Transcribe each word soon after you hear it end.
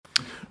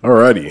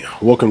Alrighty,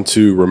 welcome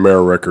to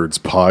Romero Records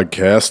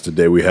podcast.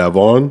 Today we have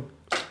on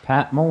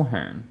Pat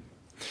Mulhern.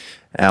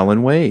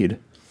 Alan Wade.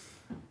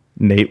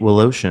 Nate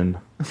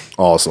Willoshin.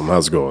 Awesome.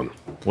 How's it going?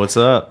 What's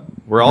up?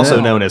 We're also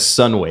known as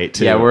Sunweight,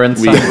 too. Yeah, we're in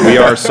We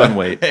are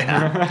Sunweight.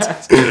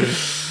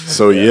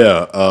 So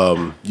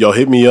y'all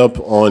hit me up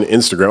on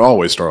Instagram. I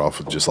always start off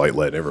with just like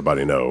letting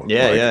everybody know.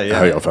 Yeah.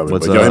 How y'all found me.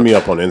 What's But y'all hit up? me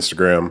up on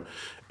Instagram,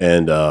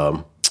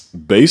 and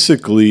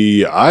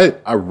basically,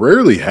 I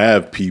rarely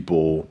have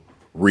people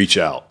reach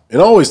out,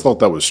 and I always thought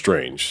that was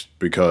strange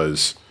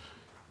because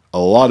a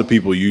lot of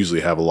people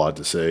usually have a lot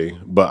to say.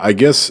 But I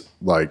guess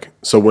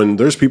so when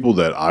there's people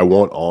that I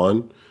want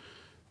on,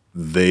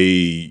 they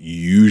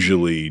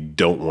usually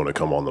don't want to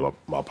come on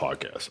my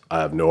podcast. I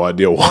have no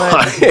idea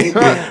why,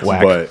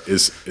 but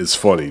it's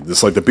funny.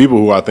 It's like the people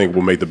who I think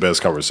will make the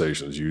best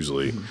conversations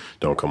usually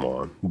don't come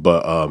on.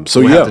 But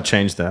We have to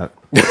change that.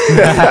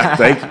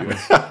 thank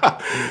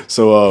you.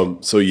 So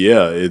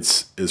yeah,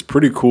 it's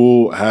pretty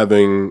cool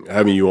having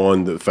you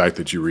on. The fact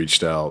that you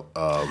reached out.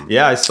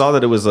 Yeah, I saw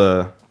that it was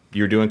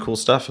you were doing cool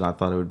stuff, and I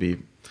thought it would be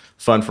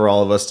fun for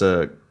all of us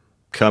to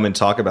come and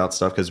talk about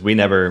stuff because we've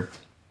never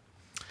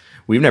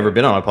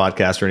been on a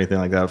podcast or anything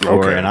like that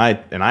before, Okay. and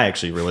I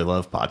actually really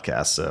love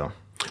podcasts, so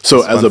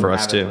So fun for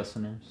us Avid too.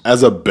 listeners.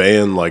 as a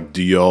band,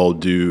 do y'all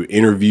do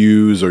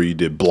interviews or you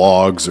did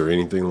blogs or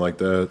anything like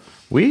that?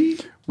 We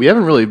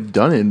haven't really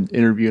done an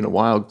interview in a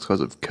while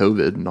because of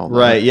COVID and all that.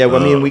 right, yeah.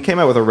 Well, I mean, we came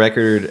out with a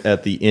record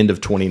at the end of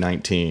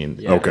 2019.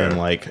 Yeah. Okay.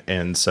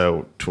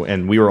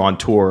 And we were on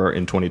tour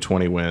in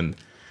 2020 when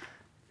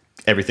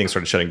everything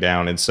started shutting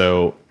down, and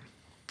so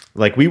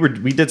we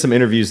did some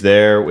interviews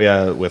there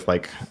with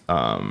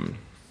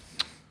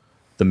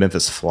the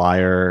Memphis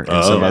Flyer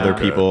and some other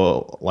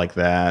people like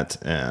that,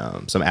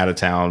 some out of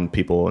town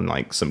people and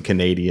some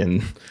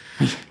Canadian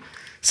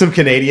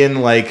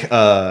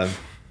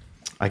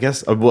I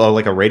guess a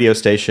radio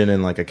station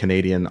and a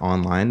Canadian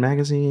online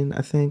magazine,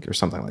 I think, or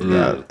something like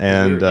that.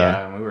 And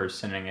we were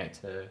sending it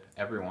to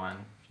everyone,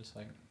 just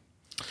like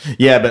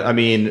yeah, but I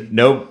mean,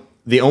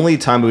 the only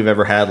time we've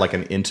ever had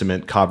an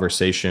intimate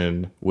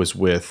conversation was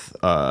with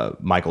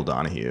Michael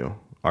Donahue,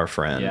 our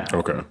friend, Yeah.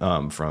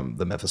 Okay. from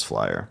the Memphis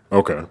Flyer.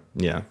 Okay.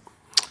 Yeah.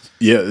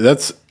 Yeah,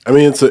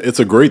 it's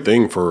a great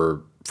thing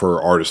for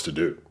artists to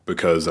do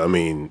because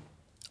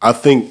I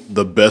think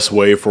the best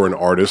way for an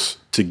artist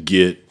to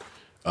get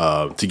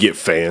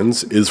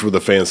fans is for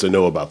the fans to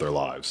know about their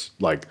lives.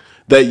 I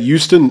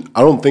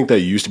don't think that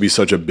used to be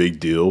such a big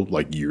deal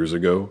years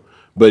ago,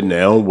 but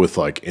now with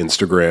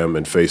Instagram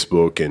and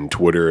Facebook and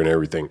Twitter and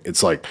everything,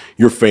 it's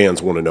your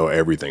fans want to know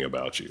everything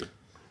about you.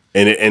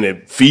 And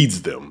it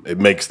feeds them. It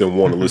makes them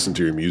want to listen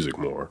to your music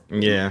more.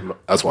 Yeah.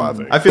 That's why I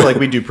think. I feel like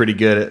we do pretty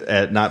good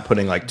at not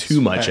putting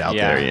too much out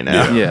Yeah. there, you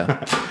know?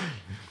 Yeah.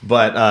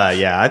 But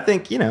I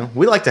think,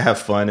 we like to have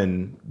fun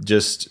and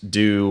just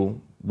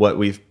do what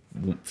we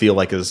feel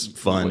like is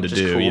fun to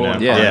Just do, cool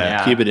and Yeah. fun,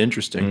 yeah. Keep it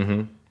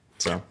interesting.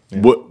 So, yeah.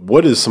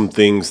 What is some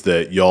things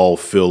that y'all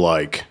feel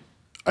like,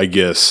 I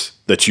guess,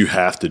 that you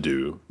have to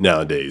do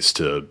nowadays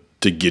to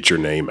get your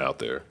name out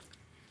there?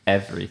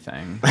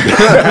 everything.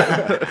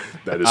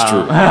 That is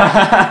true.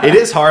 It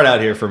is hard out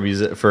here for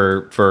music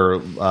for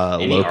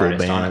Any local artist,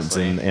 bands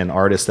honestly. and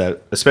artists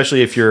that,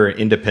 especially if you're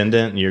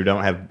independent and you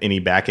don't have any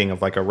backing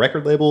of a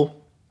record label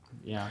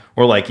Yeah.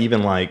 or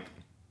even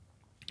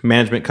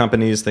management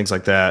companies, things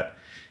like that.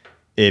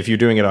 If you're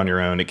doing it on your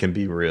own, it can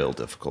be real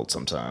difficult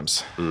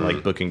sometimes,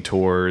 booking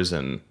tours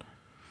and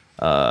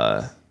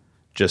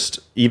just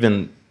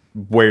even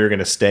where you're going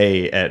to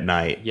stay at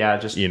night. Yeah,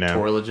 just you know,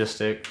 tour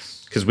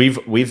logistics. because we've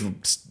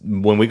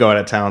when we go out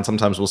of town,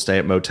 sometimes we'll stay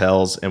at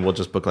motels and we'll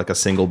just book a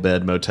single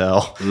bed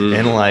motel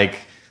and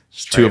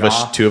two of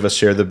us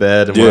share the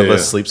bed and one of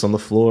us sleeps on the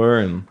floor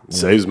and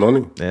Saves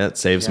money. yeah, it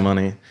saves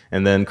money,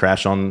 and then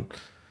crash on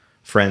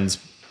friends'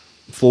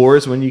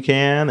 floors when you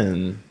can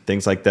and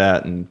things like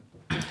that, and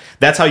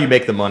that's how you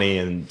make the money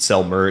and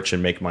sell merch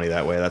and make money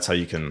that way. That's how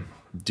you can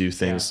do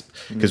things,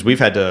 because we've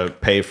had to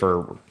pay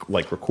for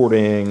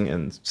recording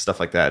and stuff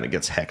like that, and it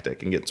gets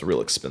hectic and gets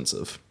real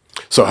expensive.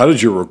 So how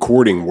does your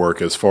recording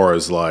work as far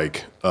as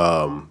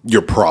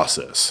your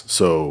process?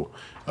 So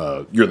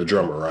you're the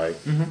drummer, right?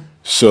 Mm-hmm.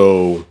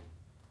 So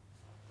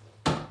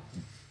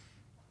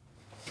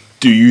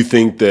do you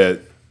think that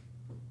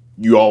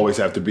you always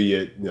have to be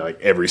at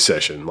every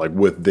session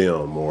with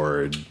them,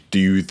 or do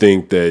you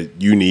think that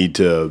you need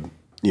to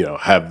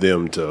have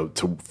them to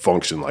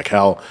function?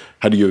 How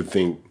do you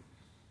think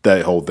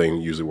that whole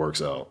thing usually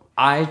works out?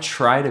 I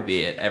try to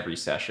be at every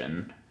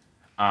session,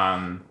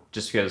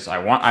 just because I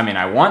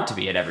want to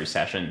be at every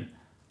session,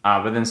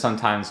 but then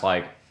sometimes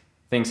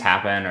things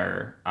happen,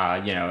 or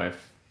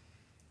if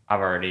I've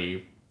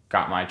already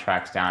got my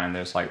tracks down and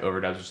there's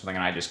overdubs or something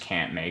and I just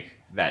can't make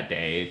that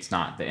day, it's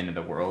not the end of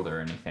the world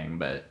or anything,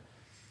 but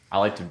I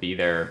like to be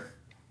there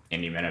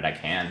any minute I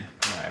can,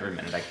 every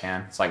minute I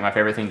can. It's my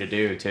favorite thing to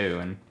do too,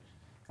 and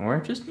we're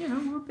just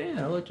we're a band.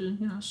 I like to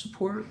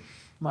support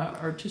my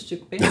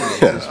artistic band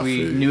as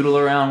we noodle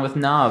around with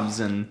knobs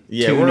and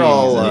Yeah, tunings we're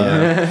all.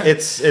 and-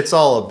 It's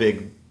all a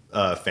big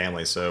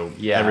family, so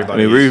Yeah. I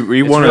everybody. mean,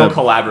 we It's want real to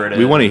collaborative.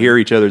 We want to hear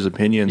each other's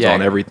opinions Yeah.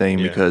 on everything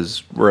Yeah.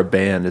 because we're a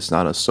band. It's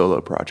not a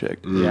solo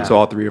project. Yeah. So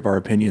all three of our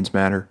opinions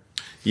matter.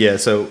 yeah,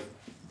 so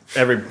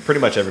pretty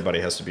much everybody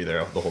has to be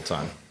there the whole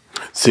time.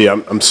 See,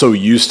 I'm so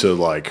used to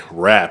like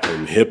rap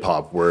and hip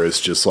hop where it's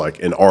just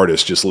like an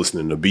artist just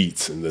listening to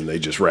beats and then they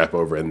just rap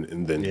over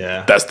and then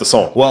Yeah. that's the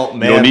song. Well, you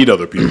man, don't need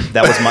other people.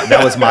 That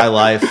was my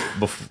life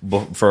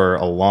for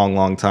a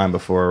long time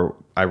before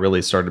I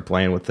really started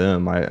playing with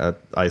them.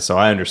 So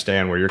I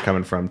understand where you're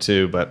coming from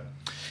too, but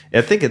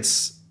I think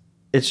it's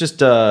just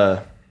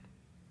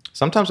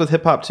sometimes with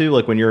hip hop too,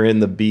 like when you're in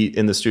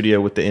the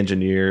studio with the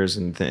engineers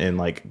and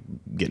like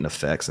getting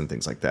effects and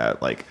things like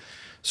that, like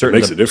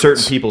makes a difference.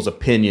 certain people's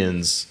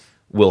opinions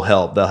will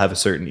help. They'll have a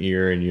certain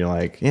ear, and you're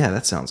like, yeah,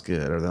 that sounds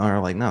good, or they're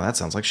like, no, that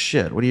sounds like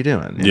shit. What are you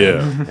doing? You know?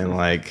 Yeah. And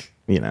like,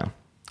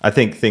 I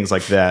think things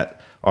like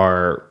that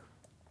are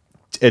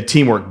a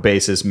teamwork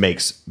basis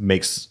makes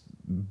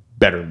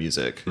better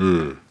music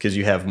because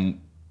you have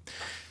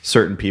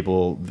certain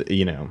people.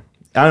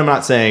 I'm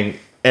not saying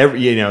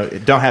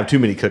don't have too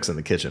many cooks in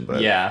the kitchen, but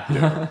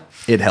Yeah.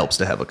 it helps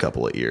to have a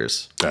couple of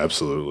ears.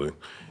 Absolutely.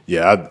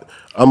 Yeah,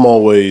 I'm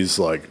always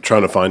like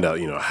trying to find out,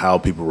 how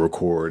people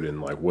record and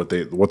like what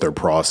their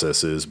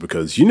process is,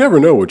 because you never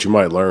know what you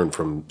might learn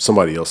from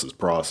somebody else's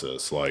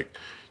process. Like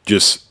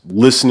just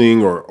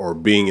listening or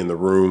being in the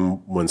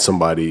room when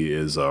somebody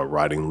is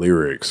writing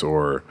lyrics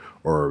or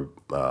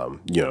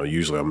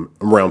usually I'm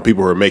around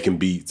people who are making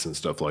beats and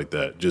stuff like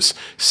that. Just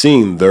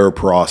seeing their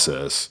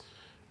process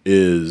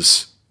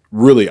is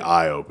really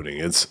eye-opening.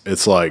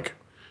 It's like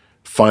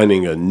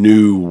finding a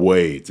new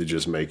way to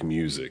just make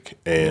music.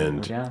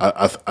 And Yeah.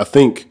 I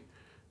think,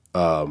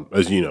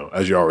 as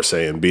y'all were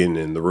saying, being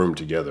in the room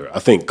together, I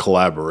think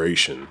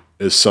collaboration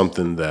is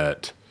something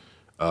that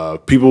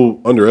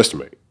people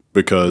underestimate,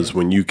 because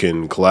when you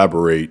can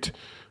collaborate,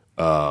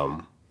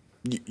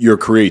 your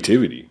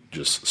creativity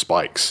just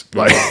spikes.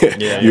 Like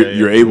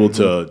you're able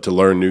to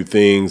learn new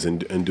things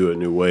and do it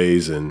new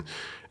ways. And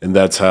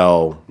that's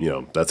how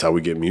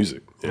we get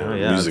music.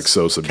 Music's It's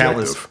so subjective.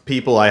 Countless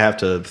people I have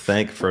to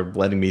thank for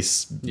letting me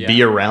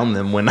be around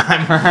them when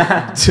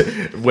I'm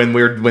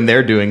when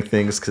they're doing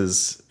things,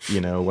 because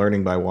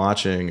learning by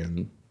watching.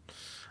 And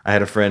I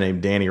had a friend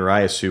named Danny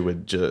Rice who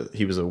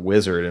he was a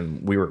wizard,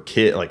 and we were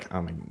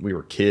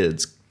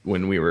kids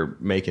when we were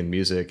making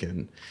music,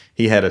 and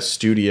he had a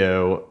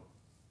studio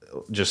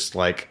just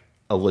like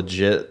a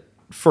legit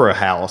for a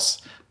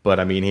house.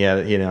 But I mean, he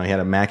had he had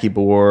a Mackie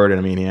board, and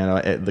I mean he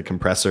had the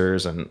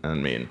compressors, and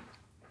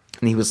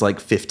he was like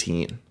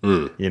 15,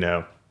 and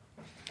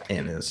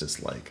it was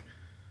just like,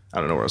 I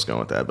don't know where I was going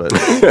with that, but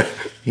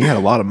He had a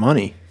lot of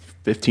money.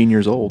 15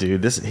 years old.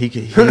 dude, he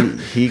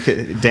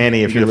could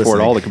Danny, if He you're could afford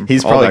listening,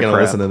 he's all probably that gonna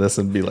crap. listen to this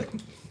and be like,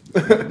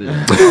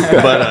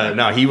 but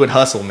no, he would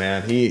hustle,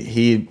 man.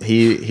 He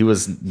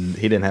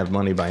didn't have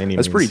money by any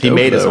That's means. pretty He dope,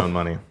 made his though. own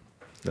money.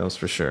 That was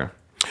for sure.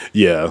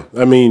 Yeah,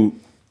 I mean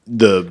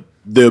the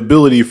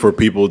ability for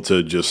people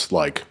to just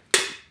like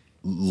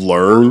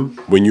learn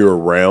when you're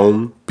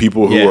around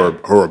people who Yeah.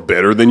 are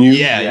better than you.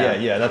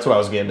 Yeah. That's what I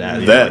was getting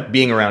at. That- Like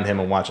being around him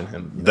and watching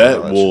him.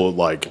 That will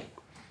like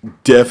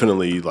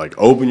definitely like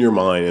open your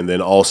mind, and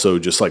then also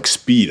just like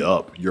speed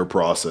up your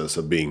process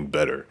of being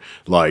better.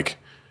 Like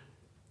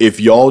if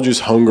y'all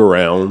just hung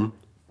around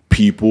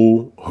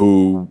people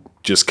who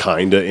just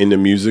kind of into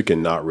music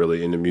and not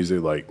really into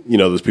music, like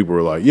those people who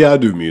are like, yeah, I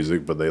do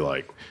music, but they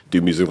like do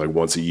music like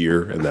once a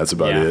year and that's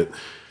about Yeah. it.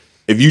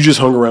 If you just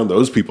hung around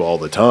those people all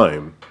the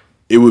time,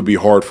 it would be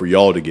hard for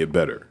y'all to get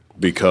better,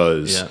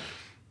 because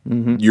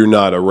you're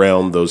not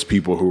around those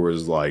people who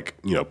is like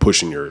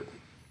pushing your,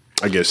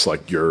 I guess,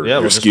 like your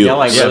just- skills. yeah,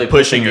 like, really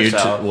pushing you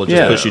yourself. to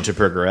Yeah. push you to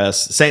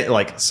progress.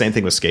 Same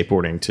thing with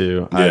skateboarding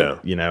too.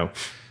 Yeah.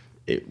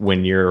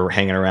 When you're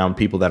hanging around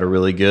people that are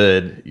really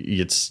good,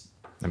 it's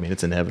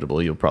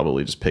inevitable. You'll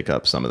probably just pick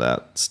up some of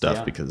that stuff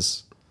Yeah.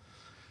 because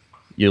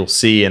you'll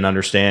see and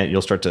understand.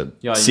 You'll start to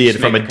Yeah, you see it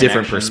just from a make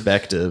different connections.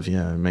 perspective.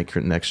 Yeah, and make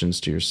connections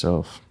to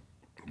yourself.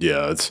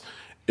 Yeah,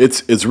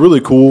 it's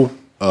really cool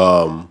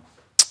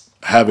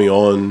having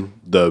on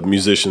the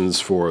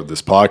musicians for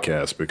this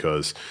podcast,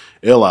 because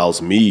it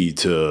allows me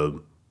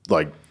to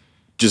like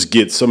just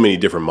get so many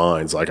different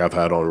minds. Like I've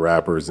had on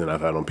rappers and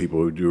I've had on people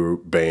who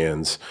do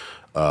bands.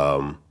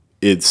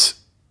 It's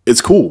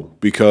cool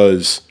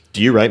because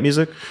Do you write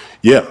music?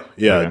 yeah,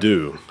 I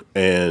do.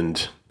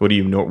 And What do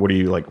you know? What do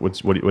you like?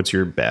 What's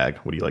your bag?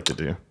 What do you like to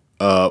do?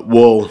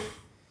 well,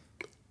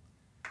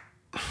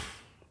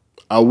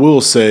 I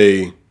will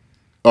say,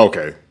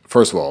 okay,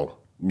 first of all,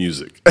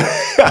 music,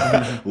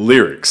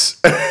 lyrics.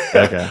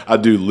 Okay. I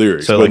do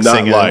lyrics, So, but like, not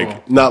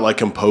singing? not like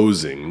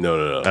composing. No.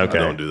 Okay.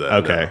 I don't do that.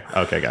 Okay.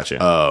 no. Okay.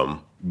 Gotcha.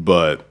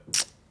 But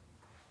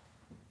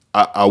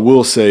I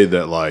will say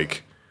that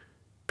like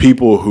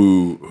people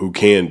who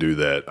can do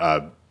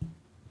that,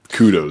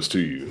 kudos to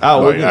you. Oh,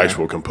 well, like yeah.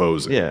 actual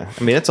composing. Yeah,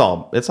 I mean it's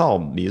all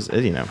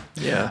music,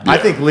 Yeah. I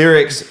think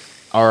lyrics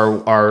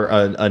are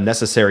a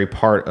necessary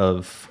part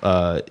of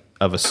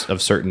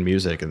of certain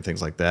music and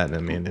things like that. And I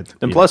mean,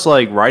 And plus,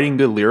 like writing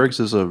good lyrics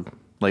is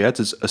that's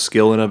a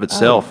skill in of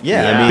itself.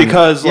 yeah, I mean,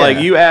 because like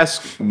yeah. you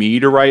ask me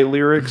to write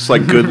lyrics,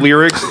 like good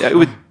lyrics,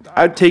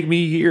 I'd take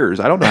me years.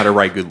 I don't know how to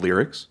write good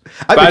lyrics.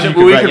 I bet you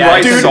could we write- can yeah,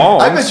 write dude,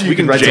 songs. I bet you we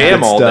could can write some jam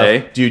good all stuff.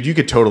 day. Dude. You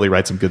could totally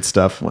write some good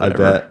stuff.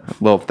 Whatever. I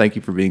bet. Well, thank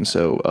you for being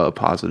so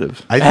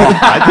positive.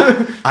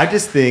 I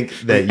just think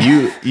that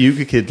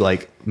you could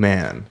like,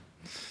 man,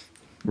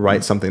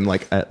 write something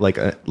like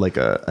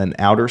an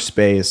outer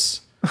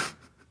space,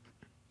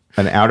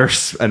 an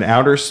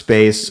outer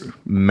space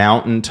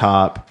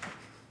mountaintop.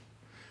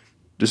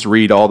 Just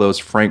read all those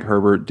Frank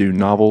Herbert Dune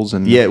novels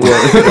and Yeah,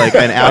 well, like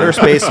an outer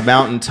space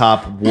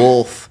mountaintop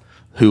wolf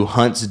who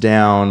hunts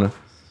down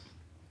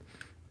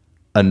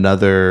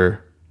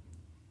another.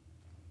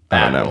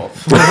 I don't know.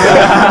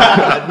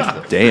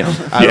 damn.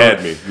 You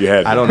had me. You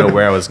had me. I don't know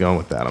where I was going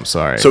with that. I'm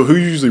sorry. So who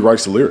usually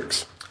writes the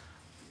lyrics?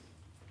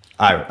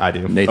 I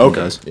do. Nathan Okay.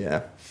 does.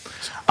 Yeah.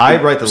 I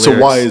write the lyrics. So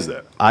why is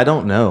that? I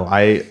don't know.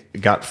 I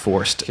got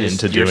forced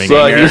into you're doing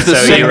singer, it. He's the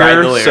so you write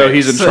the singer, so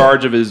he's in lyrics.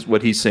 charge of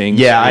what he sings.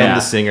 Yeah, I am Yeah.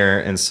 the singer,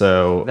 and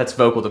so That's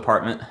vocal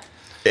department.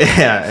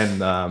 yeah,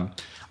 and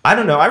I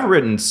don't know. I've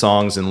written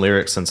songs and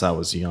lyrics since I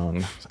was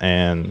young,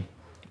 and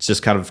it's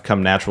just kind of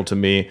come natural to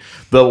me.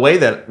 The way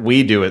that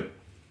we do it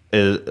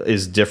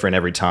is different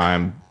every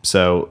time.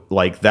 So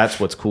like that's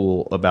what's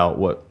cool about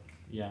what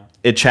Yeah.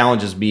 it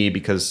challenges me,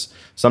 because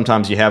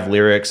sometimes you have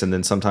lyrics and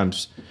then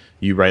sometimes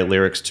you write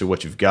lyrics to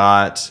what you've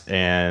got,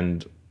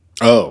 and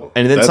Oh,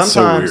 And then that's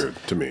sometimes- so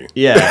weird to me.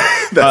 yeah.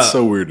 That's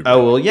so weird to me.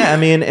 Oh well, yeah. I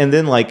mean, and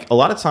then like a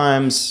lot of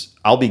times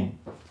I'll be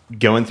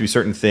going through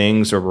certain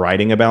things or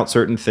writing about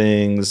certain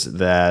things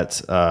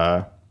that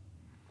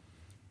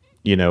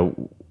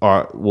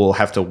we'll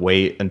have to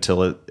wait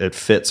until it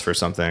fits for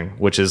something,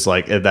 which is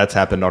like that's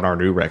happened on our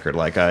new record.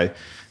 Like I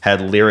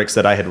had lyrics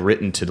that I had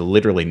written to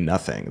literally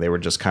nothing. They were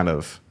just kind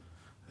of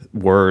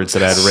words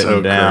that I had That's written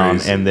so down,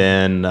 crazy. and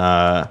then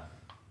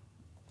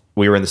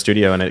we were in the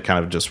studio and it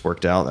kind of just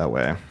worked out that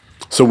way.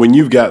 So when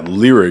you've got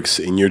lyrics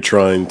and you're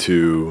trying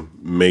to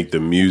make the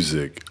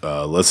music,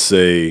 let's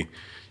say,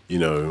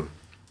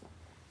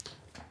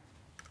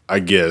 I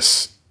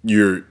guess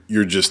you're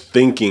just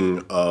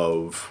thinking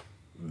of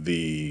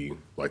the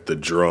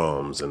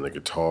drums and the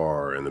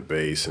guitar and the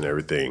bass and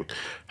everything.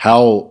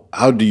 How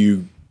do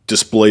you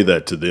display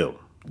that to them?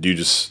 Do you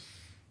just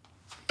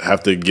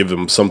have to give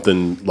them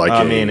something like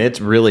I mean,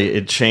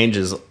 it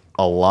changes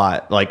a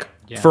lot. Like,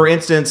 for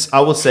instance, I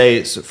will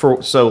say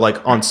so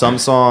like on some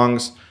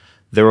songs,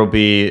 there will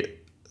be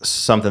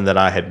something that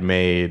I had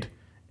made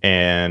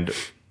and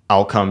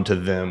I'll come to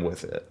them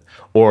with it.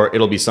 Or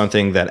it'll be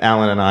something that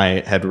Alan and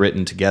I had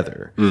written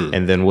together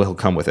and then we'll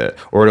come with it.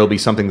 Or it'll be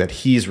something that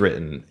he's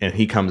written and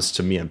he comes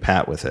to me and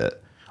Pat with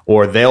it.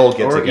 Or they'll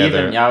get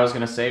together. Even, I was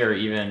gonna say, or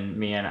even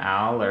me and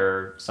Al,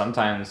 or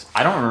sometimes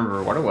I don't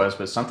remember what it was,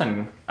 but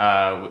something.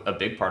 A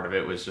big part of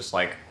it was just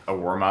like a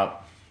warm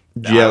up.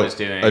 I was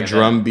doing a and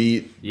drum then-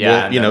 beat. Yeah,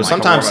 Well, and then, like, a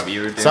sometimes warm-up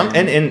you were some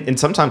doing. and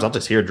sometimes I'll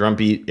just hear a drum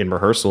beat in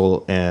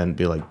rehearsal and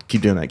be like,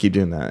 keep doing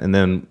that, and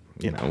then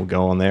we'll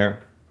go on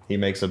there. He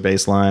makes a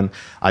bass line.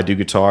 I do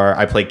guitar.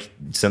 I play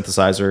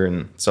synthesizer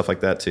and stuff like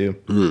that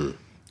too.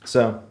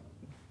 So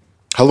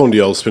how long do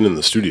y'all spend in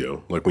the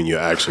studio, like when you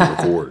actually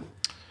record?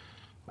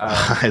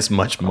 as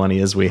much money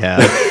as we have.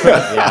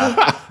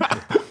 Yeah,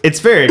 It's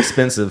very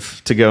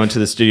expensive to go into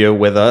the studio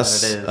with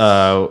us It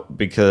is.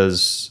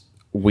 because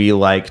we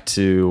like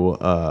to.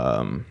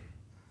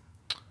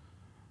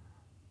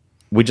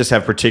 We just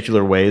have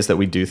particular ways that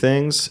we do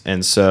things,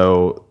 and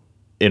so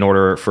in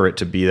order for it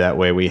to be that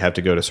way, we have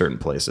to go to certain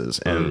places,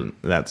 and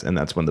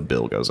that's when the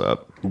bill goes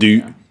up.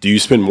 Do you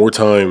spend more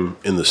time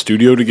in the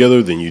studio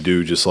together than you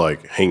do just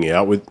like hanging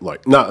out with,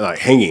 like not like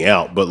hanging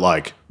out, but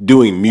like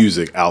doing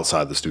music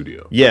outside the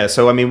studio? Yeah,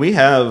 so I mean, we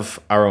have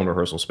our own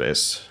rehearsal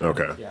space.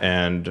 Okay.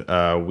 And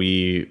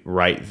we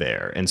write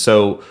there. And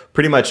so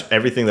pretty much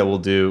everything that we'll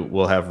do,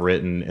 we'll have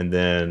written, and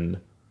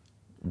then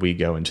we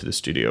go into the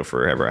studio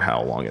for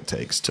how long it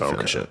takes to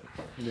finish it.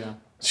 yeah,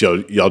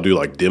 So y'all do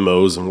like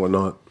demos and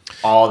whatnot?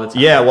 all the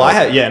time. Yeah, well, I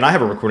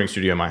have a recording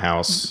studio in my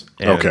house.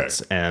 And, Okay.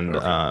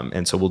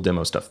 And so we'll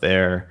demo stuff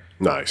there.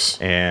 Nice.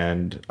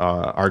 And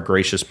our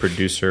gracious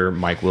producer,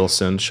 Mike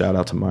Wilson, shout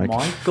out to Mike,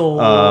 Michael.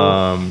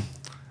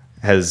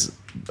 has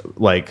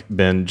like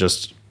been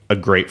just a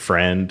great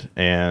friend,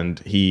 and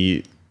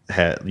he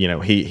had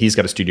he's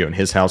got a studio in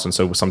his house, and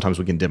so sometimes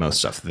we can demo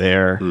stuff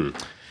there.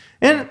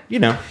 And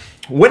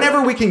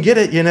whenever we can get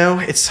it,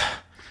 it's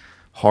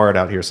hard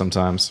out here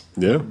sometimes.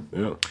 Yeah.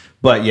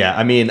 But yeah,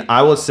 I mean,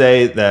 I will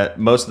say that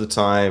most of the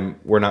time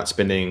we're not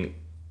spending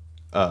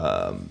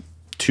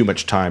too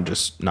much time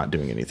just not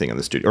doing anything in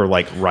the studio or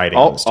like writing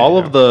in the studio. All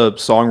of the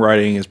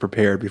songwriting is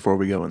prepared before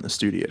we go in the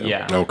studio.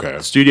 Yeah, Okay.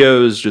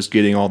 Studio is just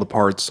getting all the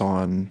parts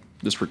on,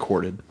 just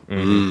recorded.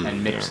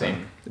 and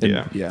mixing.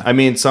 Yeah. I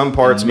mean, some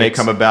parts may mix.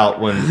 come about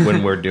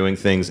when we're doing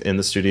things in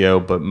the studio,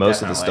 but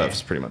most of the Definitely. stuff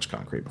is pretty much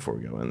concrete before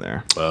we go in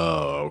there.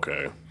 Oh,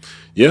 okay.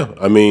 Yeah.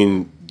 I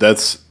mean,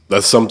 that's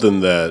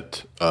something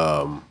that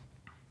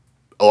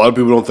a lot of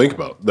people don't think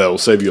about. That will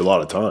save you a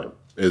lot of time.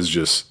 Is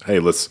just, hey,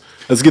 let's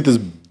get this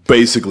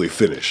basically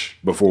finished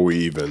before we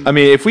even. I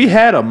mean, if we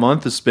had a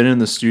month to spend in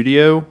the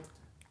studio,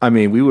 I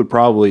mean, we would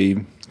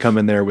probably come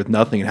in there with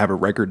nothing and have a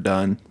record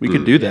done. We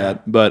could do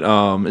that, but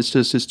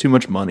it's too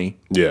much money.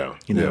 Yeah,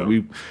 You know,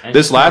 And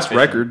this it's not last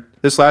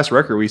efficient.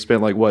 record we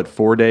spent like what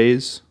 4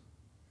 days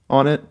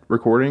on it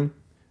recording.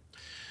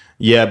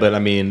 Yeah, but I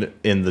mean,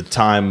 in the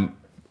time,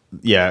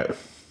 yeah.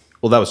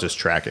 Well, that was just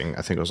tracking.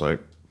 I think it was like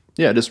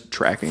Yeah, just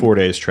tracking. 4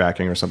 days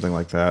tracking or something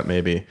like that,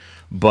 maybe.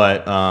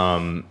 But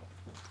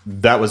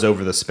that was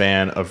over the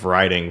span of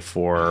writing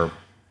for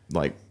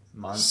like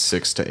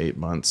 6 to 8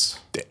 months.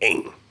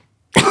 dang,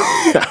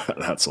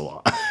 that's a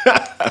lot.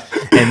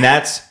 And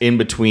that's in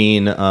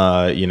between,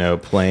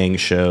 playing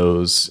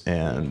shows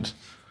and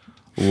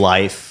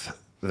life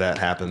that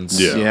happens.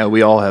 Yeah. Yeah,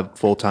 we all have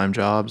full-time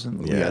jobs and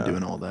we Yeah. got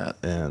doing all that.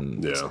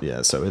 And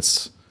Yeah. so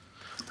it's,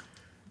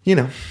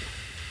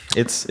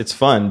 it's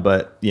fun,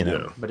 but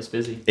Yeah. But it's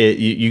busy.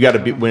 you got to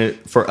be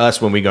for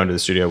us when we go into the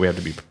studio, we have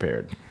to be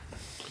prepared.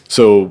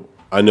 So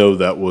I know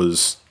that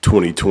was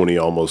 2020,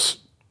 almost.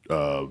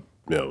 It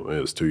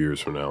was 2 years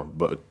from now,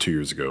 but 2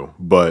 years ago.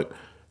 But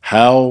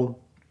how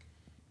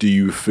do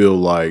you feel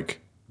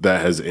like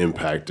that has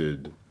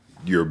impacted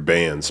your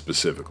band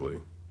specifically?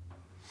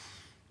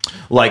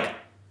 Like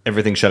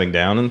everything shutting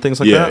down and things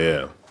like Yeah, that.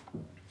 yeah.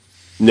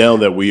 Now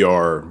that we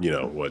are,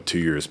 2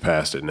 years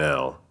past it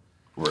now.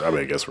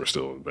 I guess we're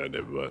still in bad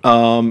dip,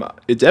 but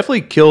It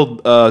definitely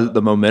killed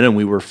the momentum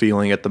we were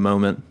feeling at the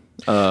moment.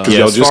 because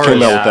y'all as just far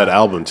came as- out with that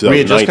album. We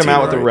had just come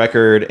out with the right?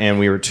 record, and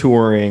we were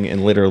touring,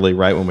 and literally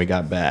right when we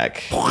got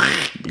back,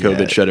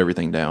 COVID shut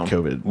everything down.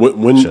 COVID.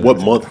 When shut what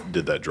everything month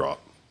did that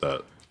drop?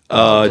 That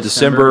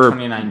December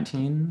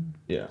 2019.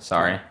 Yeah.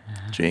 Sorry.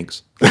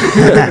 jinx.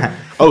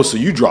 so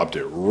you dropped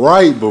it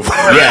right before.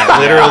 Yeah,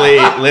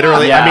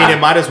 literally. Yeah. I mean,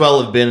 it might as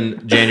well have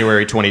been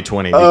January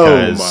 2020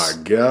 Oh because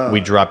my God.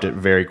 we dropped it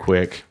very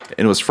quick.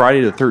 And it was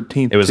Friday the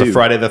 13th. It was a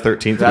Friday the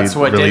 13th. That's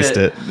we what did released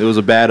it. It was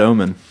a bad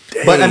omen.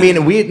 But I mean,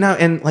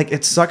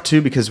 it sucked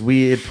too because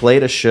we had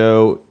played a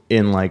show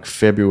in like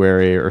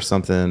February or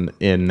something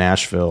in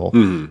Nashville,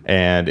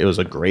 and it was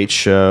a great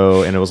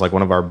show, and it was like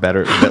one of our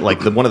better,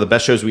 one of the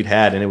best shows we'd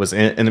had, and it was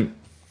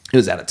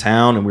out of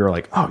town, and we were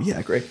like, oh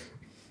yeah, great.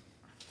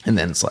 And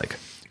then it's like,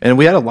 And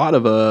we had a lot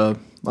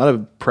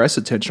of press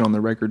attention on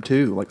the record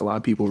too. Like a lot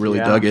of people really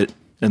Yeah. dug it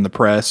in the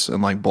press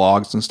and like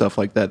blogs and stuff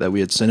like that we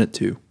had sent it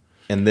to.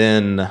 and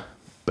then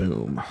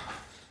boom.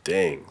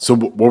 Dang. So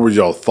what were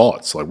y'all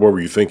thoughts? Like, what were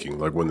you thinking?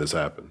 Like when this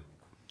happened,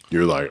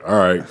 you're like, all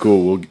right,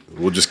 cool.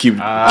 We'll just keep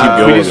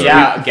going.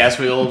 Yeah, I guess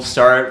we'll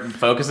start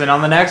focusing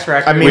on the next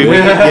record. I mean, we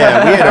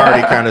had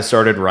already kind of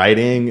started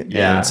writing,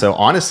 Yeah. and so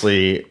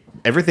honestly,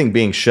 everything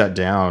being shut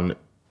down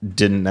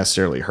didn't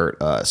necessarily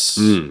hurt us.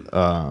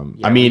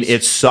 I mean,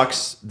 it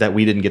sucks that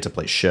we didn't get to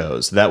play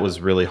shows. That was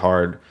really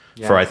hard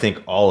for I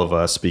think all of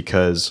us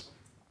because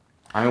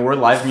I mean, we're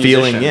live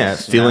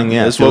musicians. feeling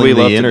That's what we the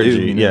love to do, energy,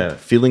 you know?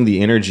 feeling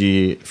the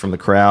energy from the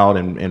crowd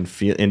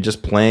and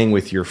just playing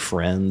with your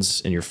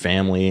friends and your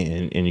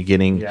family and you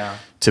getting Yeah.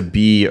 to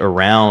be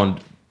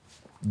around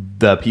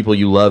the people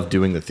you love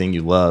doing the thing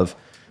you love.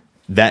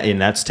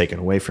 That's taken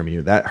away from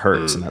you. That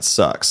hurts and that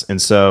sucks.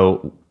 And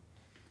so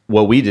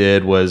what we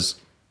did was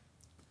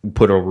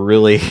put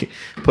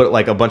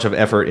like a bunch of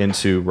effort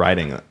into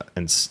writing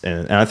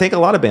and I think a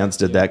lot of bands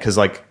did that because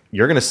like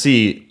you're gonna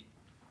see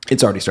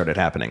it's already started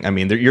happening. I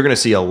mean, you're gonna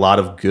see a lot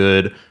of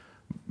good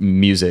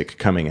music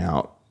coming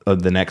out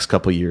of the next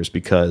couple of years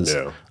because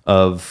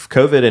of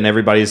COVID and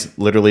everybody's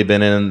literally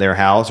been in their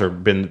house or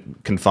been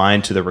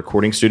confined to the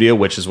recording studio,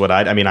 which is what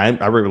I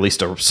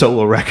released a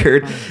solo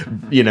record,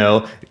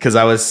 because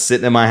I was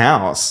sitting in my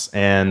house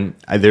and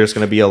there's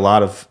going to be a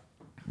lot of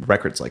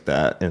records like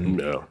that.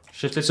 And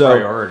Shifted So-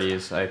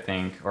 priorities, I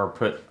think, or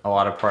put a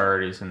lot of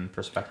priorities in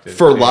perspective.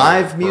 for too,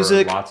 live for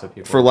music, lots of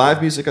people. I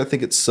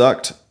think it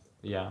sucked.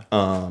 Yeah.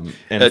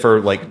 And for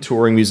like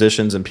touring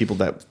musicians and people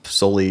that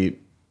solely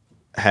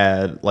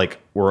had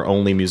were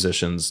only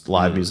musicians,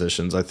 live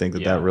musicians, I think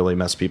that Yeah. really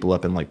messed people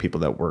up, and like people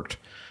that worked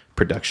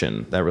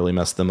production, that really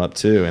messed them up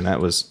too, and that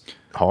was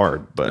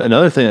hard. But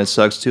Another thing that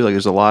sucks too, like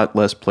there's a lot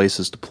less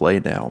places to play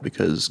now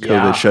because COVID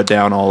Yeah. shut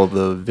down all of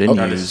the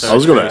That is venues. so I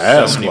was going true. to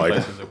So ask, many like,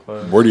 places are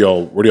closed. where do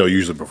y'all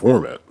usually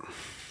perform at?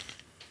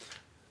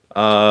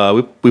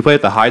 We play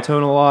at the High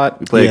Tone a lot.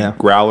 We play Yeah.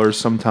 Growlers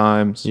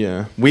sometimes.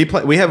 yeah, we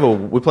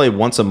play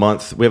once a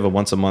month. We have a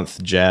once a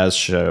month jazz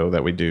show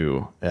that we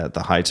do at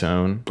the High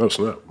Tone. Oh,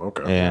 snap.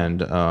 Okay. And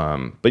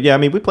but yeah, I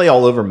mean, we play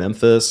all over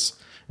Memphis,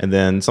 and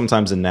then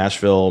sometimes in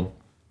Nashville.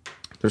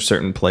 There's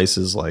certain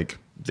places like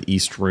the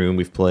East Room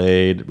we've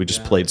played. We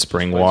just played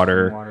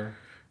Springwater,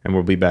 and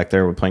we'll be back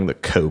there. We're playing the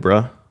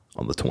Cobra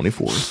on the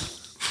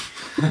 24th.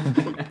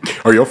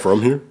 Are y'all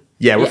from here?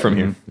 Yeah, we're from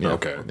here. Yeah.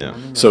 Okay. Yeah.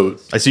 So,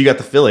 I see you got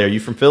the Philly. Are you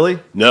from Philly?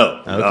 no.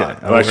 Okay.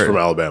 Not. I'm I actually heard. from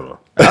Alabama.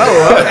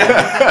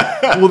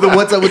 Well, then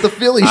what's up with the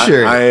Philly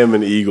shirt? I am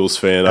an Eagles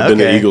fan. I've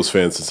been an Okay. Eagles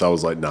fan since I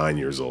was like 9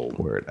 years old.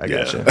 Word, I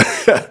Yeah.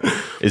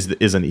 gotcha.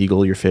 Is an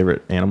eagle your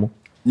favorite animal?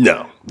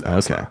 No.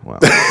 Okay, well,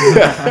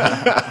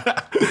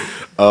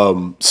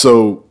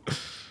 So,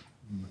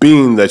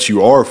 being that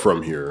you are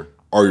from here,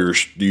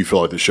 do you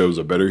feel like the shows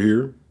are better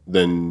here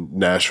than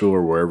Nashville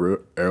or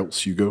wherever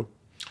else you go?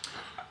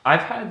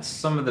 I've had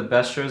some of the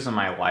best shows in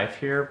my life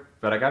here,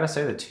 but I gotta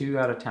say the 2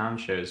 out of town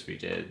shows we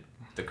did,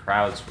 the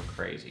crowds were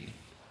crazy.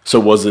 So,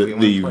 was it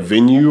only the played-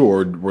 venue,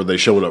 or were they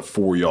showing up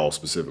for y'all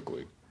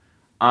specifically?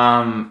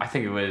 I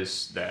think it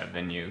was the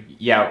venue.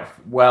 Yeah,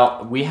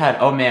 well, we had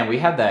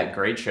that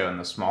great show in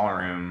the smaller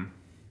room.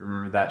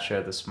 Remember that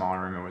show, the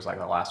smaller room? It was like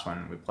the last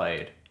one we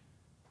played.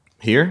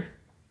 here,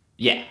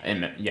 Yeah,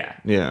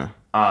 yeah.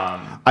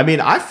 I mean,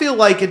 I feel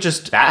like it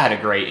just that had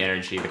a great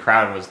energy. The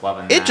crowd was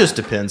loving that. It just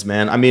depends,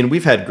 man. I mean,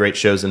 we've had great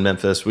shows in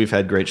Memphis. We've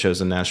had great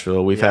shows in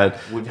Nashville. We've had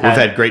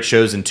great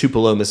shows in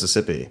Tupelo,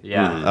 Mississippi.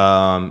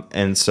 Yeah.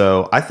 And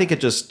so I think it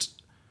just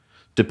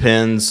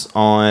depends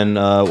on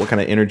what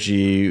kind of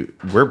energy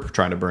we're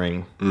trying to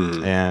bring,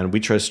 and we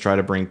just try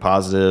to bring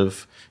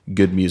positive,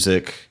 good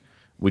music.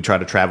 We try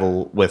to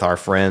travel with our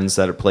friends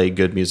that play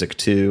good music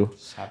too.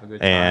 Just have a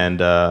good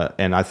time.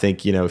 And I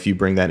think, you know, if you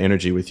bring that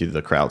energy with you,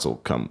 the crowds will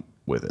come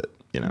with it.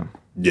 You know.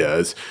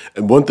 Yeah,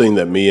 and one thing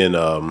that me and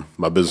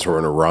my business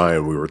partner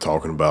Ryan we were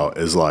talking about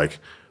is like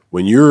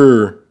when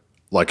you're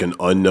like an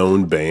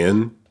unknown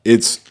band,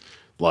 it's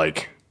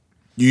like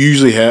you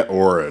usually have,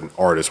 or an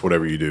artist,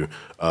 whatever you do,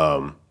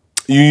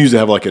 you usually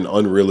have like an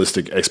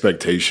unrealistic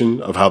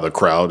expectation of how the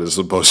crowd is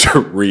supposed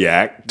to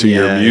react to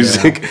your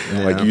music.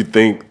 Like you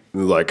think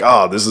like,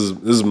 this is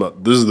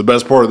the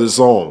best part of this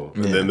song,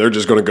 and then they're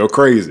just gonna go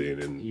crazy.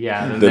 And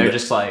Yeah, and they're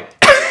just like,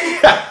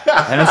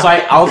 and it's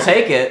like, I'll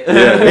take it.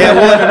 Yeah,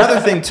 well, and another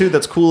thing too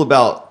that's cool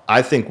about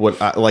I think what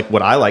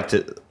I liked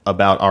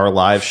about our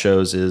live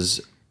shows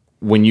is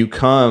when you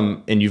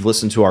come and you've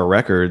listened to our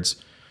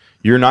records,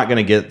 you're not going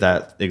to get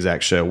that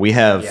exact show. We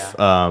have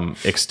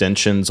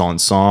extensions on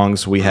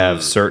songs. We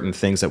have certain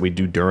things that we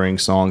do during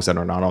songs that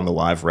are not on the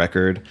live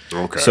record.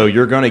 Okay. So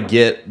you're going to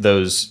get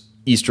those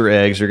Easter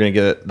eggs. You're going to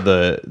get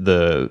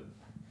the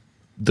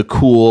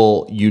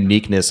cool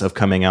uniqueness of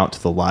coming out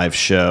to the live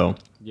show.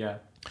 Yeah.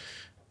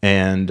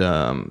 And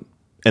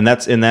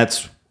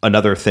that's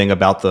another thing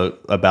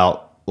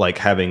about like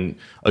having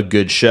a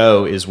good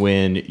show is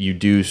when you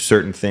do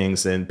certain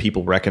things and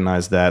people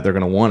recognize that they're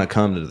going to want to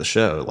come to the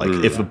show. Like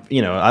if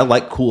you know, I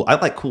like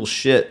cool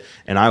shit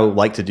and I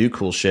like to do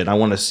cool shit. I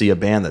want to see a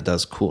band that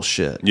does cool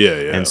shit. Yeah,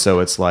 yeah. And so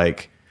it's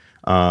like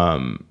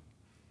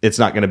it's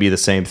not going to be the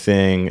same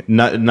thing.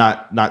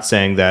 Not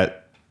saying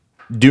that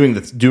doing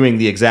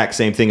the exact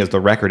same thing as the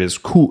record is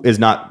cool is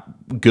not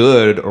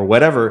good or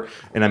whatever.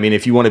 And I mean,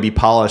 if you want to be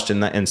polished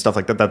and stuff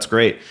like that, that's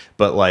great.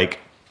 But like,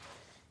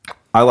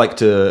 I like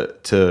to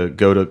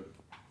go to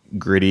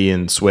gritty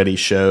and sweaty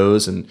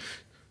shows and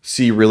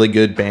see really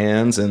good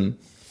bands and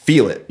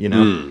feel it, you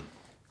know,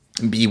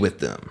 and be with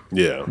them.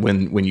 Yeah.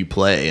 When you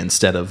play,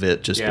 instead of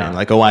it just being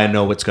like, oh, I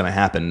know what's going to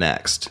happen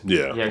next.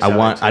 Yeah. Yeah.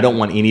 I don't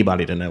want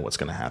anybody to know what's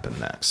going to happen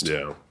next.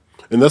 Yeah.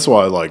 And that's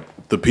why like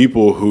the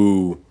people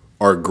who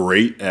are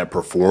great at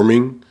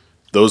performing,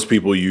 those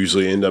people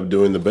usually end up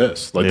doing the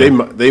best. Like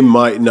they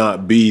might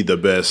not be the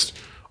best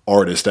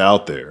artist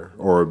out there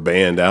or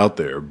band out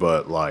there,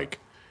 but like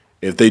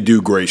if they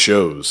do great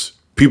shows,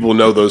 people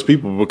know those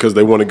people because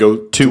they want to go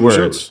to Two the words.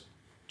 shows.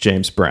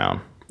 James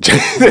Brown.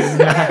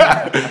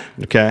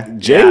 Okay.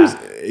 James,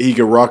 he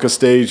could rock a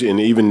stage, and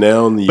even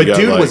now, But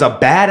dude was a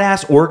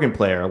badass organ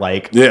player.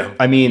 Like, Yeah.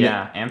 I mean,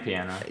 Yeah, and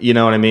piano. you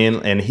know what I mean?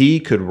 And he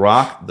could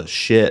rock the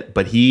shit,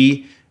 but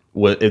you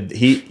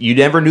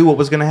never knew what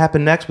was going to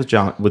happen next with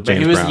James He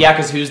was Brown.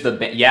 because he was he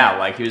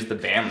was the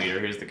band leader,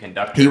 he was the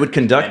conductor. He would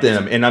conduct And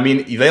them. And I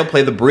mean, they'll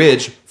play the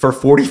bridge for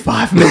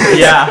 45 minutes.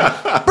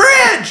 Yeah,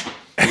 Bridge!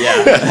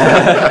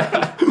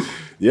 yeah,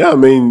 Yeah, I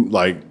mean,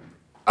 like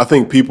I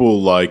think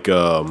people like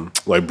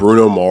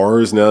Bruno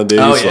Mars nowadays.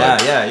 Oh, like,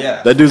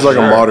 yeah. That dude's like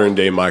Sure. a modern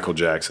day Michael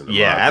Jackson. in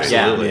Yeah, my opinion.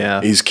 absolutely.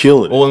 Yeah. He's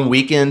killing it. Well, and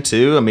Weekend,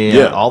 too. I mean,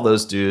 Yeah. all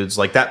those dudes.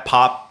 Like, that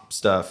pop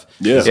stuff.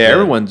 Yeah. Yeah,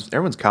 everyone's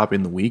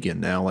copying the Weeknd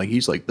now. Like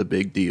he's like the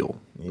big deal.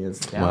 He is.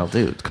 Yeah. Well,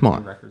 dude, come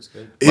on. record's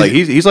good. Like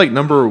he's like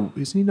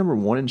isn't he number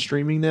one in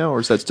streaming now,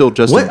 or is that still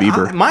Justin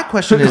Bieber? My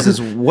question is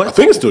what? I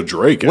think it's still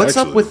Drake. What's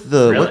actually. up with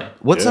the Really?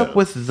 what's Yeah. up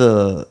with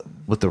the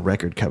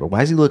record cover? Why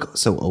does he look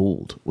so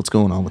old? What's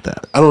going on with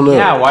that? I don't know.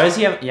 Yeah, why does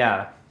he have?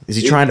 Yeah, Is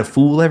he trying to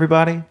fool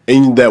everybody?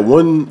 And that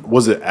one,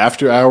 was it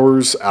After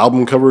Hours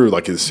album cover?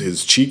 Like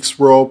his cheeks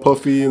were all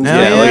puffy and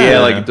stuff. Yeah,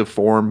 like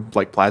deformed,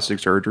 like plastic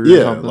surgery. or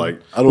Yeah, something.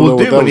 like I don't know Well,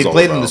 what dude, that when was he all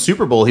played in about. the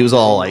Super Bowl, he was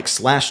all like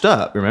slashed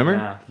up. Remember?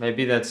 yeah.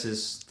 Maybe that's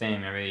his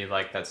thing. Maybe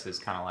like that's his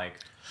kind of like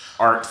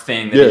art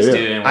thing that Yeah, he's yeah.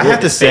 doing. I where have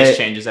to his face say-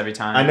 changes every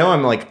time. I know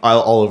I'm like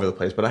all over the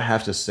place, but I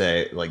have to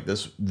say, like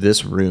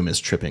this room is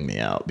tripping me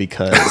out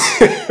because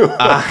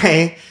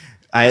I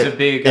It's a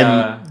big,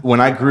 when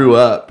I grew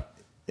up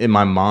in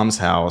my mom's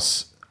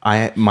house,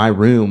 my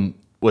room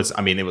was,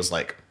 I mean, it was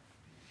like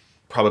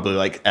probably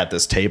like at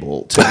this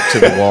table to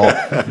the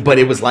wall, but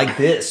it was like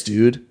this,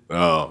 dude.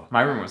 Oh,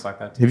 My room was like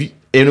that too. Have you?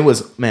 And it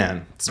was,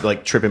 man, it's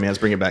like tripping me. I was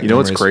bringing back. You know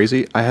what's memories.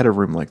 crazy? I had a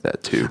room like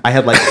that too. I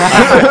had like,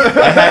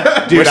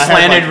 dude, I had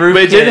Slanted like, roof.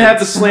 But it didn't have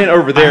the kids. slant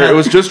over there. It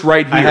was just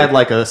right here. I had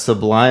like a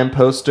Sublime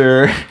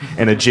poster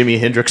and a Jimi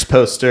Hendrix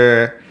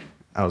poster.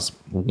 I was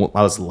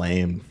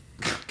lame.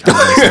 God,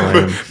 I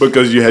was lame.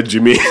 because you had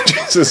Jimmy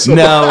Hendrix.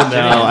 No.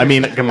 I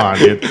mean, come on,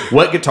 dude.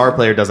 What guitar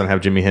player doesn't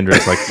have Jimi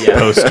Hendrix like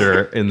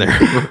poster in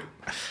there?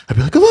 I'd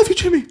be like, I love you,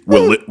 Jimmy.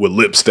 with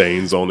lip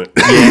stains on it.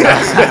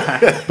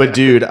 But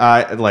dude,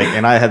 I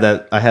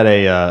had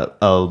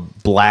a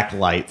black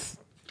light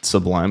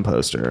Sublime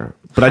poster,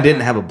 but I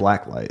didn't have a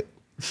black light.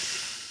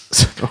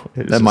 So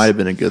that might have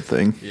been a good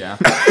thing. Yeah.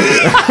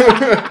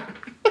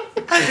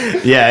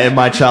 yeah, in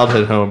my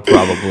childhood home,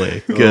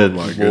 probably. Good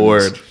my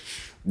lord. goodness.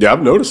 Yeah,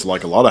 I've noticed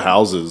like a lot of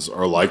houses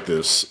are like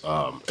this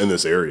in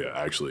this area.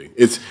 Actually,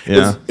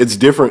 it's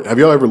different. Have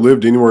y'all ever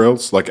lived anywhere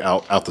else, like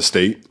out the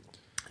state?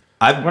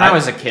 When I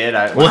was a kid,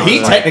 He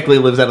technically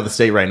lives out of the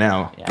state right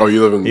now. Yeah. Oh,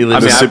 you live in He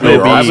lives in Mississippi OB.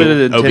 or I Austin?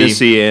 lived in OB,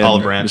 Tennessee and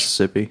Olive Branch.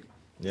 Mississippi.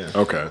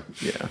 Okay.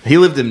 Yeah. He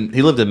lived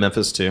in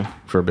Memphis too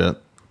for a bit.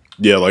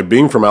 Yeah, like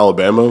being from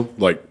Alabama,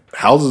 like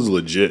houses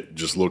legit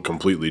just look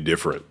completely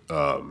different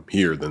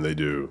here than they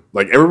do.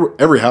 Like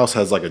every house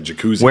has like a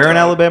jacuzzi. Where in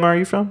tub. Alabama are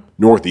you from?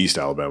 Northeast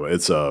Alabama.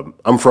 It's I'm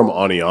from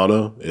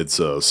Aniana. It's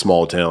a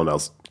small town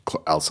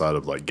outside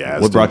of like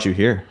Gadsden. What brought you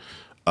here?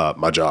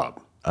 My job.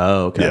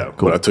 Oh, okay. Yeah,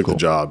 when I took the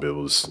job, it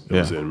was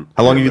in.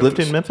 How long have you lived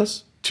in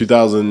Memphis?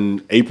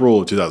 April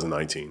of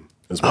 2019.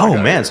 is when I Oh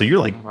got man, here. so you're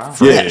like Yeah,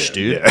 fresh, yeah,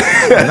 dude.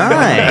 yeah.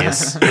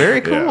 Nice,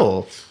 very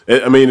cool.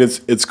 I mean,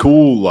 it's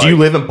cool. Like, Do you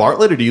live in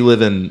Bartlett or do you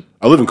live in?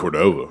 I live in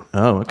Cordova.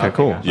 Oh, okay,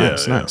 cool. Yeah,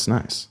 Nice, yeah.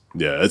 nice.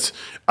 Yeah,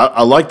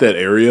 I like that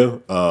area.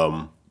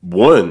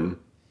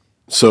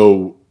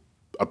 So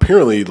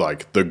apparently,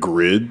 like the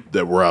grid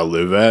that where I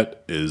live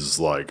at is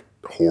like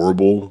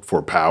horrible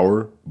for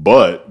power.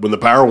 But when the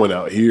power went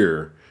out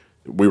here,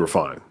 we were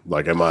fine.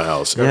 Like at my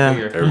house, Yeah.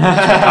 everything-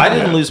 I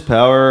didn't lose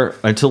power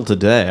until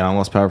today. I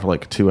lost power for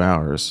like 2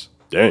 hours,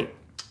 dang.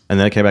 and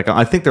then it came back on.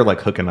 I think they're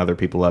like hooking other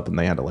people up, and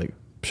they had to like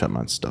shut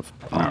my stuff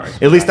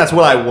off. At least that's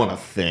what I want to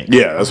think.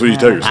 Yeah, that's what you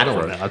tell yourself. I don't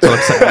know. right? That's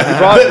what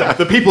I'm saying.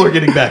 the people are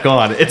getting back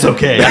on. It's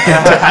okay.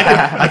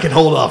 I can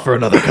hold off for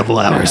another couple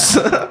hours.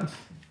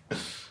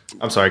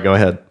 I'm sorry. Go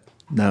ahead.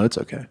 No, it's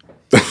okay.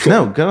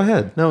 No, go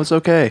ahead. No, it's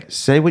okay.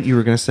 Say what you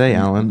were going to say,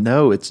 Alan.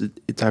 No, it's.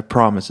 I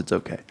promise it's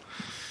okay.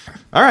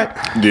 All right.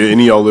 Do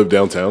any of y'all live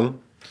downtown?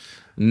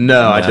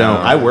 No, I don't.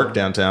 I work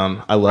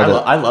downtown. I love it.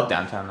 I love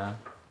downtown though.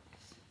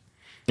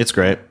 It's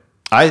great.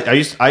 I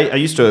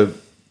used to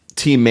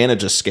team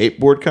manage a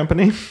skateboard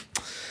company,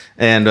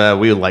 and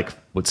we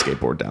would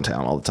skateboard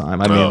downtown all the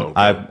time. I mean,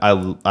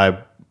 okay. I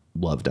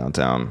love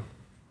downtown.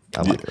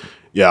 I like it,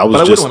 Yeah, but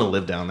I wouldn't want to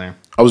live down there.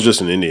 I was just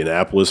in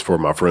Indianapolis for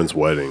my friend's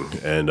wedding,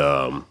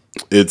 and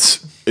it's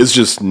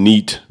just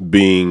neat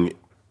being,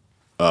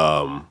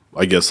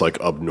 I guess, like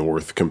up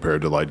north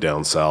compared to like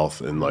down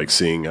south, and like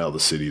seeing how the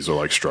cities are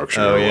like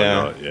structured. Oh and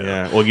yeah, whatnot.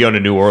 yeah. Well, you go to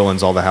New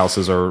Orleans, all the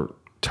houses are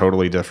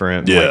totally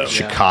different. Yeah. Like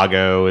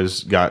Chicago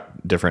has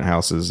got different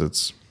houses.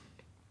 It's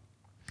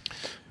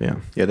yeah,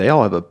 Yeah, they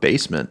all have a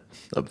basement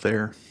up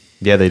there.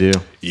 yeah, they do.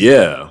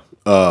 Yeah.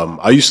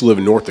 I used to live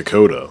in North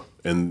Dakota,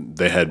 and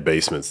they had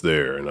basements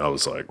there, and I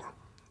was like,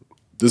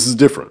 "This is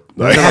different."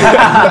 Like,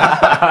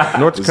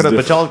 North Dakota,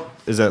 but y'all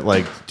is that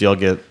like? Do y'all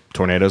get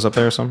tornadoes up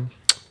there or something?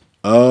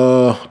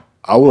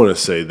 I want to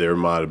say there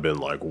might have been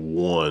like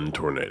one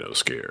tornado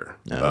scare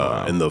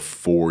in the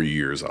 4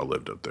 years I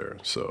lived up there.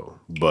 So,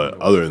 but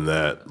other than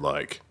that,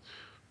 like,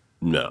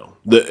 no.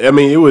 I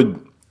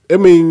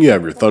mean, you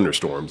have your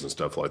thunderstorms and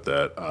stuff like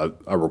that.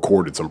 I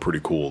recorded some pretty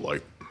cool,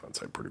 like, I'd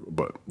say pretty cool,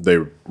 but they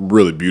were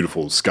really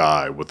beautiful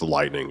sky with the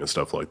lightning and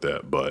stuff like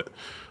that. But,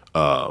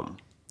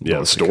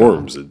 yeah,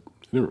 storms,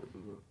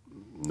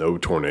 no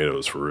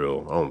tornadoes for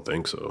real. I don't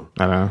think so.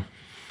 I don't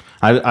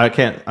know. I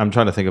can't. I'm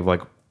trying to think of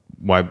like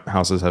why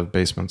houses have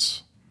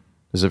basements.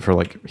 Is it for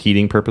like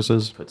heating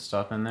purposes? Put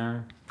stuff in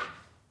there.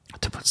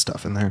 To put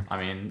stuff in there? I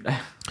mean,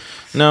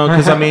 No,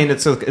 because I mean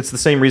it's the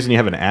same reason you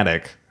have an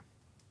attic.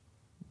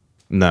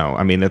 No,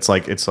 I mean it's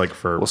like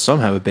for. Well, some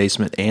have a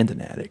basement and an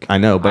attic. I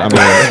know, but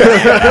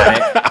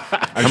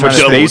I mean, How much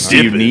space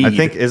do you need? I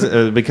think is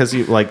it, because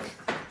you like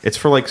it's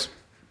for like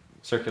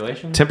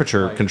circulation,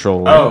 temperature Like-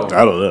 control. Right? Oh,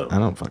 I don't know. I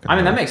don't fucking. I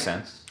mean know. that makes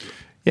sense.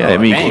 Yeah, I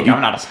mean, Dang, you-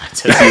 I'm not a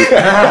scientist,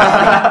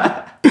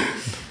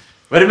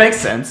 but it makes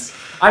sense.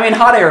 I mean,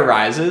 hot air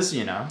rises.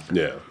 You know,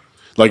 Yeah.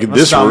 Like in the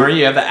this summer room,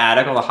 you have the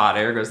attic, all the hot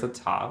air goes to the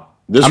top.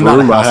 this I'm not a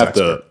room, I house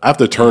have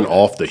to turn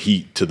off the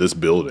heat to this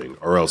building,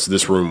 or else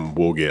this room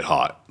will get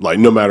hot. Like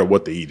no matter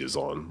what the heat is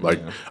on.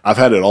 Like I've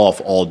had it off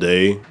all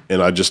day,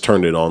 and I just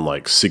turned it on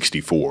like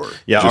 64.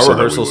 Yeah, just our so that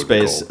we rehearsal wouldn't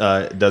be space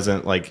cold.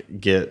 doesn't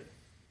like get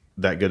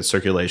that good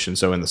circulation.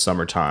 So in the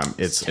summertime,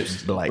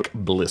 it's like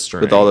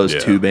blistering with all those Yeah.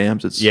 tube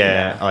amps, it's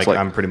Yeah, it's like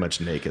I'm pretty much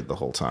naked the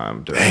whole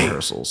time during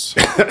rehearsals.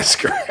 That's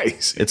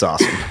crazy. It's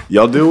awesome.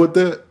 Y'all deal with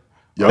that?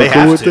 Y'all They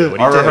cool have with to. that? What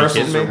Our are you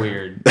rehearsals kidding are me?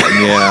 weird.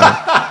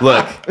 Yeah.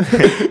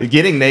 Look,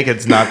 getting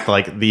naked's not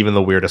like even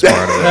the weirdest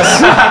part of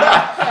this.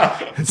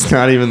 It's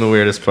not even the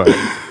weirdest part.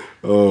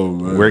 Oh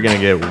man. We're gonna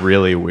get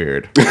really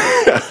weird,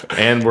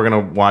 and we're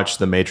gonna watch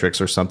The Matrix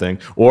or something,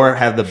 or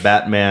have the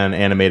Batman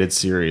animated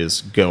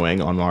series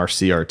going on our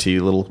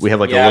CRT. We have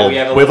like a little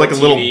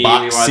TV,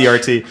 box we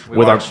CRT we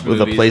with watch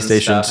with a movies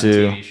and PlayStation stuff and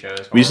 2. TV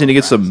shows We just while need to we're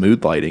get some friends.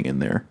 mood lighting in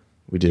there.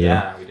 We do.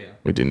 Yeah, we do.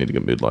 We do need to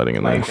get mood lighting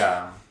in there. Like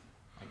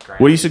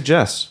What do you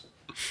suggest?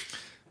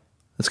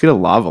 Let's get a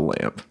lava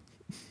lamp.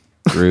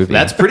 groovy?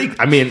 That's pretty.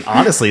 I mean,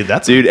 honestly,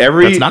 that's Dude,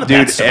 not a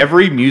bad start.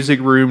 every music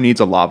room needs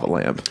a lava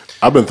lamp.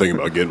 I've been thinking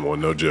about getting one,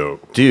 no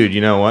joke. Dude,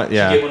 you know what?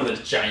 Yeah. Get one of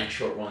those giant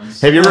short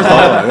ones. Have you ever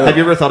thought? Have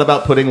you ever thought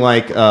about putting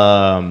like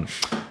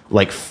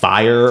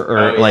fire or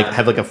Oh, yeah. like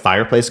have like a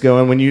fireplace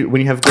going when you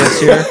have guests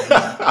here?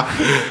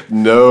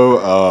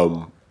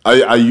 No,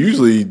 I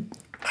usually,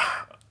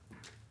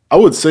 I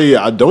would say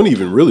I don't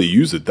even really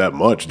use it that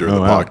much during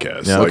the wow.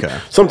 podcast. Yeah, like okay.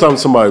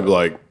 sometimes somebody will be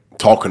like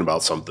talking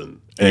about something.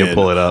 And you'll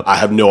pull it up. I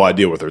have no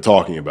idea what they're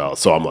talking about,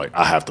 so I'm like,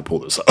 I have to pull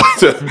this up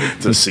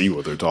to see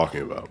what they're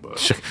talking about. But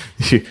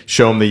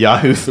Show them the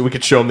Yahoo. We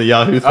could show them the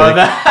Yahoo thing. Oh,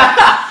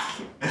 that,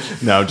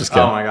 No, I'm just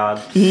kidding. oh my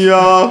god.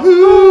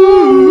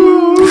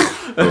 Yahoo.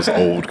 those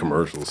old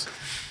commercials.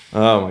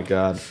 Oh my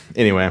god.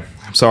 Anyway,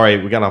 I'm sorry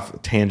we got off a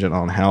tangent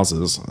on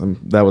houses.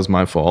 That was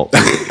my fault.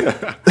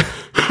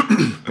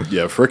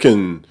 Yeah,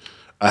 frickin'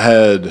 I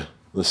had,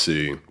 let's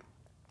see,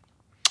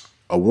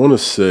 I want to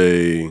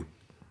say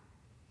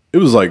it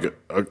was like,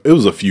 it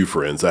was a few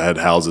friends that had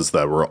houses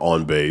that were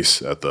on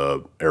base at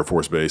the Air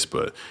Force Base.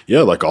 But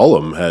yeah, like all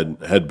of them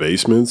had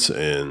basements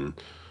and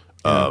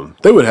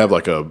they would have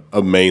like a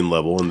main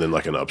level and then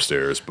like an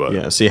upstairs. But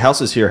Yeah. See,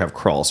 houses here have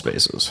crawl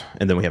spaces,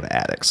 and then we have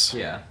attics.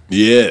 Yeah.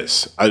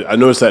 yes, I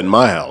noticed that in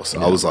my house.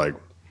 I was like,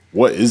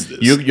 what is this?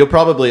 You'll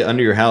probably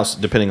under your house,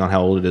 depending on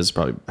how old it is,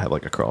 probably have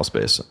like a crawl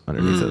space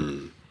underneath it,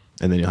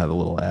 and then you'll have a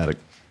little attic.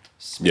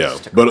 yeah,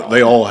 but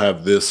they all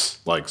have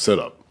this like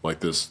setup, like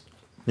this.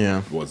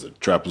 Yeah. What was it,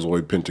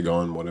 trapezoid,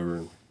 pentagon,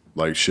 whatever,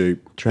 like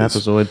shape.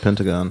 Trapezoid,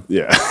 pentagon.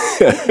 Yeah.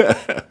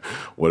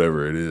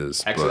 Whatever it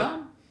is. but- Hexagon?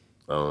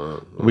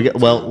 We got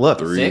look.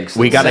 Six?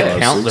 We got to Six.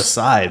 count the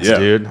sides, Yeah.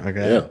 dude.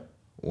 Okay. Yeah.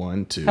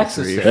 1, 2, Hex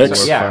 3, is 4, six.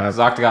 Hex. Yeah, 5. because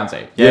Octagon's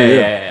 8. Yeah,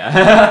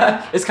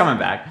 Yeah. It's coming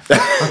back.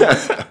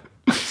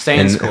 Stay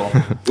in school.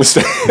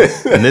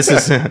 And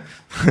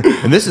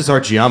this is our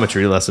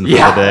geometry lesson for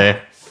Yeah. the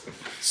day.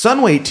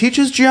 Sunweight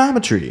teaches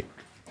geometry.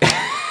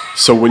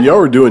 So when y'all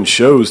were doing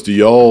shows, do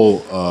y'all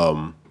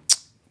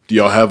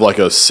have like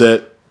a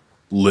set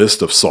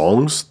list of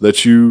songs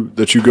that you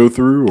go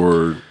through,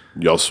 or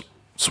y'all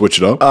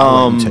switch it up?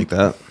 Take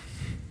that.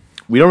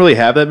 We don't really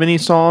have that many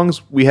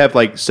songs. We have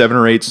like 7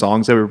 or 8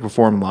 songs that we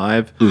perform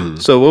live.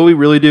 So what we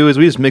really do is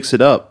we just mix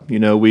it up. You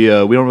know, we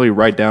don't really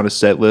write down a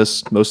set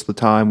list most of the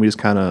time. We just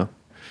kind of,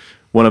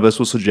 one of us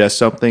will suggest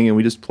something and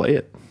we just play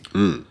it. Yeah.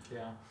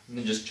 And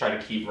then just try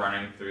to keep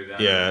running through them.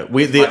 Yeah, as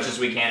much as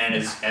we can,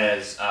 and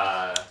as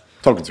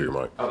Talking through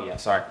your mic. oh yeah,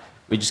 sorry.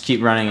 We just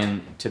keep running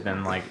into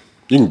them like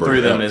You can bring through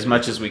it them out. as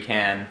much as we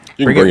can.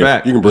 You can Bring it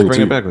back. You can bring Just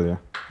it, bring it too. back with you.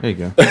 There you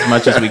go. As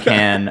much as we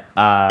can.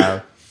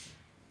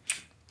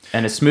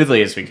 And as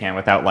smoothly as we can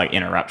without like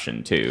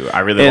interruption too. I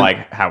really And-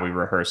 like how we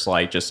rehearse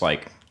like just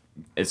like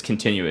as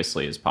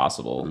continuously as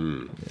possible.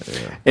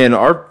 And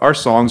our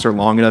songs are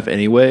long enough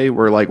anyway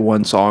where like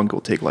one song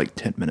will take like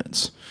 10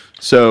 minutes.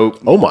 So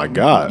Oh my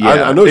God.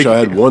 Yeah. I know y'all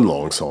had one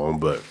long song,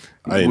 but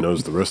I didn't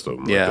notice the rest of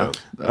them. yeah. Like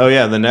that. Oh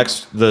yeah,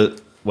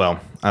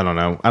 well, I don't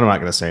know. I'm not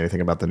going to say anything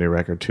about the new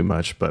record too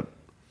much, but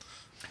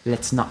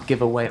Let's not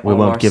give away we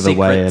won't give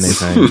away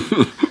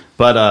anything.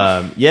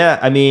 But yeah,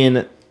 I mean,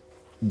 and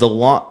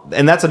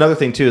that's another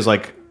thing too, is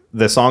like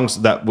the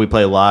songs that we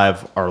play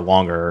live are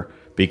longer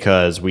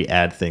because we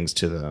add things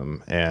to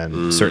them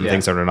and certain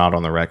things that are not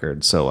on the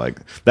record. So like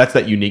that's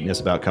that uniqueness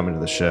about coming to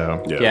the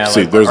show. Yeah. Yeah,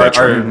 See, like, there's our, that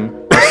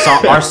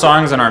trend. our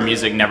songs and our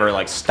music never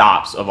like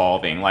stops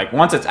evolving. Like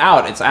once it's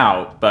out, it's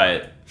out.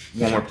 But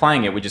when we're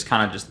playing it, we just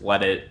kind of just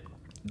let it.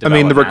 I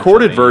mean, the develop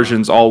recorded naturally.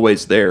 version's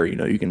always there. You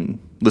know, you can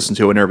listen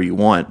to it whenever you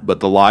want,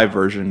 but the live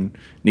version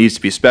needs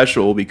to be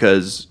special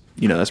because,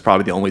 you know, that's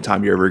probably the only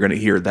time you're ever going to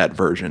hear that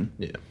version.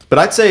 Yeah. But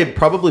I'd say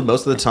probably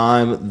most of the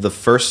time, the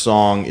first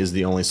song is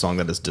the only song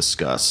that is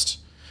discussed.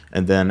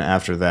 And then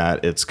after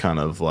that, it's kind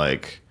of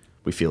like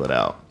we feel it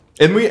out.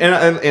 And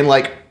and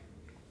like,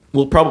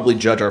 we'll probably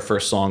judge our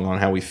first song on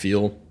how we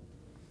feel.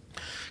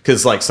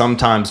 Because like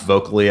sometimes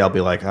vocally, I'll be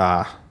like,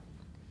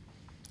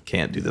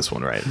 can't do this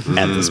one right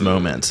at this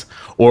moment.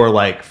 Or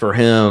like for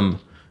him,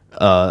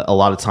 a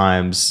lot of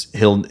times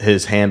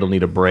his hand will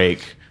need a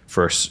break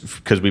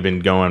because we've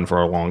been going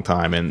for a long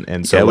time,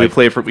 and so Yeah, like,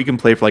 we can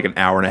play for like an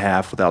hour and a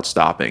half without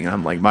stopping. And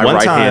I'm like, my One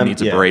right time- hand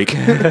needs yeah. a break.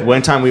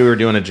 One time we were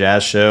doing a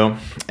jazz show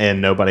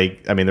and there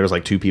was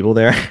like 2 people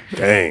there.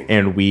 Dang.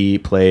 And we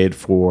played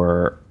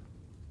for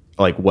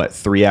like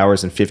 3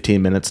 hours and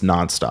 15 minutes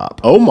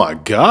nonstop. Oh my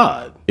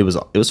God. It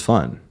was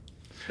fun.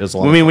 It was a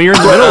lot. I mean, when you're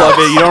in the middle of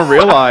it, you don't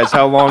realize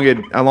how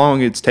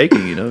long it's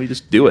taking. You know, you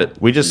just do it.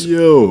 we just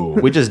Yo.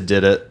 we just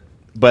did it.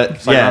 But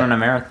It's like yeah, running a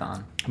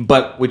marathon.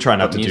 but we try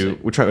not to music.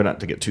 we try not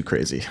to get too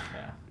crazy,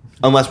 Yeah.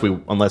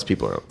 unless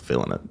people are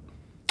feeling it.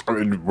 I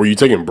mean, were you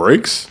taking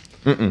breaks?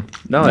 No,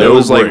 No it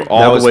was like break. all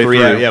that the was way 3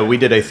 through. hours. Yeah, we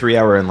did a 3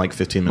 hour and like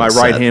 15 My minutes.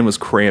 right set. hand was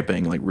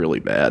cramping like really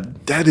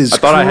bad. That is I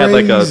thought I had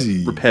like a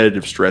crazy.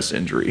 repetitive stress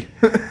injury.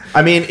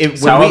 I mean,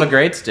 So all the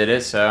greats did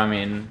it. So I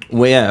mean,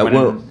 Well, yeah, when,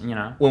 well, you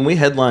know, when we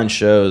headline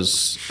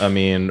shows, I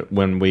mean,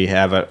 when we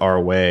have it our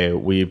way,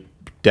 we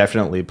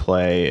definitely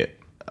play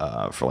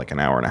for like an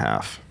hour and a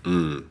half,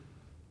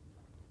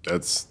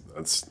 That's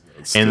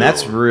and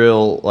that's still-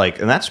 real. Like,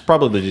 and that's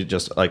probably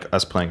just like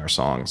us playing our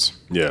songs,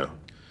 yeah.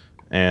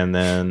 and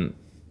then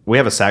we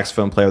have a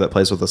saxophone player that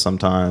plays with us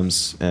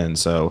sometimes, and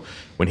so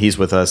when he's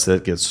with us,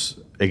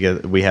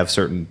 we have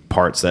certain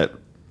parts that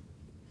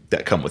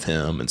come with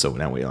him, and so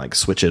now we like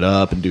switch it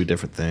up and do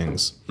different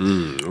things.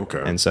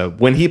 Okay. And so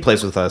when he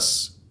plays with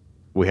us,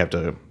 we have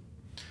to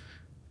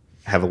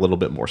have a little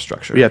bit more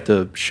structure. We have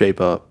to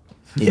shape up.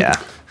 Yeah,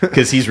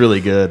 because he's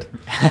really good.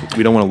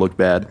 We don't want to look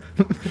bad.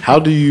 How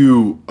do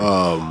you,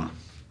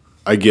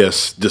 I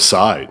guess,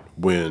 decide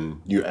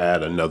when you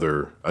add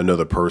another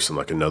person,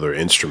 like another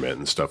instrument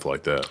and stuff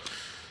like that?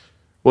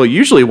 Well,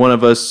 usually one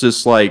of us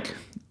just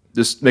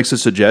makes a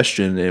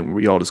suggestion and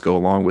we all just go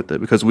along with it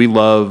because we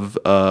love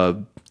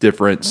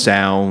different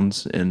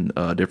sounds and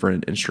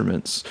different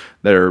instruments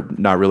that are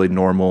not really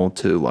normal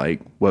to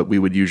like what we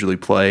would usually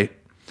play.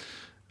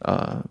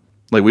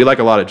 Like we like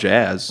a lot of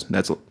jazz. And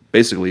that's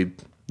basically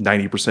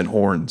 90%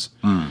 horns.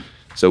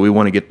 So we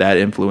want to get that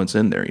influence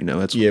in there. You know,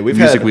 that's Yeah, we've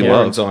music had we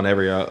horns love. on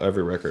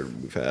every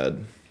record we've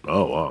had.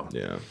 Oh wow.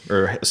 Yeah,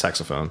 or a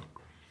saxophone.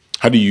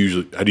 How do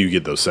you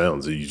get those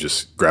sounds? Do you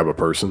just grab a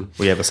person?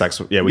 We have a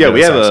saxophone. Yeah, Yeah,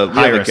 we have a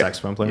hire a guy-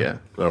 saxophone player.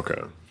 Yeah.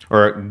 Okay.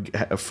 Or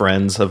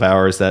friends of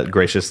ours that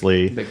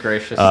graciously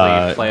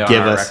play on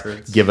give our us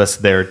records. give us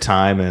their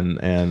time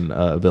and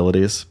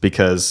abilities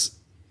because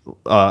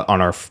on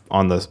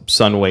the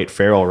Sunweight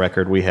Feral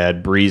record we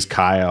had Breeze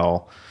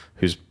Kyle,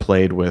 who's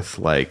played with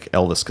like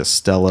Elvis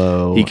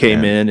Costello. He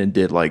came in and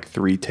did like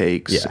 3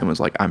 takes Yeah. and was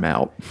like, I'm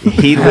out.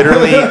 He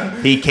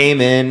literally he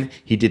came in,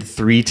 he did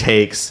 3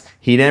 takes.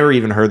 He never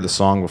even heard the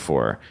song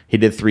before. He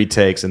did 3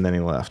 takes and then he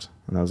left.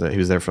 And that was it. He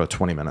was there for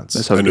 20 minutes.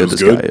 That's how And it good was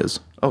this good? guy is.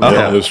 Oh, Yeah.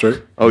 yeah. It was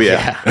straight. Oh,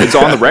 yeah. It's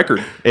on the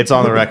record. It's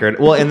on the record.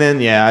 Well, and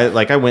then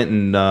I went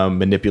and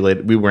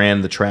manipulated. We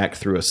ran the track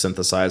through a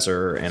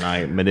synthesizer, and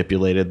I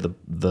manipulated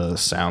the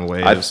sound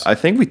waves. I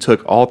think we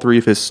took all 3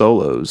 of his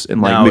solos and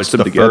like No, mixed it's them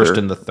the together. first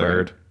and the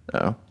third.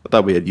 Oh, I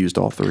thought we had used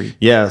all 3.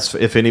 Yes,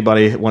 if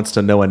anybody wants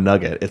to know a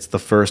nugget, it's the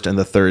first and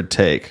the third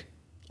take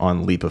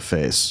on Leap of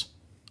Face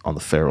on the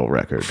Feral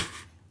record.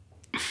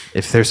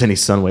 If there's any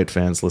Sunweight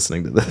fans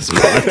listening to this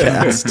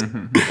podcast,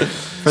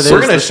 for those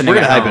we're gonna listening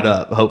at hype home. it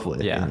up.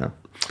 Hopefully, Yeah. you know.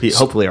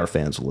 Hopefully our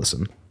fans will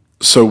listen.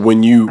 So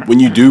when you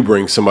do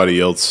bring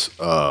somebody else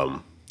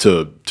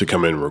to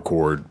come in and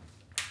record,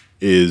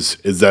 is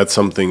that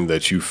something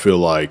that you feel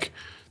like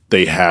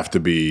they have to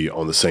be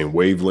on the same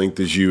wavelength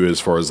as you as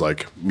far as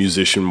like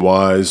musician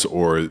wise,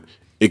 or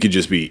it could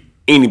just be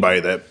anybody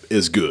that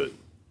is good?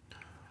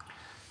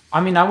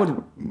 I mean,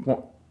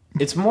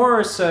 it's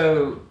more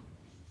so,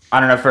 I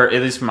don't know,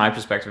 at least from my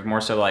perspective,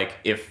 more so like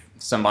if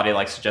somebody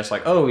like suggests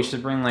like, oh, we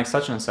should bring like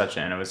such and such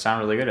in, it would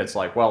sound really good. It's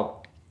like,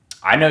 well,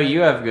 I know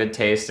you have good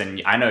taste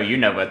and I know you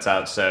know what's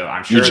up, so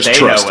I'm sure just they know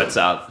trust what's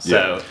them. up. Yeah.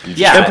 So You just-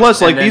 yeah, And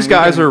plus, like then these we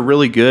guys can- are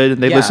really good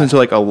and they Yeah. listen to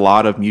like a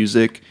lot of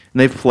music and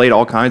they've played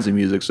all kinds of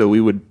music. So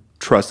we would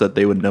trust that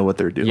they would know what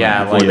they're doing.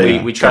 yeah, before like they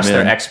we trust come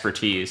their in.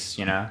 expertise,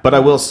 you know. But I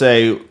will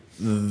say,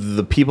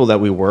 the people that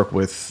we work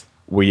with,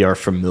 we are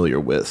familiar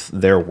with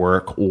their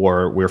work,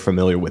 or we're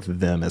familiar with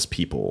them as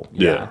people.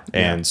 Yeah.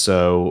 And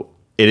so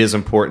it is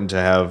important to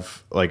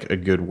have like a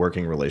good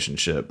working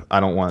relationship. I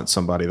don't want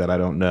somebody that I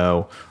don't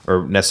know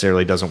or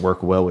necessarily doesn't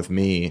work well with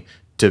me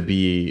to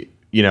be,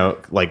 you know,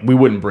 like we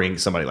wouldn't bring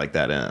somebody like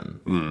that in,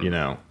 you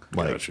know,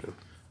 like Gotcha.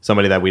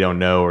 somebody that we don't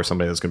know or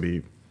somebody that's going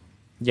to be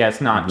Yeah,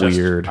 it's not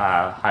Weird. just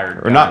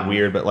hired or not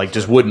weird, but like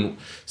just wouldn't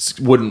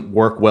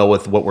work well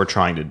with what we're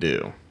trying to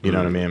do. You know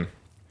what I mean?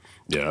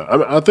 Yeah,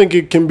 I think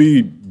it can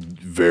be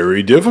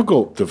very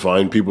difficult to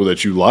find people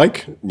that you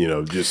like. You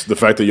know, just the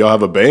fact that y'all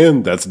have a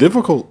band, that's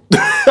difficult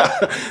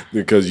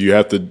because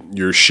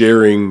you're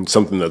sharing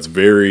something that's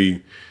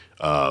very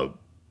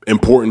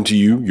important to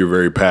you, you're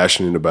very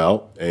passionate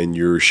about, and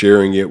you're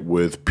sharing it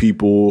with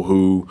people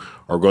who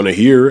are going to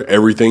hear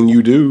everything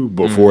you do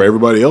before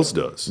everybody else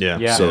does. Yeah.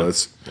 Yeah. So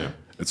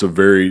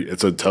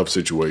it's a tough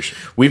situation.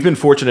 We've been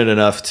fortunate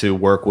enough to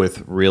work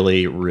with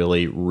really,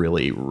 really,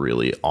 really,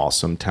 really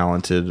awesome,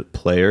 talented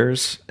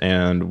players,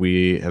 and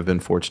we have been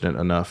fortunate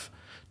enough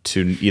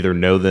to either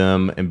know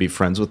them and be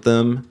friends with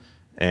them,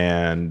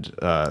 and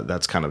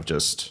that's kind of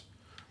just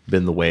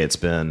been the way it's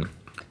been.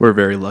 We're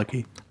very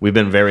lucky. We've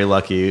been very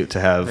lucky to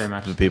have Very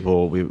much. the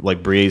people we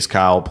like. Breeze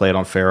Kyle played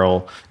on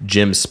Feral.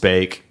 Jim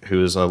Spake,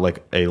 who is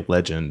like a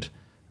legend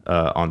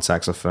on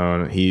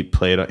saxophone. He's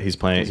played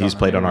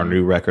on our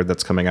new record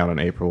that's coming out in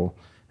April.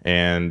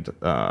 And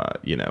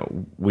you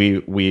know,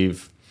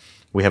 we've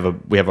we have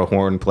a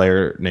horn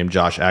player named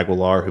Josh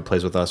Aguilar who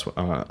plays with us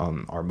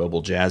on our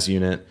mobile jazz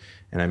unit.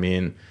 And I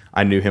mean,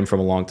 I knew him from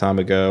a long time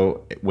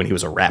ago when he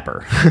was a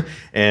rapper.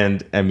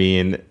 And I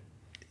mean,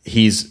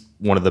 he's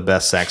one of the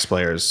best sax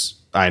players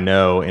I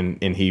know,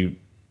 and he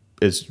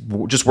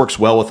just works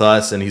well with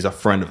us, and he's a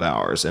friend of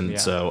ours. And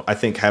so I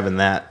think having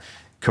that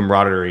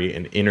camaraderie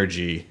and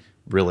energy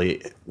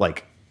really,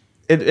 like,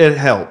 it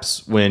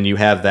helps when you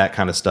have that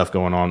kind of stuff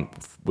going on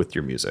with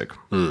your music.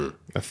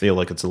 I feel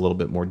like it's a little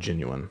bit more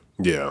genuine.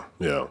 Yeah,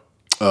 yeah.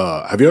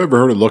 Have you ever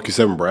heard of Lucky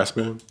Seven Brass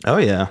Band? Oh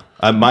yeah,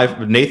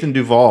 my Nathan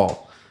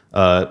Duvall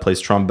plays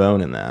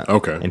trombone in that.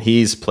 Okay, and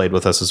he's played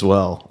with us as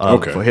well.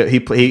 Okay,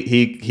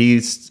 he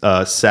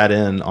sat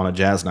in on a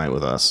jazz night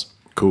with us.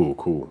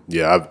 Cool.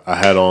 Yeah, I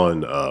had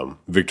on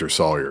Victor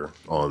Sawyer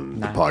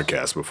on the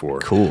podcast before.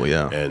 Cool,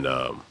 yeah, and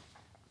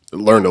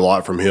learned a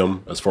lot from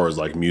him as far as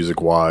like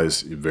music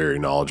wise. Very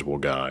knowledgeable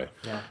guy.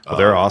 Yeah,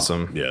 they're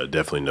awesome. Yeah,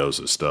 definitely knows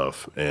his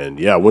stuff. And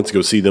yeah, I went to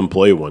go see them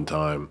play one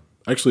time.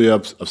 Actually,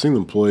 I've seen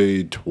them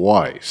play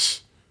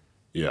twice.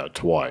 Yeah,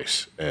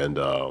 twice. And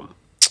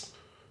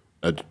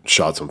I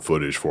shot some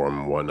footage for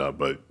them and whatnot,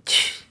 but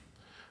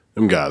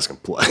them guys can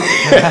play.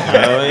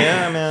 Oh,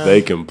 yeah, man.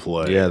 They can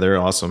play. Yeah, they're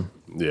awesome.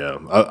 Yeah.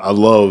 I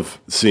love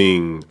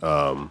seeing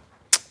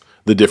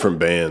the different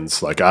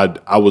bands. Like,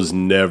 I was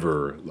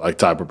never like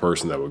type of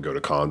person that would go to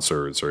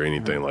concerts or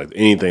anything live.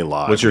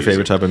 What's your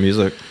favorite type of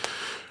music?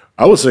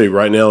 I would say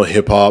right now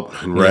hip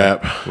hop and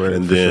rap.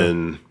 And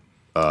then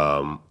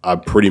I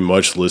pretty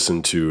much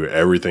listen to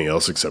everything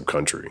else except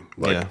country.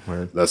 Like,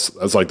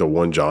 that's like the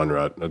one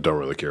genre I don't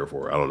really care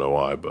for. I don't know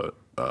why, but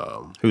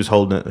who's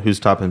holding it? Who's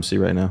top MC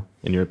right now,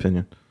 in your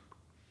opinion?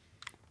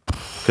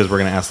 Because we're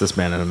gonna ask this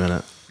man in a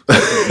minute.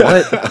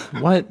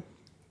 What?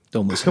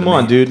 Don't listen. Come to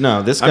on, me. dude.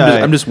 No, this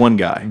guy. I'm just one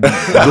guy.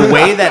 The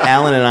way that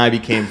Alan and I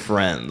became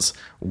friends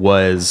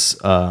was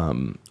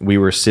we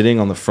were sitting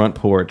on the front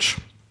porch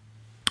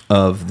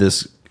of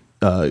this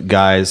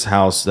guy's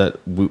house that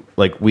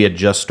we had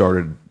just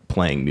started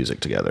playing music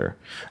together.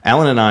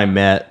 Alan and I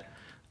met.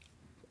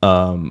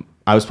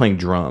 I was playing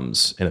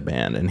drums in a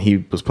band, and he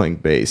was playing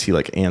bass. He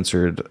like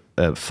answered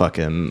a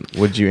fucking.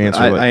 What did you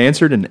answer? I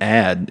answered an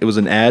ad. It was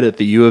an ad at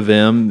the U of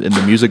M in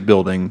the music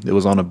building. It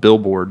was on a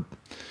billboard.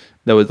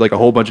 That was like a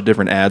whole bunch of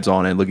different ads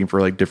on it, looking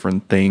for like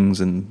different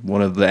things. And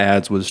one of the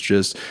ads was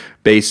just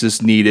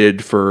bassist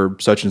needed for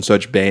such and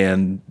such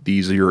band.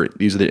 These are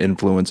the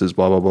influences.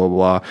 Blah blah blah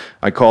blah.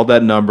 I called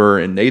that number,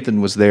 and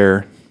Nathan was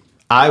there.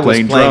 I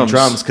was playing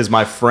drums because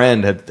my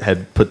friend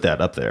had put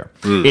that up there.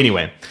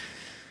 Anyway,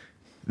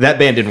 that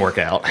band didn't work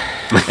out,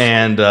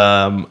 and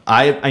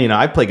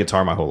I played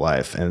guitar my whole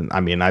life, and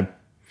I mean I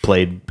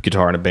played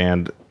guitar in a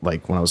band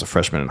like when I was a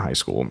freshman in high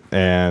school,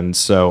 and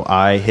so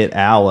I hit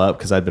Al up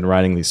because I'd been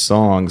writing these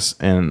songs,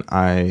 and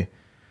I'm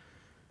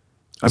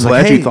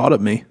glad you thought of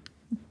me.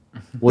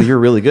 Well, you're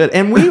really good,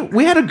 and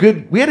we had a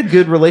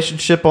good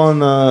relationship on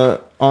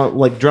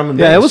like drum and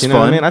bass. Yeah, it was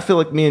fun. I mean, I feel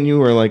like me and you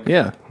were like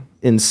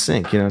in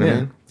sync. You know what I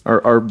mean?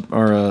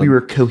 Our we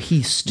were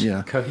cohesed.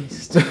 Yeah,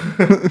 Cohesed.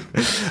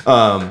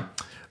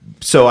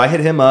 So I hit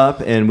him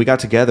up, and we got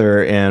together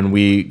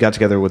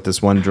with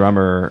this one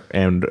drummer,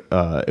 and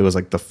it was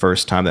like the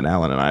first time that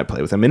Alan and I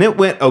played with him, and it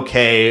went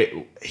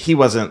okay. He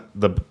wasn't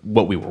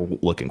what we were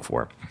looking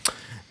for,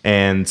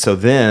 and so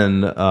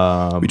then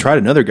we tried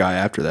another guy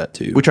after that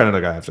too.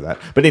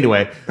 But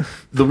anyway,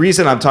 the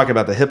reason I'm talking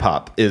about the hip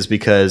hop is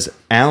because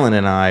Alan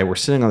and I were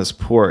sitting on this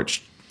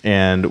porch,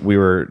 and we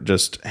were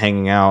just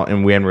hanging out,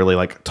 and we hadn't really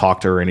like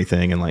talked or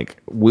anything. And like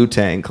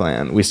Wu-Tang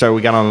Clan, we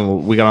got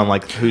on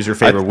like, who's your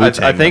favorite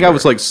Wu-Tang? I think I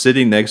was like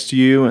sitting next to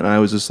you, and I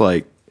was just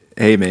like,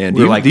 "Hey man,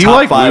 do you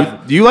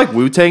like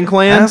Wu-Tang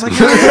Clan?" And I was like,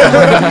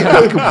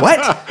 like,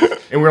 what?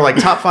 And we were like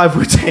top 5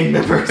 Wu-Tang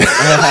members.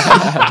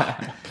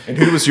 And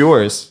who was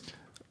yours?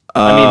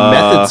 I mean,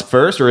 Method's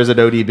first, or is it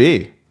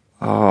ODB?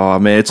 Oh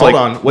man, it's Hold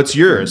on, what's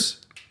yours?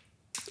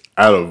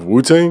 Out of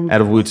Wu-Tang?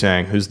 Out of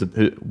Wu-Tang,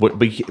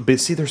 but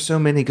see, there's so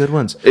many good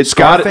ones. It's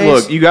got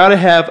look. You got to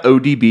have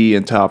ODB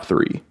in top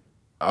 3.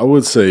 I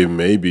would say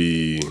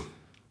maybe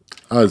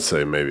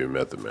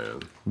Method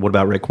Man. What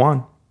about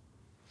Raekwon?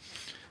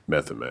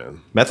 Method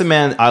Man. Method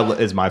Man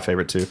is my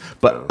favorite too,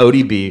 but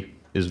ODB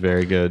is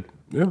very good.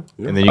 Yeah.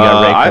 And then you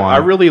got Raekwon. I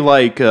really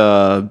like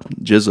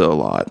GZA a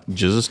lot.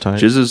 GZA's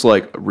tight. GZA's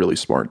like a really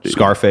smart dude.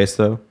 Scarface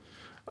though.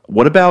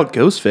 What about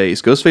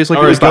Ghostface? Ghostface is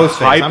the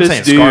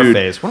hypest dude.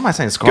 Scarface. What am I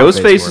saying?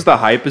 Scarface is the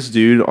hypest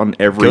dude on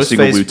every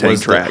single Wu-Tang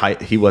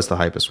track. He was the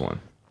hypest one.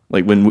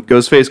 Like when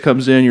Ghostface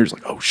comes in, you're just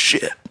like, oh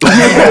shit.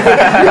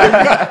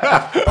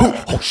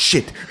 oh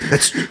shit.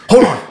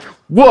 Hold on.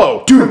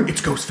 Whoa, dude, it's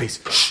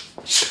Ghostface.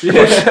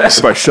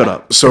 Everybody shut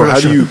up. So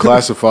how do you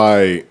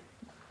classify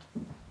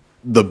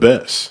the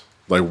best?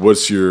 Like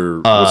what's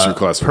your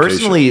classification?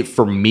 Personally,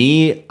 for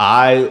me,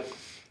 I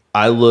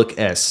look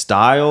at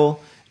style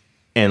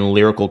and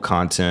lyrical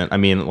content. I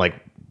mean,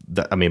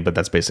 but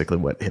that's basically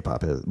what hip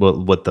hop is.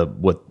 What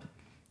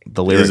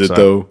the lyrics is it are.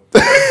 though?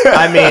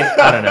 I mean,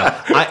 I don't know.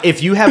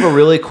 If you have a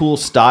really cool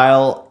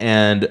style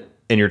and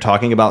you're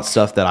talking about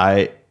stuff that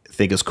I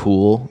think is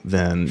cool,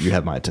 then you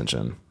have my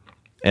attention.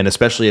 And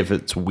especially if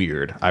it's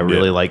weird. I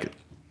really like,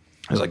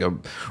 there's like a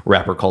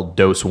rapper called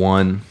Dose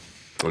One.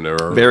 I've never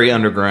heard. Very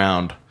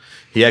underground.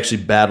 He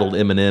actually battled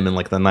Eminem in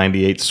like the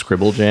 98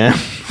 Scribble Jam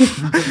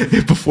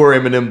before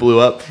Eminem blew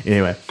up.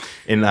 Anyway,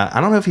 and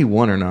I don't know if he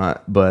won or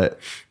not, but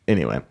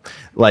anyway,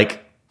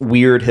 like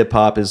weird hip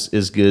hop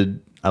is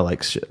good. I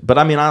like shit. But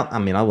I mean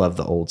I love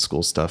the old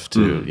school stuff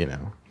too, you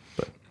know.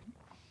 But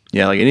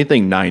Yeah, like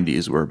anything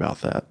 90s, we're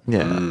about that.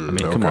 yeah, I mean,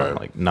 come on, okay.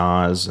 like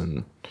Nas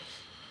and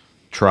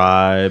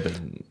Tribe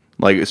and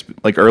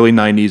Like early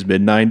 90s,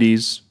 mid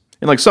 90s,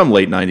 and like some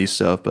late 90s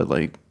stuff, but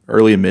like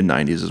early and mid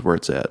 90s is where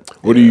it's at.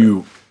 What do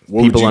you?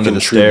 What People would you Under the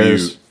contribute?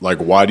 Stairs. Like,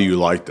 why do you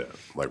like that?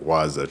 Like,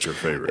 why is that your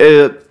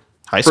favorite?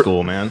 high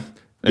school, man.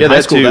 Yeah, high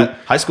that school, too.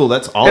 high school,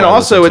 that's all. And I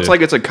also, listened it's to.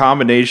 like it's a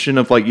combination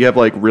of like you have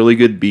like really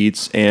good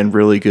beats and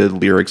really good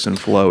lyrics and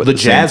flow. At the the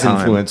same jazz time.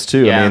 influence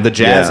too. Yeah. I mean, the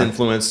jazz Yeah.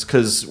 influence,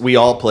 because we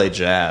all play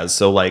jazz.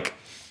 So like,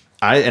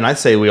 I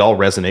say we all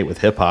resonate with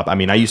hip hop. I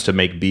mean, I used to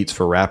make beats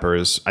for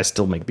rappers. I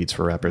still make beats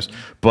for rappers,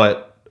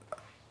 but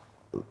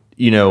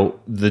you know,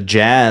 the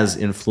jazz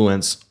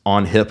influence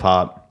on hip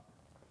hop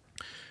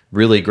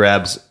really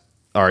grabs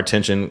our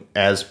attention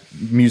as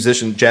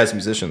jazz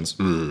musicians.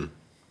 And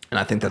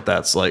I think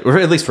that's like, or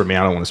at least for me,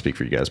 I don't want to speak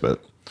for you guys,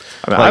 but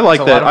I mean, I like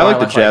It's a that. lot of I like more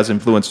the like jazz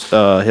influenced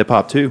hip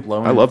hop too.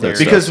 Low I love that end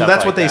stuff. because stuff that's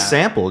like what they that.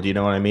 sampled. You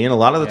know what I mean? A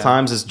lot of the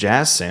times it's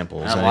jazz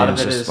samples. And a lot of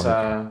it's it just is.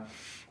 like-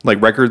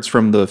 Like records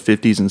from the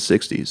 50s and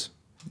 60s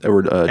that were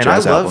and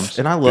jazz I love albums.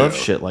 and I love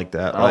shit like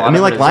that. a lot I mean,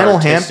 of like it is Lionel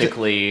Hampton.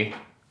 artistically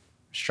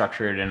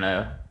structured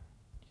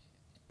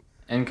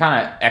and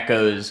kind of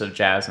echoes of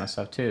jazz and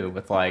stuff too,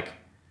 with like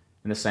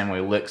in the same way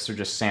licks are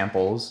just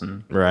samples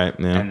and Right.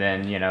 Yeah. and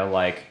then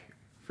like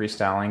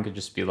freestyling could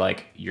just be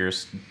like you're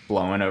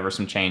blowing over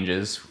some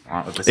changes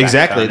with the Exactly.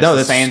 saxophone. It's No, the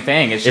that's- same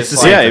thing. It's it's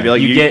just the like, same it'd be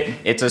like you you- get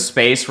it's a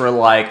space where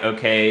like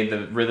okay,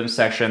 the rhythm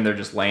section they're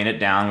just laying it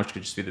down, which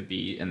could just be the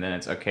beat, and then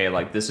it's okay,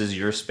 like this is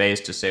your space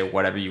to say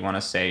whatever you want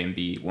to say and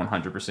be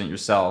 100%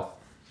 yourself,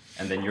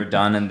 and then you're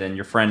done, and then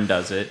your friend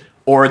does it,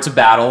 or it's a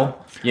battle,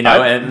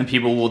 and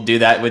people will do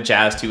that with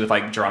jazz too, with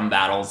like drum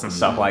battles and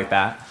stuff like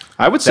that.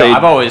 I would So say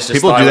I've always just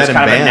people thought do it was that in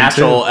kind of a band,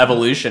 natural too.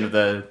 evolution of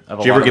the. Of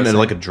Did you ever get into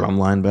like a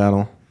drumline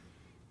battle?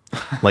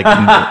 Like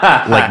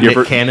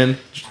Nick Cannon?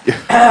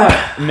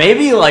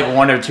 maybe like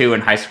one or two in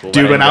high school?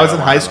 Dude, but when didn't I was go in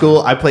to high one of them.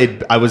 school, I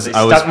played. I was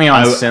stuck me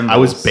on cymbals. I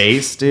was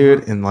bass,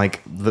 dude, and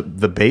like the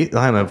bass.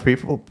 I don't know.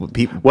 People.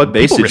 What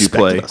bass people did you respected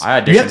play? us. I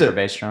You have auditioned for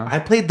bass drum. I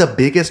played the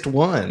biggest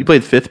one. you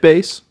played fifth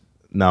bass.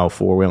 No,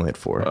 4. We only had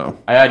 4. Oh.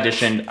 I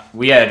auditioned.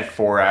 We had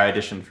 4. I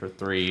auditioned for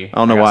 3. I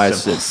don't know got why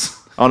cymbals.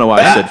 I don't know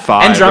why I said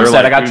 5. And drum They're,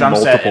 set. like, I got doing drum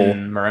set multiple.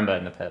 and marimba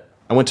in the pit.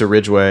 I went to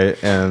Ridgeway,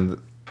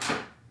 and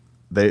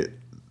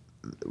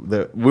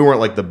we weren't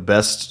like the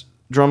best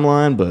drum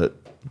line, but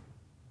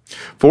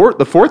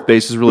The fourth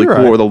bass is really You're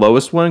cool, right. or the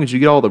lowest one, because you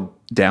get all the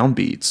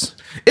downbeats.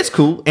 it's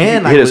cool.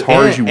 And hit I as could- hard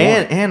and- as you and,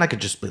 want. And I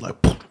could just be like.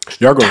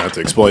 Y'all gonna have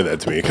to explain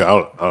that to me. 'Cause I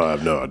don't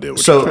have no idea.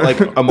 What So you're like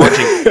a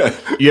marching,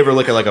 you ever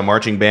look at like a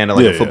marching band at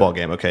like Yeah, a football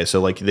game? Okay, so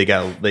like they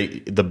got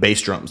the bass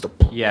drums.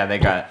 Yeah, they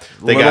got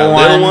They got a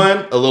little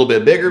one, a little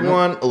bit bigger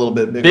one, a little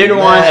bit Bigger than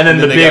one, that, and then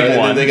the they big got, and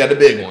one. then they got the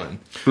big one.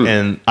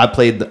 And I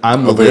played.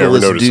 I'm the don't think I ever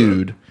littlest noticed that.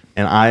 dude,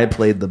 and I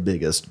played the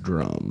biggest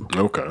drum.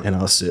 Okay. And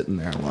I was sitting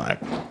there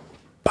like,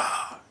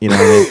 bah, you know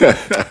what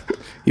I mean?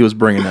 He was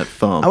bringing that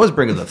thump. I was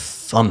bringing the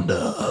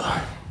thunder.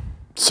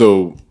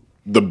 So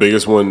the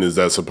biggest one, is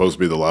that supposed to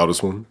be the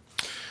loudest one?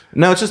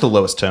 No, it's just the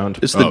lowest toned.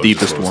 it's the Oh,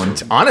 deepest it's one.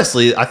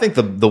 Honestly, I think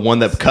the one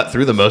that cut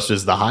through the most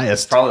is the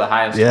highest. Probably the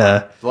highest.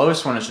 Yeah. One. The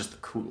lowest one is just the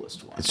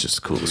coolest one. It's just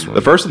the coolest one.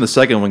 The first and the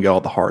second one get all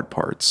the hard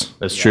parts.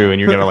 That's true,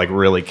 and you're gonna like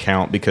really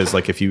count because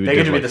like if you They did,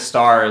 get to be like- the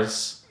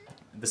stars.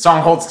 The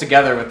song holds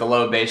together with the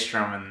low bass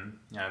drum and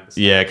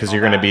the yeah, because all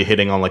you're gonna that. be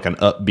hitting on like an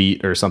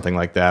upbeat or something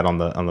like that on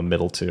the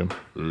middle too.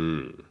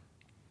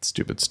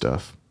 Stupid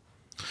stuff,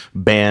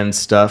 band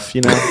stuff,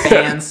 you know.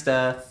 band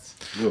stuff.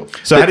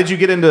 So how did you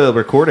get into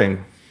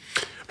recording?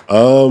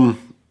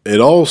 It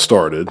all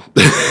started.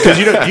 Because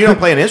you don't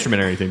play an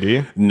instrument or anything, do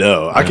you?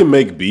 No, I can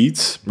make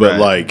beats, but Right.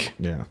 like,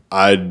 Yeah.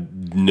 I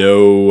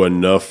know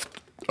enough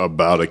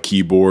about a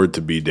keyboard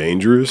to be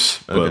dangerous,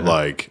 but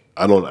like,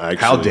 I don't actually.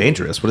 How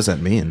dangerous? What does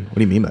that mean? What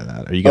do you mean by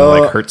that? Are you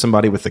gonna like hurt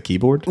somebody with the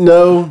keyboard?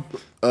 No,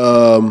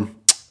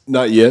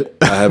 not yet.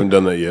 I haven't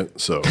done that yet.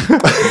 So,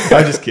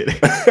 I'm just kidding.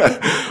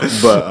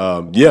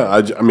 but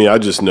yeah, I mean, I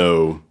just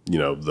know,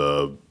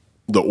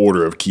 the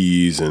order of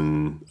keys,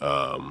 and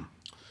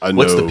I know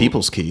What's the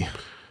people's key?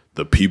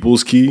 the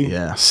people's key.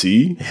 Yeah.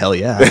 C. Hell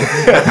yeah.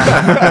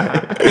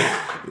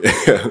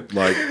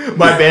 Like,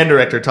 My band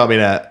director taught me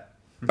that.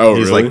 oh,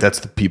 He's really? like, that's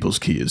the people's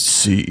key is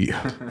C.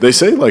 They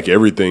say like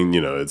everything,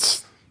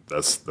 it's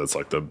that's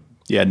like the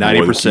Yeah,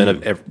 90%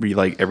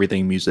 of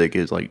everything music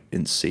is like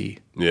in C.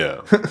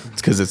 yeah. It's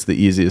because it's the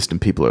easiest and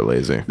people are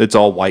lazy. It's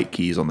all white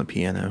keys on the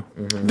piano.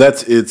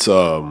 It's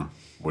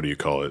what do you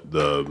call it?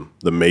 The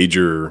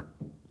major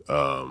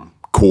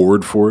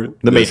chord for it.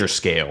 The major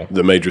scale.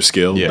 The major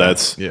scale. Yeah.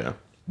 That's yeah.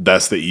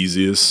 that's the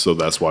easiest, so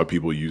that's why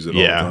people use it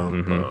Yeah. all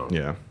the time.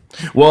 Yeah.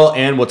 Well,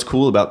 and what's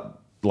cool about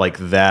like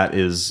that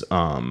is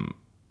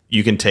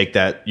you can take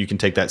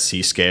that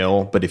C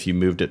scale, but if you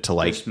moved it to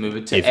like Just move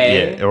it to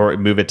A? yeah, or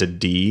move it to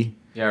D,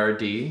 Yeah, or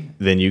D.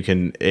 then you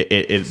can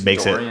it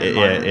makes it Dorian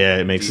minor,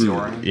 it makes D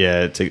Dorian.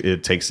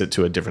 it takes it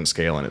to a different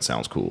scale and it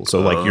sounds cool.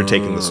 So like you're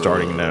taking the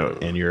starting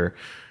note and you're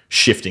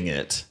shifting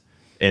it,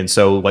 and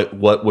so like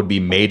what would be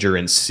major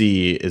in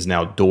C is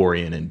now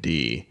Dorian in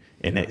D,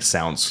 and it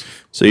sounds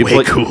So you way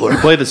play, cooler. you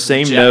play the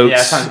same Yeah, it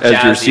notes sounds as your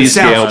jazzy. C It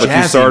sounds scale, but you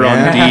jazzy, start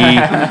on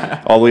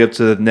D all the way up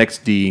to the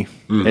next D,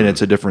 and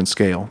it's a different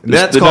scale.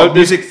 That's The called note-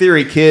 music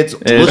theory, kids.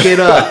 Look it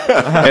up.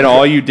 and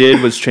all you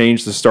did was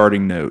change the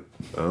starting note.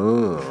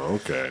 Oh,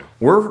 okay.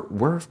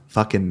 We're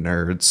fucking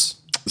nerds.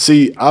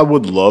 See, I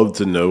would love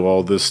to know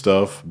all this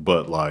stuff,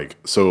 but like,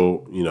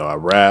 so, you know, I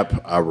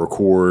rap, I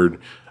record,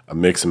 I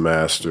mix and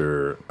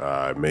master,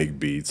 I make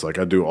beats, like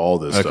I do all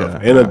this stuff,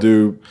 and I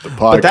do the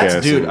podcast. But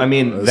that's, dude. I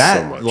mean,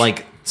 that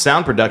like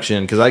sound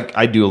production, because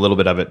I do a little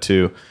bit of it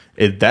too.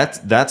 That's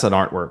an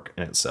artwork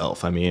in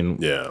itself. I mean,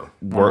 yeah,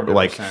 we're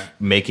like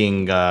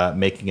 100%.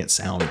 making it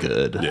sound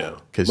good. yeah.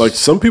 because Like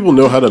some people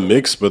know how to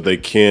mix, but they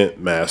can't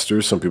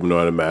master. Some people know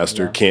how to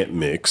master, can't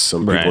mix.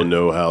 Some people Right.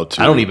 know how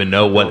to. I don't even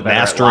know what better at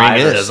mastering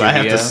live or is. I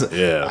have to.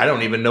 studio. Yeah. I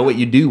don't even know what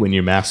you do when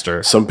you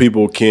master. Some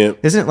people can't.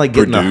 Isn't it like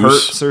getting the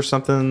produce. hertz or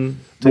something?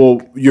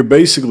 Well, you're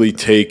basically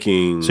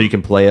taking. So you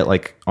can play it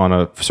like on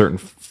a certain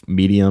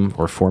medium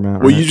or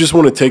format. Well, right? you just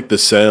want to take the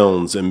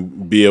sounds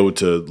and be able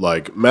to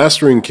like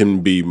mastering can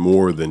be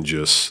more than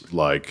just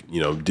like,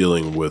 you know,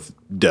 dealing with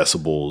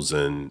decibels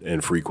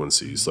and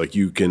frequencies. Like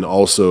you can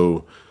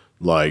also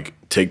like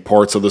take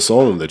parts of the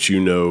song that you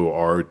know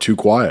are too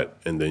quiet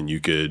and then you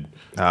could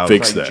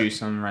fix Like that. juice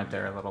them right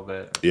there a little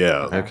bit.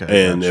 Yeah. Okay,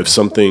 And gotcha. if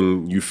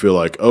something you feel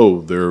like,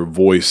 oh, their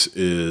voice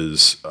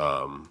is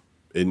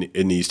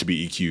it needs to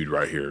be EQ'd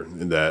right here,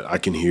 and that I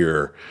can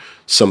hear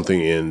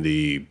something in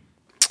the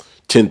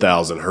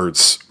 10,000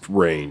 hertz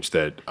range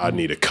that I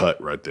need a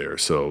cut right there.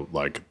 So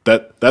like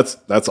that's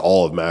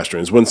all of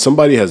mastering is when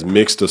somebody has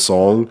mixed a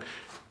song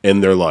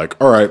and they're like,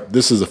 all right,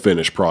 this is a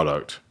finished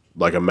product.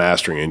 Like a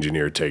mastering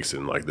engineer takes it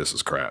and like, this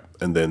is crap.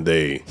 And then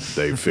they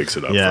fix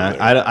it up. Yeah, from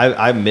there.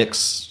 I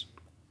mix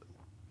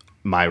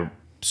my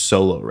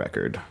solo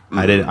record.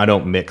 I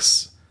don't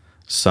mix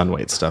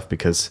Sunweight stuff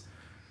because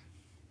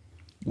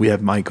We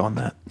have Mike on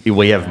that.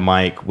 we have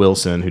Mike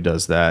Wilson who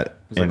does that,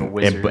 like a and,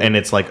 wizard. and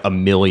it's like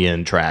 1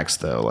 million tracks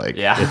though. Like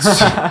Yeah.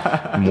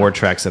 it's more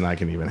tracks than I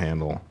can even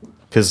handle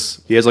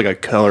because He has like a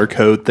color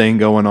code thing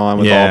going on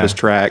with all Yeah. of his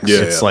tracks.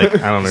 Yeah. it's like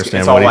I don't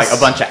understand. It's all what like he's-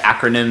 a bunch of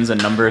acronyms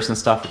and numbers and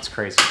stuff. It's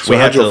crazy. So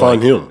how'd you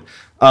find him?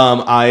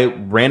 I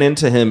ran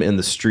into him in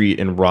the street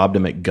and robbed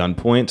him at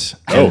gunpoint,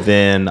 and Oh.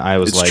 then I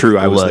was It's like, true,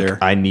 I was "Look, there."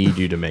 I need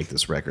you to make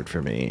this record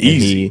for me."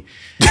 Easy.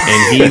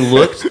 And he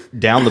looked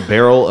down the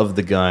barrel of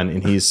the gun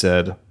and he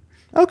said,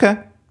 "Okay."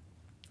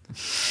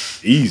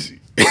 Easy.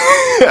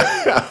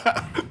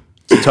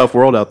 It's a tough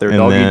world out there, And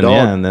dog eat then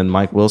dog. and then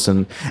Mike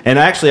Wilson, and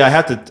actually I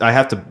have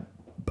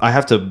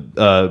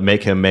to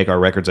make him make our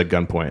records at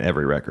gunpoint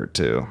every record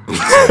too.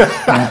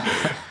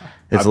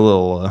 It's a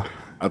little.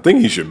 I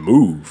think he should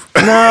move.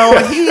 No,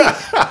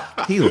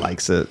 he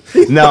likes it.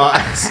 No,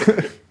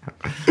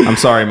 I'm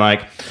sorry,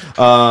 Mike.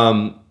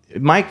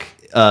 Mike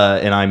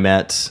and I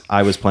met.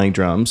 I was playing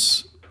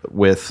drums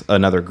with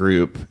another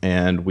group,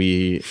 and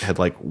we had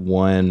like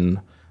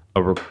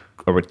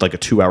like a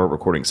 2-hour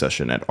recording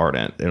session at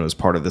Ardent, and it was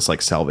part of this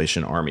like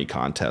Salvation Army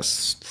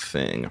contest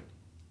thing.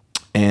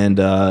 And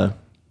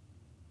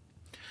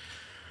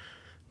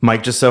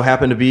Mike just so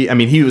happened to be. I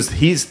mean, he was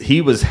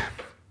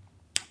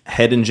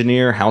head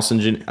engineer, house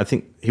engineer. I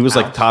think he was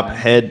like House, top man.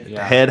 head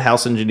Yeah. head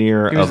house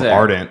engineer was of there.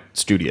 Ardent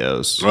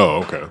Studios.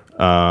 Oh,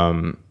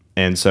 okay.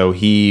 And so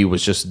he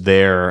was just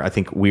there. I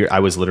think I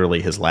was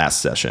literally his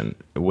last session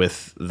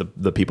with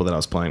the people that I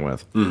was playing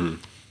with.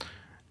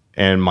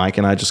 And Mike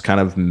and I just kind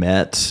of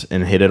met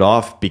and hit it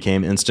off,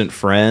 became instant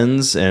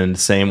friends. And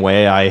same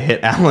way I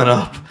hit Alan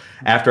up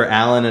after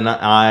Alan and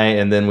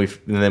and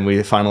then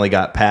we finally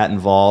got Pat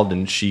involved,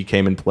 and she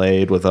came and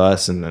played with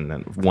us, and then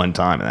one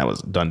time, and that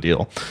was a done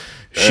deal.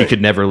 She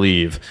could never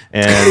leave,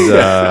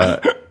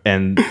 and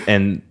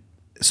and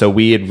so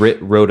we had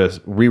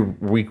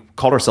we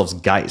called ourselves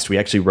Geist. We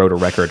actually wrote a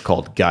record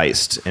called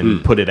Geist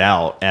and put it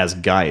out as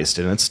Geist,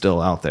 and it's still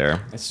out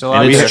there. It's still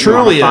And out it's there if you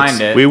wanna truly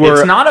find it. We were-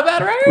 It's not a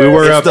bad record. We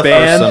were It's a the first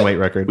band. Sunweight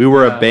record. We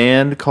were a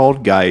band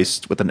called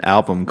Geist with an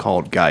album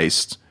called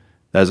Geist.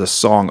 There's a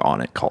song on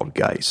it called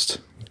Geist.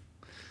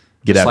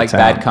 Get It's out like of town.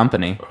 Bad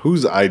Company.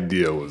 Whose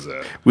idea was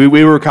that? We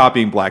were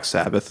copying Black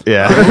Sabbath.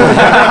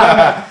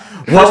 Yeah.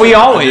 What we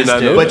always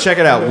do. But check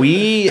it out.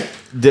 We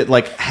did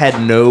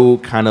had no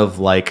kind of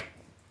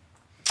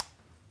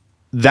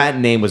that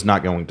name was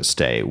not going to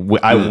stay.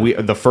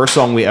 The first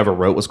song we ever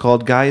wrote was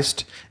called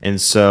Geist, and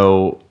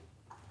so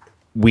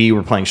we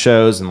were playing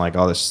shows and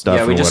all this stuff.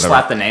 Yeah, we and just whatever.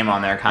 slapped the name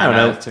on there, I kind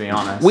don't of, know. to be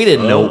honest. We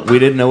didn't know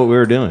what we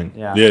were doing.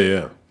 Yeah.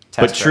 Yeah.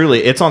 But Test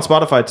truly, it's on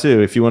Spotify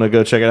too. If you want to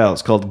go check it out,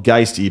 it's called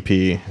Geist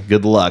EP.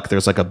 Good luck.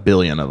 There's like 1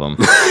 billion of them.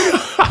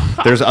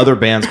 There's other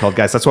bands called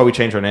Geist. That's why we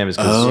changed our name. Is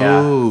because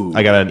Oh,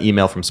 I got an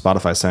email from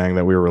Spotify saying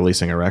that we were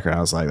releasing a record. I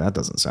was like, that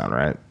doesn't sound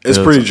right. it's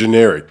There's- pretty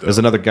generic though. There's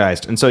another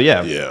Geist, and so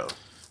yeah, Yeah,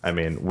 I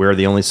mean, we're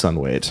the only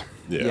Sunweight.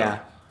 yeah. Yeah.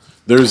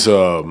 There's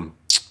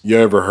you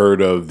ever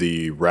heard of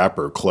the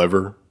rapper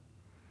Clever?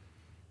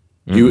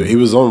 He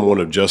was on one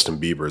of Justin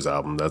Bieber's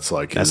album. That's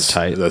like That's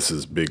tight. That's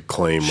his big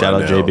claim. Shout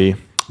right out now. JB.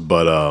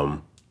 But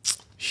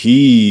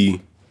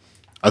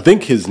I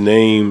think his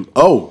name.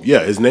 Oh yeah,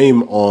 his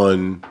name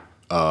on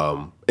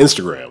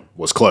Instagram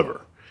was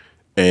Clever,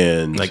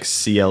 and Like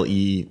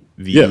CLEVER.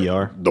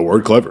 the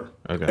word clever.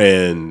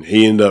 Okay. And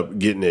he ended up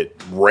getting it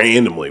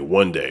randomly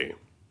one day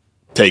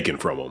taken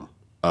from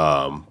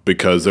him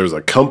because there's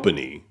a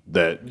company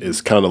that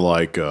is kind of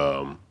like,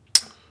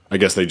 I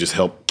guess they just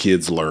help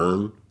kids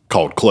learn,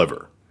 called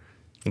Clever.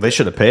 They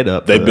should have paid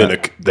up. They've for been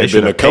that. they've should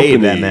been a have paid company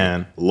that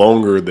man.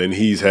 longer than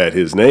he's had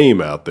his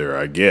name out there,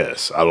 I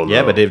guess. I don't know.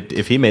 Yeah, but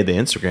if he made the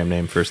Instagram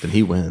name first, then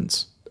he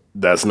wins.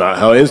 That's not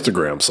how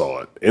Instagram saw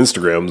it.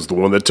 Instagram's the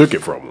one that took it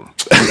from him.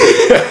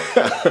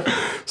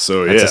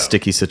 So It's yeah, a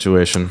sticky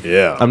situation.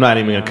 Yeah. I'm not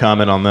even gonna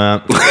comment on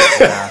that.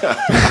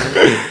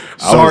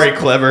 Sorry,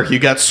 Clever, you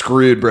got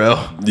screwed,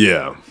 bro.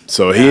 yeah.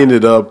 So he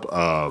ended up,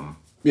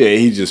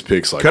 he just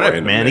picks like Could have,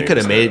 random man. He names could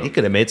have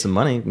now. made some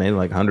money, made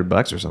like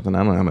 $100 or something. I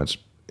don't know how much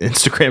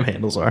Instagram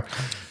handles are.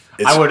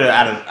 I would have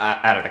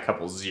added a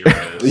couple zeros.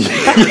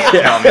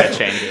 Tell him to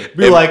change it.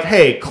 Be like,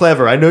 hey,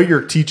 Clever, I know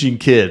you're teaching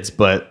kids,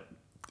 but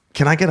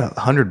can I get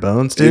 100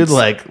 bones, dude? It's-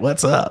 Like,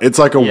 what's up? It's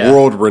like a Yeah.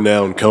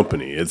 world-renowned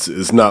company. It's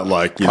not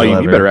like Oh, you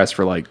Clever. better ask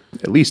for like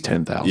at least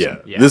 10,000. yeah.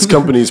 This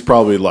company's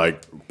probably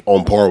like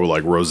on par with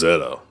like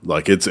Rosetta.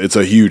 Like it's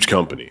a huge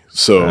company.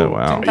 So Oh,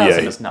 wow.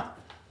 10,000 yeah, is nothing.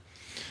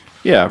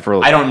 Yeah,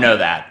 for I don't know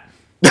that.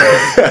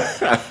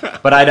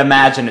 But I'd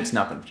imagine it's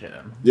nothing to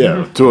them.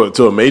 yeah.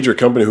 To a major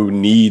company who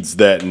needs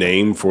that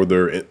name for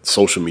their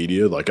social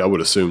media, like I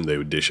would assume they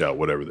would dish out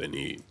whatever they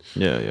need.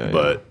 yeah.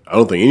 But I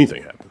don't think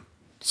anything happened.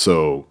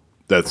 So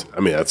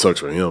that sucks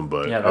for him.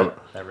 But Yeah,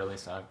 that really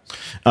sucks.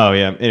 Oh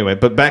yeah. Anyway,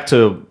 but back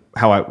to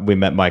how we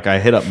met Mike. I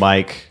hit up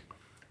Mike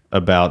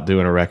about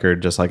doing a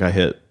record, just like I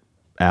hit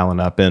Alan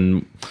up,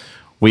 and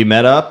we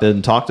met up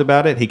and talked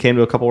about it. He came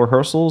to a couple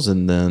rehearsals,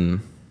 and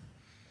then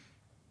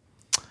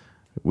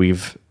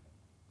we've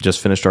just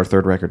finished our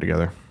third record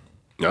together.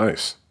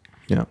 nice.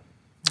 Yeah.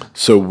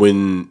 So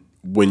when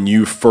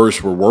you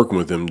first were working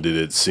with him, did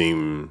it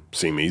seem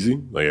easy?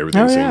 Like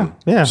everything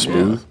seemed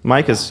smooth?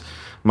 Mike is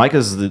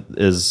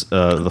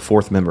the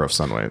fourth member of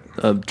Sunweight.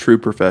 a true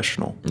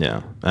professional.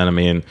 Yeah, and I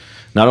mean,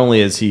 not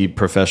only is he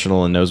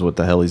professional and knows what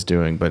the hell he's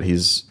doing, but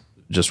he's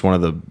just one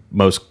of the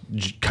most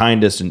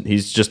kindest, and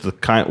he's just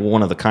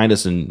one of the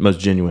kindest and most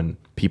genuine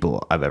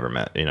people I've ever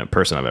met.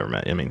 Person I've ever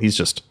met. I mean, he's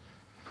just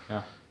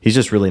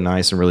really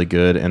nice and really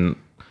good, and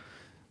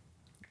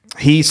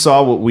he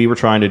saw what we were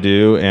trying to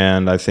do,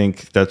 and I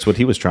think that's what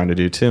he was trying to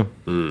do too.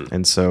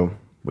 And so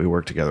we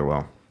worked together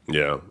well.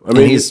 Yeah. I I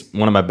mean, mean, he's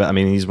one of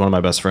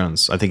my best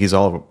friends. I think he's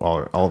all of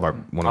our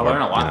one I of our.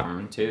 learned a lot you know. from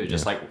him too.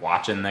 Just like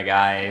watching the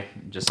guy.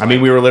 Just I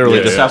mean, we were literally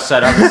get just stuff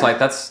set up. It's like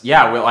that's we we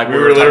were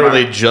talking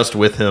literally about- just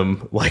with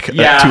him like 2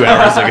 Yeah.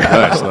 hours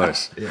ago.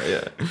 nice.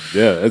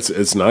 Yeah.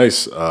 It's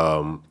nice.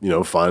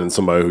 Finding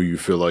somebody who you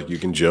feel like you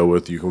can gel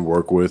with, you can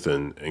work with,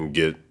 and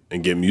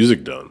get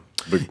music done.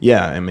 But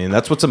Yeah, I mean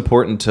that's what's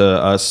important to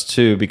us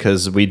too,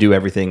 because we do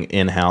everything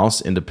in house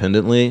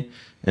independently,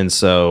 and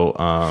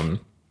so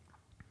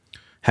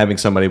having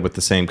somebody with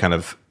the same kind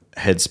of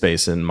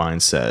headspace and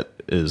mindset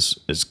is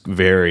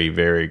very,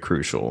 very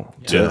crucial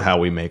to Yeah. how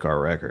we make our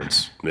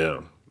records. yeah,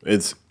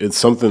 it's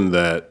something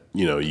that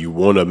you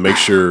want to make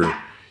sure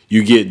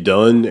you get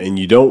done, and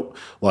you don't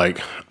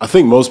like. I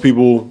think most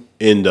people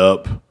end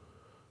up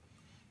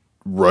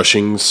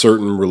rushing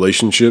certain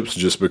relationships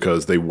just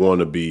because they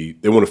want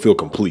to feel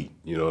complete.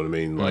 You know what I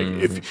mean? Like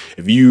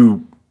if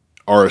you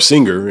are a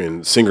singer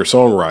and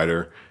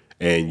singer-songwriter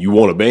and you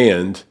want a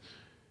band,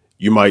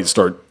 you might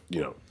start,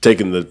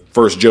 taking the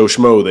first Joe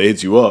Schmo that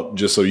hits you up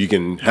just so you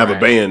can have a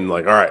Right. band.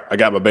 Like, all right, I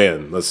got my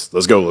band. Let's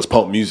go. Let's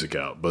pump music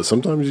out. But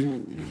sometimes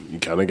you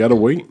kind of got to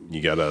wait.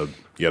 You gotta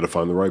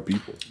find the right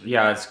people.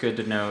 Yeah, it's good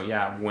to know.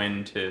 Yeah,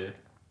 when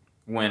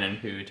and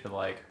who to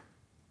like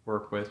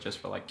work with, just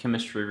for like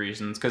chemistry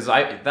reasons. Because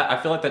I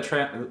feel like that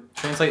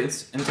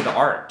translates into the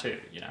art too.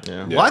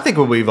 Yeah. Well, I think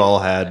we've all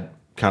had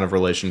kind of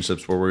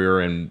relationships where we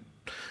were in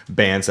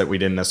bands that we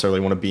didn't necessarily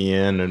want to be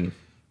in and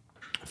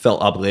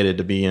felt obligated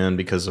to be in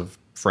because of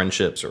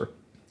friendships or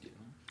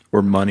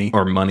Money.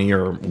 money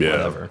or Yeah.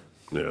 whatever.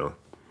 Yeah.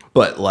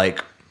 But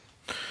like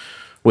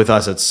with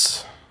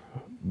us,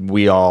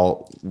 we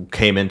all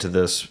came into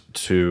this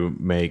to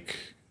make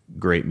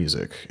great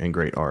music and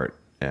great art,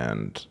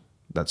 and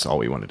that's all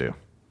we want to do.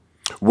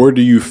 Where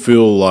do you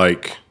feel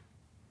like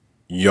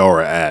y'all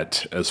are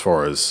at as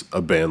far as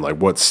a band? Like,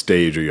 what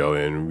stage are y'all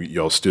in?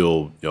 Y'all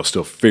still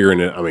figuring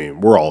it? I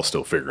mean, we're all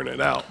still figuring it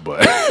out,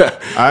 but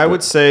I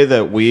would say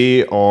that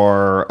we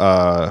are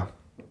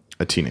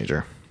a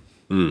teenager.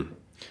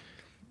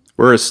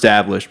 We're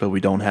established, but we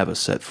don't have a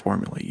set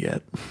formula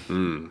yet.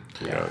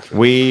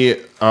 We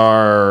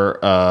are.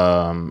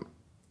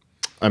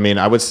 I mean,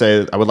 I would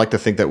say I would like to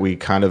think that we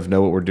kind of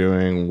know what we're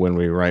doing when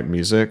we write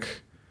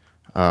music,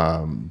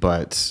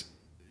 but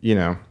you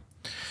know,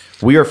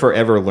 we are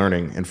forever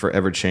learning and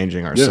forever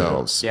changing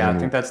ourselves. Yeah, I And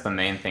think that's the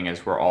main thing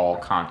is we're all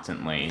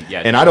constantly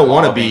And I don't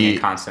wanna evolving and be-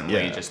 constantly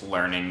yeah. just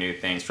learning new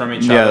things from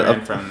each Yeah, other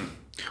and from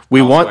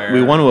We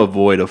elsewhere. want to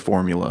avoid a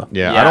formula.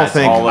 yeah, I don't it's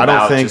think all I don't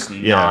about think just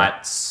yeah.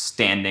 not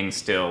standing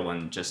still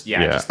and just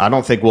Yeah, just I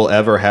don't think we'll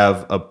ever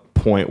have a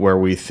point where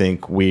we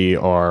think we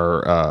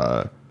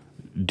are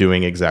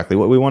doing exactly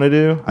what we want to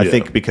do. I Yeah.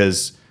 think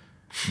because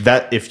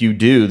that if you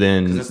do,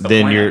 then it's the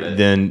then point you're of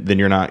it. then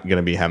you're not going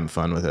to be having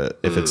fun with it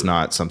if it's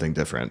not something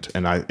different.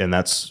 And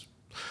that's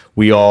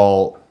we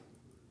all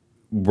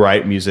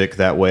write music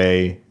that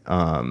way,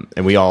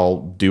 and we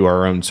all do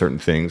our own certain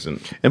things. And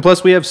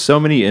plus, we have so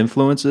many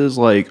influences.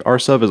 Like, our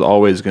stuff is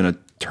always going to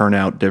turn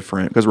out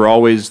different because we're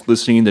always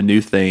listening to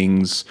new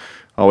things,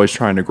 always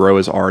trying to grow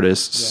as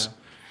artists.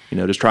 You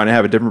know, just trying to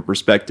have a different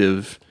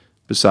perspective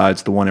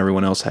besides the one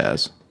everyone else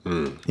has.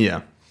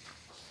 Yeah,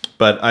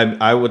 but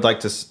I would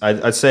like to.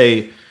 I'd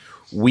say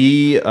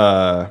we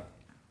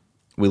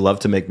love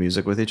to make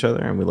music with each other,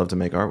 and we love to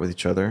make art with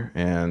each other,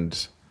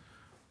 and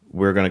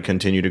we're going to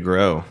continue to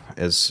grow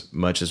as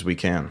much as we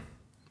can.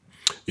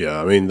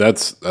 Yeah, I mean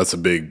that's a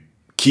big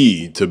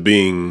key to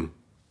being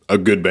a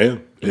good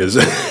band is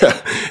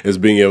is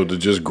being able to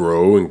just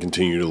grow and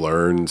continue to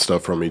learn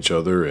stuff from each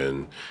other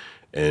and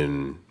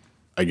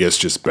I guess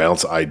just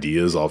bounce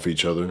ideas off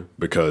each other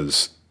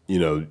because you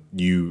know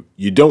you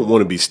don't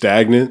want to be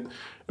stagnant,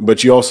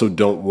 but you also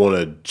don't want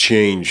to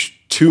change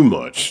too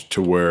much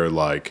to where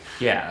like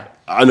yeah.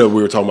 I know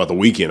we were talking about The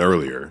Weeknd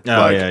earlier. Oh,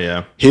 like,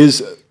 yeah.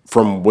 His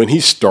from when he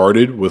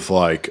started with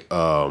like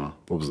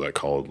what was that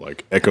called?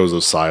 Like Echoes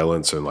of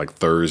Silence and like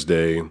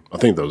Thursday. I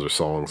think those are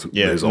songs.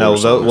 Yeah, his no,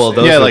 older songs. well,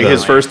 those Yeah, are like the-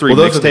 his first three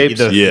those are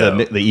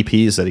mixtapes. the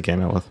EPs that he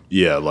came out with.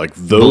 Yeah, like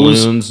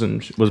those. Balloons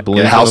and was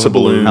Balloons House of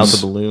Balloons. House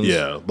of Balloons.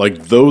 Yeah,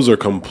 like those are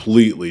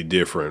completely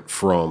different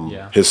from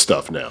Yeah. his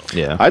stuff now.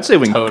 yeah. I'd say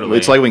when Totally.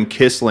 it's like when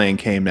Kiss Land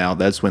came out,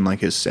 that's when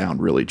like his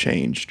sound really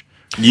changed.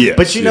 Yes,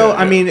 But you know, yeah,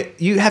 I yeah. mean,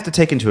 you have to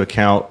take into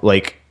account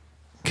like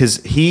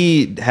because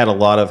he had a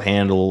lot of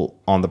handle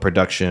on the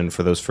production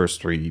for those first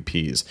three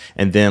EPs,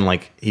 and then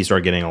like he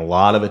started getting a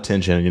lot of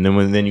attention,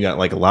 and then you got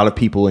like a lot of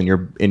people in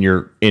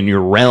your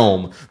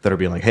realm that are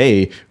being like,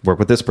 hey, work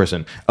with this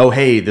person. Oh,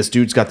 hey, this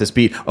dude's got this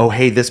beat. Oh,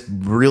 hey, this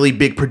really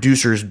big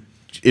producer's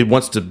it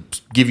wants to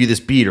give you this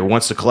beat or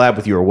wants to collab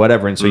with you or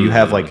whatever, and so you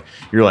have like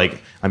you're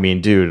like, I mean,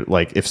 dude,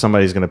 like if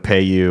somebody's gonna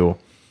pay you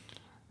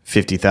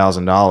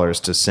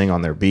 $50,000 to sing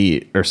on their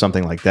beat or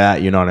something like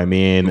that, you know what I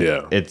mean?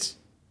 Yeah. It's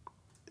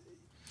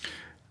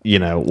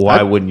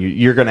why wouldn't you?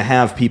 You're going to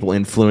have people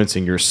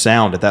influencing your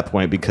sound at that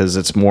point because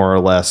it's more or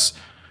less.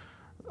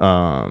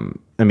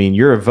 I mean,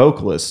 you're a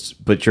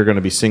vocalist, but you're going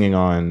to be singing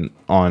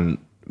on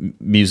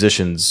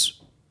musicians'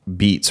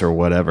 beats or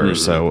whatever.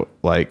 So,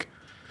 like,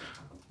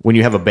 when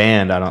you have a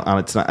band,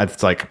 it's not.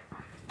 It's like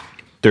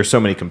there's so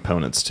many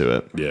components to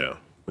it. yeah.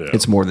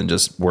 It's more than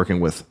just working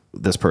with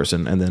this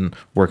person and then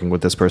working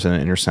with this person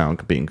and your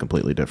sound being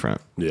completely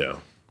different. yeah.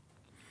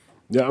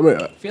 Yeah, I mean,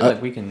 I feel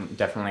like we can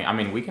definitely. I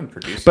mean, we can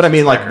produce. But I mean,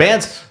 these like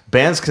records.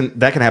 bands can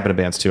happen to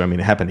bands too. I mean,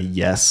 it happened to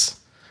Yes,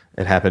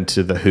 it happened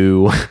to the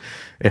Who,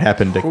 it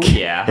happened to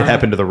Yeah. it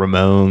happened to the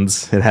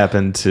Ramones, it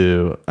happened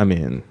to. I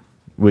mean,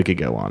 we could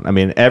go on. I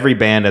mean, every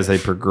band as they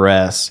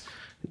progress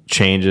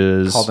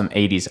changes. Call them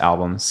 '80s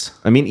albums.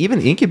 I mean,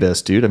 even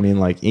Incubus, dude. I mean,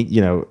 like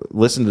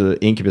listen to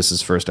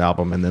Incubus's first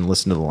album and then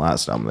listen to the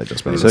last album they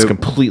just made. It's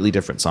completely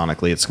different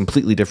sonically. It's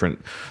completely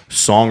different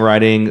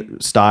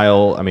songwriting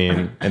style. I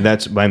mean, and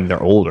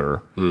they're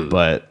older,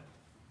 but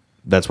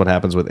that's what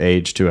happens with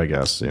age too, I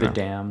guess. The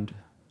Damned,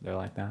 they're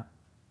like that.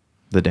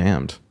 The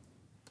Damned.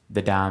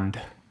 The Damned,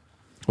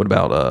 What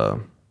about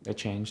they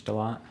changed a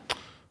lot.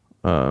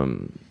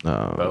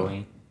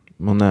 Bowie.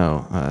 well, no,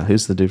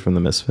 who's the dude from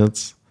the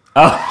Misfits?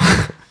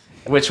 Oh,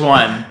 which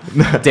one?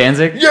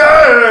 Danzig?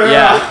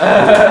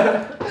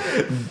 Yeah.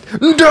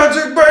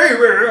 Danzig,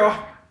 baby.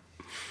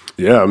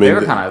 yeah, I mean, They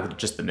were kind of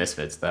just the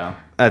Misfits, though.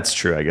 That's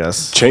true, I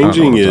guess. changing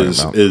I don't know what I'm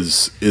talking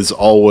about. is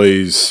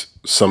always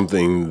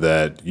something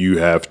that you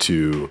have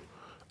to,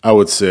 I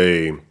would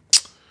say,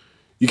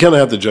 you kind of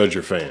have to judge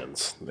your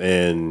fans,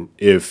 and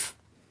if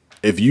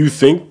you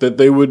think that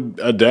they would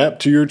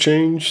adapt to your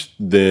change,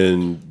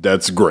 then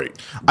that's great.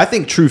 I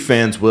think true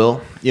fans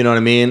will. You know what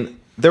I mean?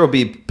 There will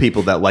be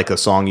people that like a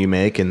song you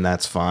make, and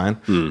that's fine.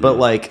 But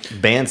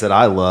like bands that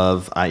I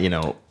love,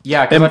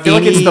 Yeah, because I feel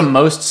like it's the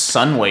most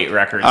Sunweight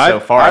record so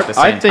far at the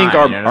same I think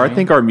time. you know what I mean?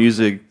 think our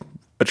music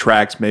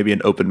attracts maybe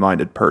an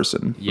open-minded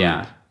person.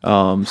 Yeah.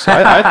 So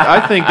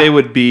I think they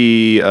would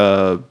be.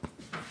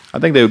 I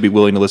think they would be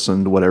willing to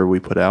listen to whatever we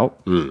put out.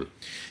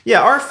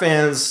 yeah, our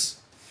fans,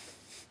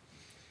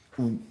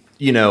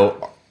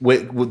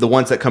 with the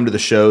ones that come to the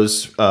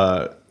shows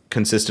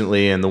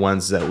consistently, and the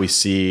ones that we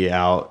see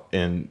out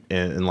and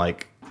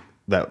like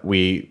that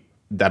we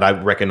that I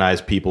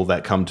recognize people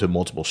that come to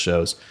multiple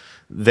shows.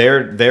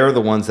 They're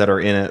the ones that are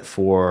in it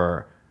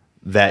for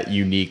that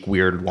unique,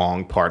 weird,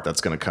 long part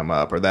that's going to come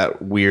up, or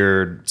that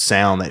weird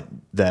sound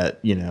that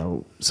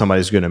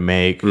somebody's going to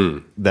make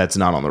that's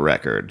not on the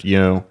record.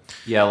 Yeah,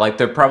 like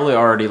they're probably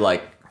already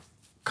like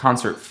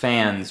concert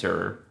fans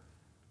or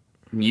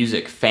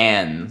music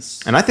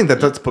fans. And I think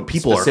that's what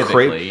people are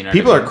Specifically, you know what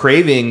people I are mean?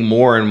 craving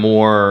more and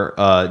more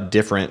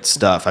different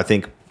stuff. I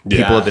think people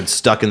Yeah. have been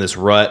stuck in this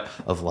rut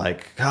of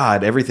like,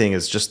 God, everything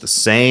is just the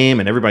same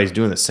and everybody's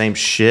doing the same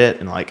shit.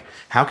 And like,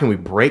 how can we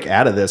break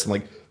out of this? And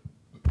like,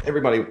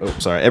 everybody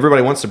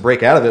wants to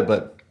break out of it,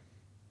 but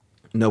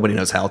nobody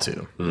knows how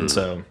to. And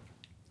so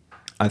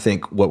I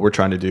think what we're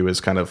trying to do is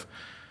kind of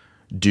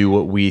do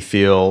what we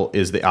feel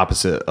is the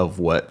opposite of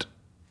what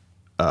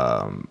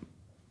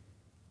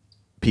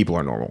people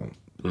are normal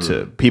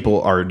to, people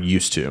are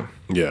used to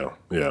Yeah.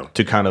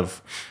 kind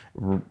of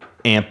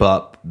amp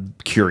up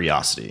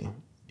curiosity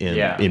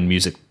in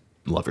music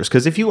lovers.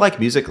 Because if you like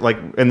music, like,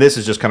 and this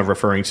is just kind of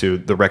referring to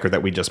the record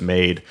that we just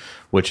made,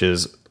 which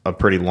is a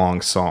pretty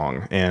long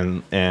song,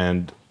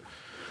 and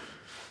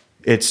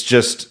it's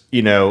just,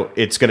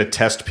 it's going to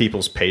test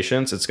people's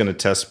patience. It's going to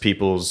test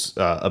people's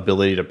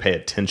ability to pay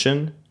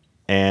attention,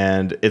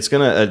 and it's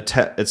going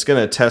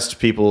to test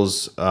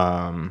people's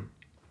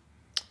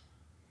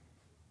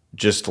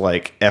just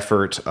like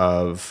effort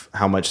of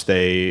how much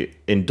they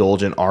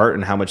indulge in art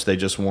and how much they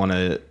just want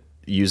to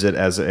use it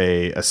as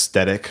a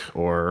aesthetic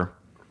or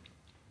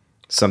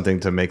something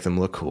to make them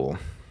look cool.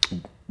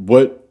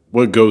 What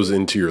goes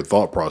into your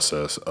thought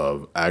process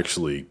of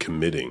actually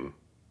committing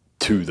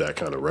to that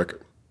kind of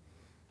record?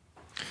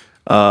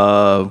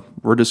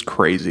 We're just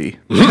crazy.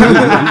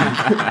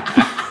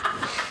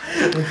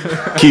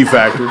 Key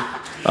factor.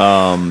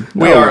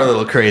 We are a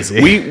little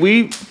crazy.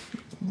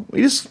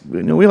 We just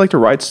we like to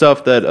write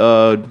stuff that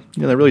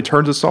that really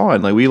turns us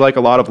on. Like we like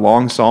a lot of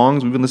long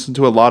songs. We've been listening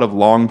to a lot of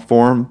long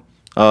form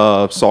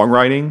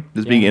songwriting,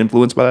 just being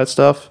influenced by that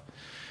stuff,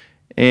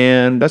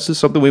 and that's just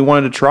something we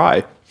wanted to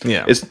try.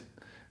 Yeah.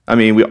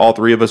 We all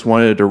three of us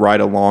wanted to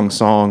write a long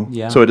song,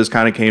 Yeah. so it just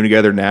kind of came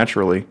together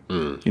naturally.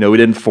 We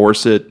didn't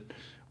force it.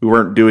 We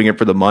weren't doing it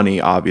for the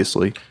money,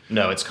 obviously.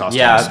 No, it's costing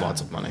Yeah. us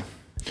lots of money.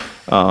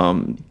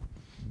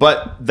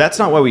 But that's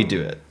not why we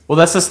do it. Well,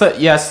 that's just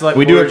like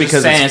We do were it just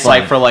because saying it's it's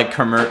like fun. for like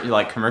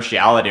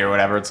commerciality or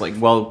whatever. It's like,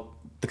 well,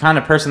 the kind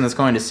of person that's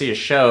going to see a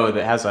show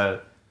that has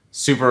a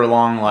super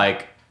long,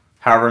 like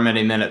however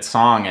many minute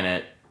song in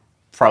it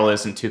probably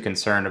isn't too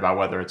concerned about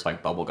whether it's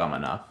like bubblegum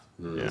enough.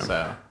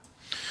 So,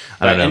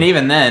 I don't know. and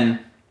even then,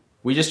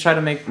 we just try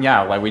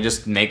to we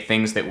just make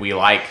things that we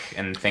like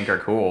and think are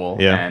cool.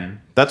 Yeah. And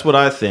That's what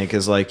I think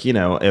is like,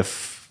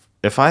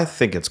 if I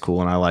think it's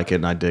cool and I like it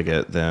and I dig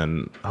it,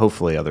 then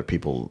hopefully other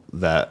people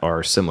that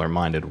are similar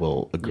minded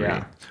will agree.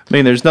 Yeah.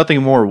 There's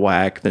nothing more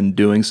whack than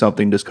doing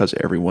something just because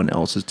everyone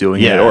else is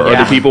doing Yeah, it, or yeah.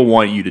 other people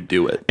want you to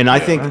do it. And I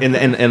think,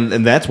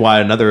 and that's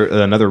why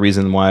another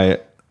reason why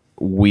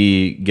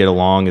we get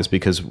along is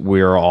because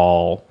we're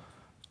all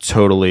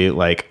totally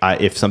like,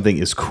 if something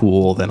is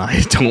cool, then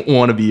I don't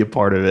want to be a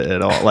part of it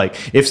at all. Like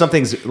if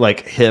something's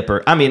like hip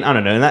or, I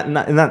don't know, and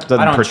that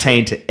doesn't don't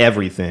pertain to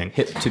everything.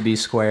 hip to be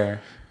square.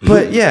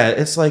 But yeah,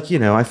 it's like,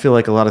 I feel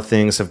like a lot of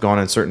things have gone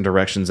in certain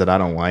directions that I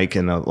don't like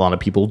and a lot of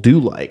people do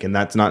like. And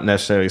that's not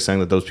necessarily saying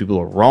that those people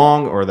are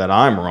wrong or that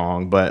I'm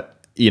wrong, but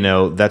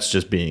that's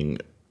just being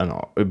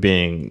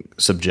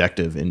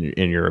subjective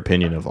in your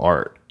opinion of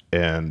art.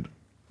 And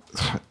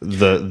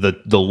the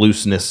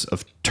looseness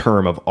of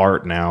term of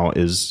art now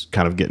is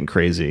kind of getting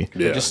crazy.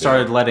 Yeah. Just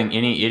started letting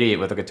any idiot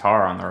with a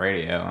guitar on the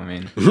radio.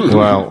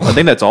 Well, I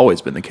think that's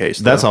always been the case.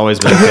 that's though. always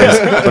been the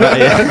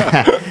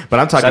case. But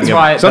I'm talking That's about,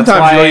 why. Sometimes that's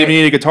why you don't even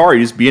need a guitar;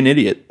 you just be an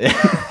idiot.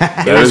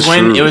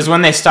 It was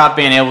when they stopped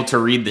being able to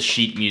read the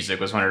sheet music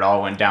was when it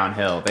all went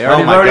downhill. They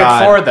already oh my wrote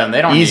God. it for them.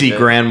 They don't Easy, need it.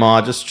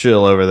 grandma, just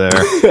chill over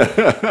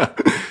there.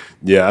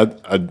 Yeah,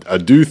 I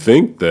do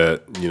think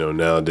that,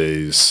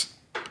 nowadays,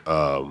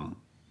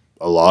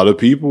 a lot of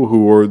people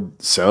who are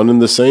sounding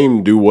the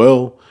same do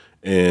well,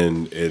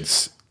 and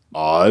it's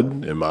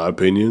odd in my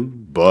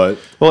opinion, but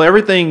Well,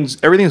 everything's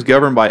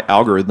governed by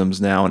algorithms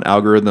now, and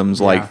algorithms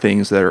like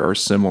things that are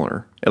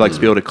similar. It likes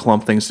to be able to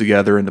clump things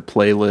together into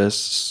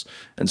playlists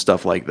and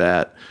stuff like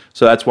that.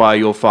 So that's why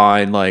you'll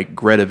find like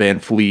Greta Van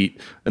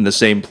Fleet in the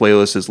same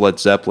playlist as Led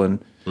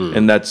Zeppelin,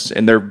 and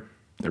they're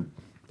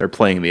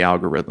playing the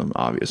algorithm,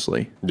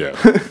 obviously. yeah.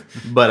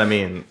 But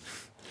And,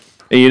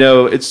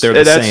 it's They're the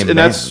and that's same and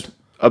that's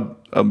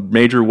a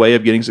major way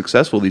of getting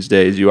successful these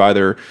days.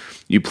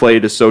 You play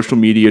to social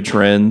media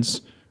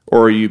trends,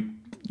 or you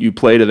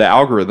play to the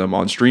algorithm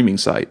on streaming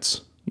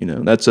sites.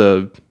 That's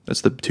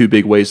the two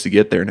big ways to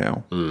get there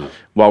now.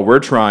 While we're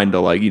trying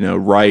to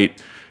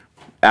write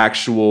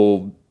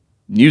actual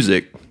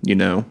music,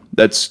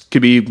 that's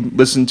could be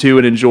listened to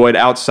and enjoyed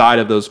outside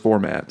of those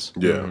formats.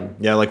 Yeah.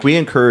 yeah, like we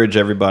encourage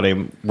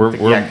everybody. We're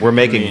making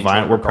community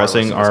vinyl. We're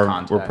pressing regardless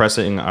of its our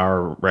content.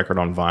 our record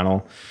on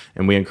vinyl,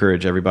 and we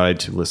encourage everybody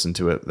to listen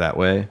to it that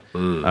way.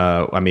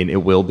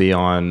 It will be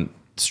on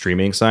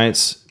streaming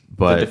sites,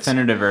 but The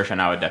definitive version,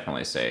 I would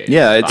definitely say.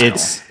 Yeah,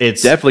 vinyl.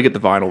 it's definitely get the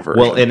vinyl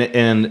version. well,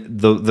 and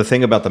the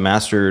thing about the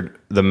mastered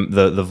the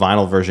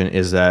vinyl version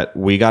is that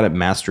we got it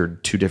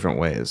mastered two different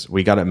ways.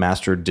 We got it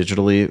mastered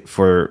digitally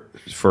for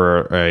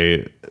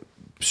a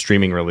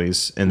streaming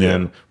release, and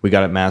then we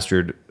got it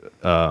mastered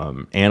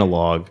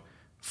analog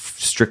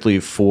strictly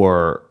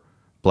for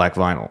black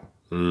vinyl.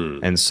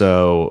 And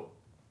so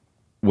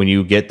when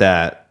you get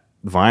that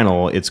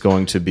vinyl, it's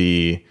going to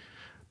be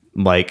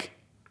like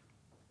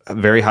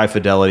very high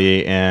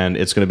fidelity, and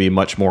it's going to be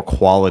much more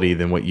quality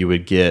than what you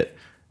would get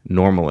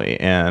normally.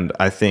 And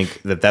I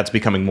think that that's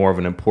becoming more of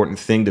an important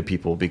thing to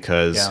people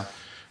because Yeah.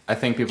 I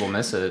think people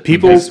miss it.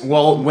 People- Because,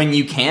 well, when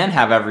you can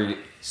have every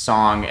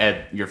song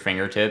at your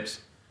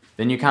fingertips,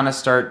 then you kind of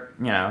start,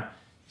 you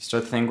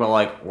start to think,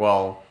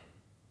 well,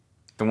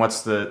 then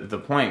what's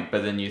the point?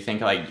 But then you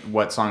think, like,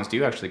 what songs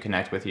do actually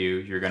connect with you?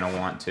 You're going to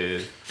want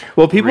to.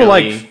 well, people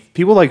really-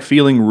 like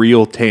feeling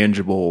real,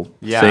 tangible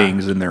Yeah.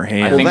 things in their I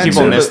hands. think that's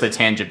people it, miss but the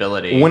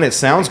tangibility. when it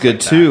sounds good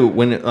like too,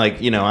 when it, like,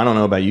 I don't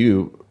know about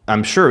you,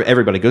 I'm sure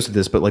everybody goes through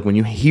this, but like when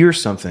you hear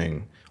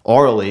something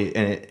orally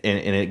and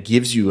it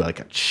gives you like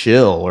a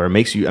chill, or it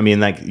makes you,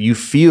 like you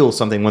feel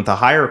something with the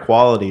higher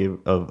quality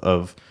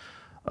of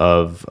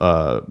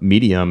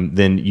medium,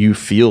 then you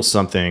feel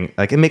something.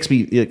 Like it makes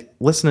me like,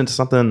 listening to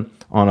something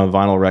on a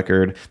vinyl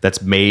record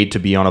that's made to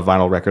be on a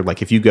vinyl record.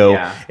 Like if you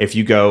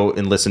go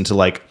and listen to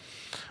like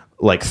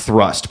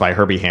Thrust by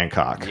Herbie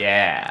Hancock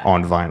Yeah.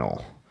 on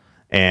vinyl,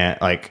 and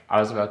like I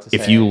was about to say.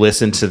 if you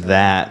listen to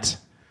that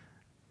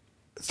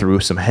through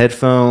some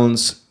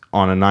headphones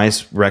on a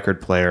nice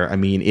record player,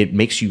 it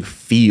makes you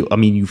feel.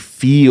 You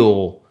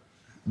feel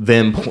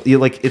them.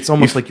 Like it's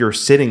almost like you're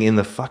sitting in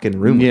the fucking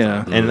room. with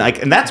Yeah. them.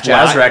 And that's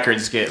Jazz why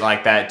records get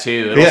like that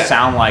too. It'll Yeah.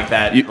 sound like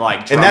that,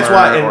 like drummer and that's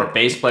why- or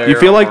bass player. you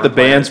feel like or the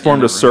player band's in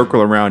formed the a room.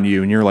 circle around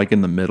you, and you're like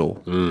in the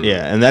middle.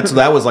 Yeah, and that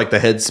was like the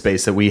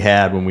headspace that we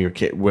had when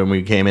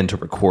we came in to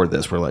record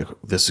this. We're like,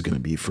 this is going to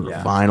be for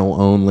vinyl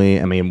only.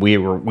 We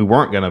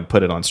weren't going to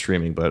put it on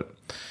streaming, but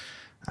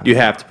You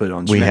have to put it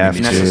on. we streaming. have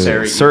to.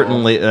 Necessary evil.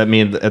 Certainly,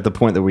 at the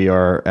point that we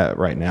are at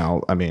right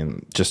now,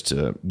 just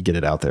to get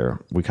it out there,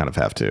 we kind of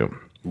have to.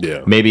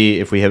 Yeah. Maybe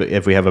if we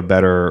have a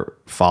better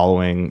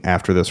following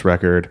after this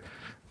record,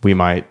 we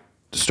might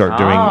start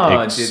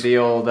doing. do the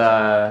old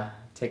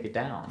take it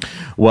down.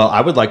 Well, I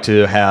would like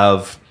to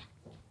have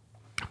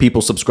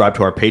people subscribe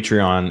to our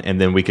Patreon, and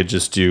then we could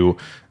just do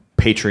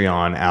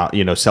Patreon out.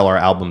 Sell our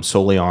album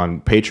solely on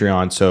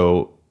Patreon.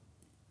 So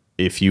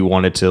if you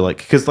wanted to,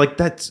 because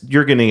that's,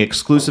 you're getting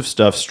exclusive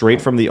stuff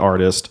straight from the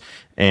artist,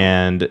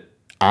 and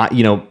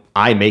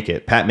I make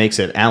it, Pat makes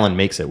it, Alan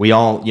makes it. We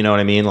all, you know what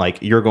I mean? Like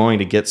you're going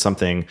to get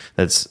something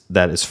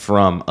that is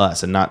from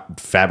us and not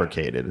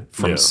fabricated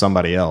from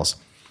somebody else.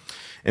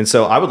 And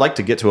so I would like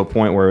to get to a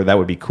point where that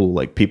would be cool.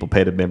 Like people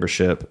paid a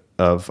membership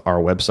of our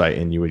website,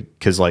 and you would,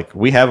 because like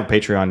we have a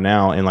Patreon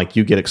now, and like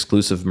you get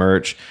exclusive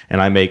merch,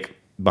 and I make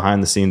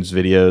behind the scenes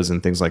videos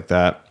and things like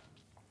that.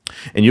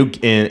 And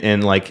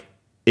and like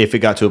if it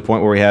got to a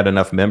point where we had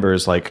enough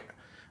members, like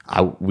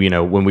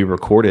when we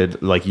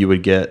recorded, like you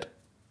would get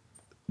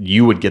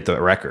the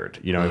record.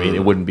 You know what I mean?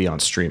 It wouldn't be on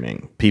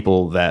streaming.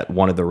 People that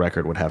wanted the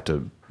record would have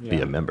to be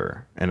a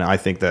member. And I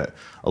think that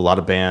a lot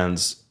of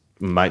bands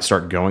might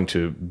start going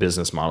to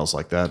business models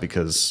like that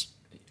because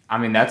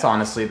That's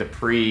honestly the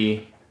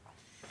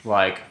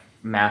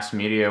mass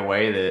media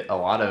way that a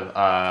lot of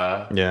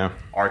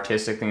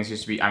artistic things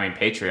used to be.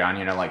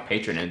 Patreon, like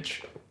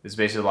patronage is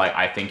basically like,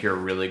 I think you're a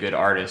really good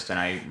artist, and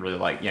I really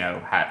think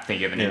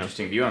you have an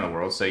interesting view on the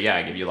world. So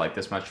I give you like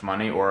this much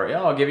money, or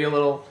I'll give you a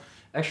little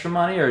extra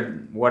money or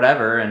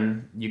whatever,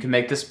 and you can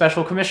make this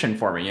special commission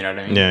for me. You know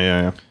what I mean?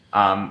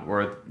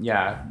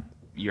 Yeah.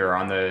 You're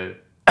on the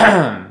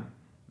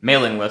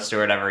mailing list or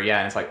whatever. Yeah,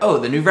 and it's like,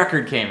 the new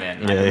record came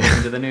in. I can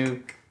listen to the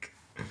new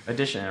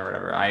edition or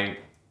whatever.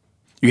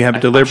 You have it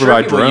I'm delivered sure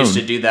by people drone. used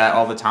to do that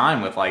all the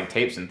time with like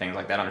tapes and things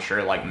like that. I'm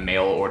sure like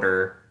mail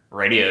order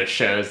radio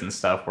shows and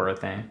stuff were a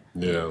thing.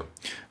 Yeah.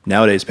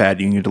 Nowadays, Pat,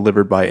 you can get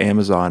delivered by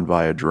Amazon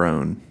via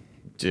drone.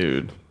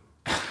 Dude.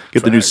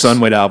 Get the new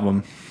Sunweight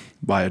album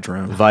via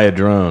drone. Via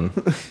drone.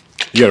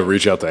 You got to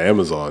reach out to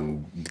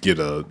Amazon,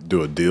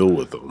 do a deal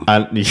with them.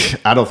 I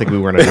don't think we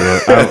were going to do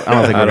it. I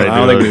don't think we're I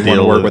don't going think to we do a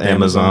wanna deal work with with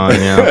Amazon.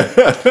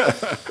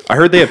 Yeah. I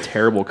heard they have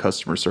terrible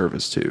customer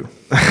service too.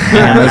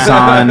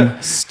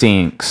 Amazon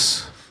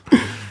stinks.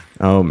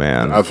 Oh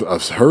man. I've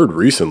heard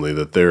recently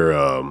that their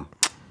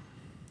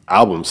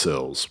album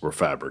sales were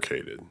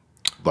fabricated.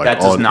 Like That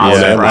does not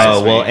surprise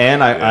Amazon. me. Well,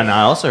 and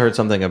I also heard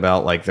something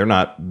about like they're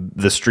not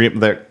the stream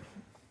there,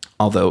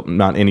 although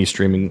not any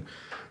streaming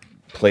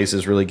place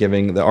is really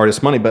giving the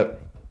artist money,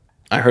 but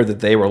I heard that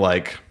they were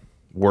like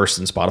worse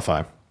than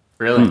Spotify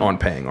Really? on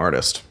paying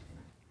artists.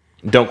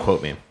 Don't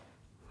quote me.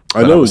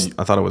 I know.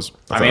 I thought it was.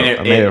 I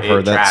may have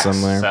heard that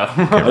somewhere. So.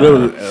 I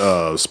know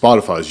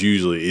Spotify's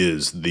usually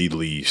is the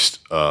least.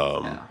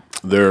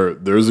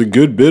 There's a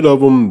good bit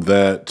of them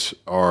that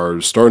are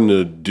starting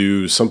to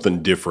do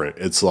something different.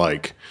 It's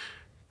like,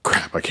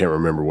 crap, I can't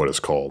remember what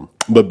it's called.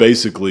 But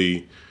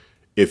basically,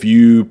 if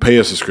you pay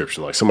a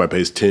subscription, like somebody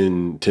pays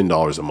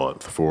 $10 a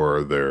month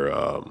for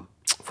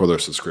their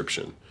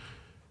subscription,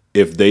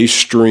 if they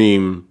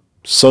stream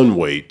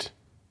Sunweight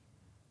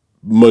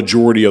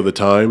majority of the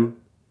time,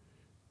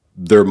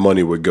 their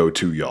money would go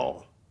to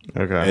y'all.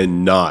 Okay.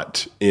 And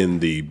not in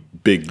the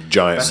big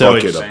giant So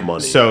bucket it's- of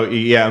money. So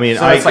yeah, I mean,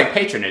 So it's like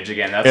patronage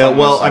again. That's well,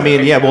 almost I like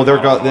mean, a yeah, well, they're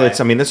Patreon model, it's.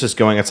 I mean, that's just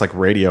going. It's like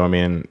radio. I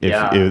mean,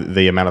 Yeah. if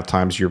the amount of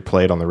times you're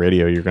played on the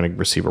radio, you're going to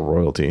receive a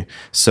royalty.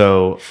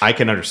 So I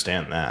can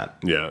understand that.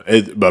 Yeah,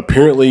 but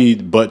apparently,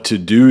 but to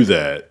do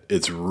that,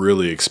 it's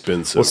really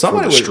expensive for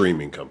somebody the would-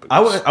 streaming companies.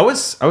 I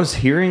was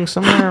hearing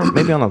somewhere,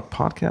 maybe on a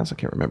podcast, I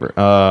can't remember,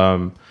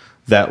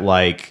 that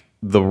like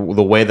the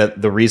way that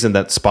the reason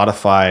that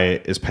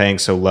Spotify is paying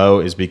so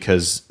low is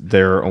because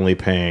they're only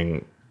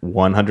paying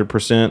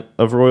 100%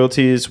 of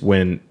royalties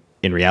when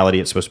in reality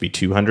it's supposed to be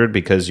 200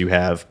 because you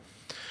have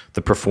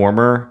the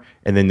performer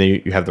and then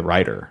you have the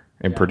writer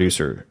and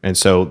producer, and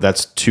so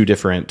that's two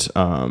different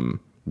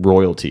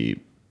royalty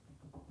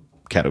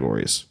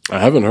categories. I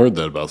haven't heard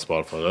that about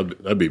Spotify.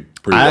 That'd be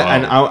pretty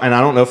And wild. I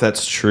don't know if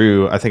that's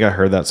true. I think I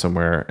heard that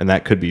somewhere, and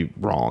that could be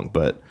wrong.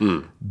 But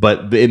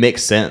it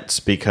makes sense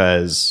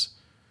because,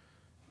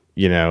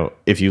 you know,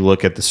 if you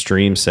look at the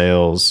stream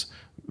sales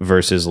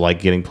versus like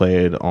getting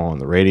played on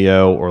the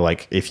radio, or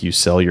like if you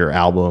sell your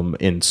album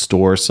in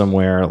store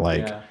somewhere,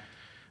 like Yeah.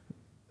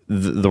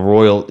 the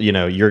royal, you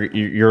know, you're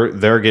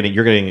getting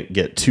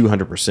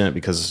 200%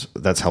 because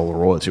that's how the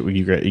royalty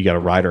you got a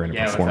writer and a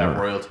Yeah, with performer. that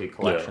royalty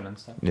collection and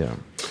stuff. Yeah.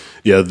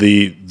 Yeah,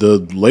 the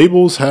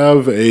labels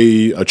have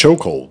a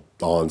chokehold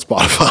on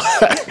Spotify,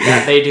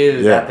 That they do.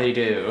 Yeah. That they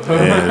do.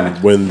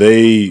 and when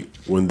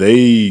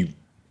they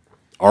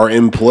are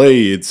in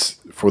play, it's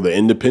for the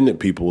independent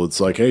people. It's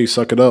like, hey,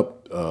 suck it up.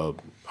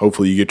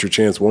 Hopefully, you get your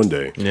chance one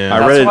day. Yeah. I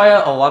That's read- why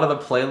a lot of the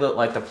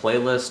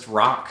playlist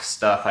rock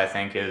stuff, I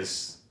think,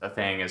 is a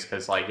thing. Is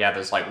because like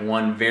there's like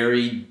one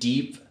very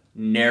deep,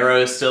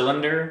 narrow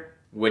cylinder,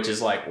 which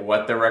is like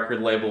what the record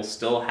labels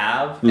still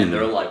have, and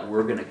they're like,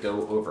 we're gonna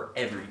go over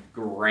every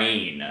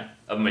grain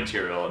of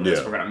material in this.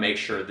 Yeah. We're gonna make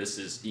sure this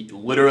is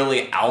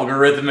literally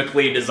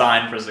algorithmically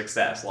designed for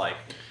success. Like,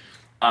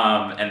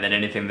 and then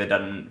anything that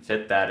doesn't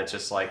fit that, it's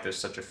just like there's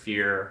such a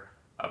fear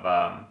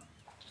of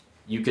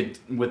you could,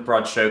 with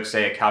broad strokes,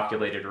 say a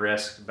calculated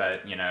risk,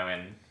 but you know,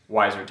 in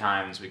wiser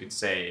times, we could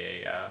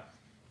say a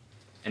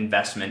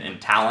investment in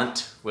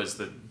talent was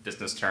the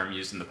business term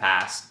used in the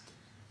past.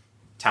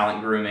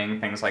 Talent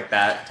grooming, things like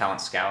that, talent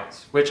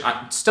scouts, which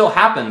still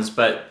happens,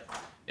 but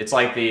it's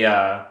like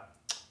the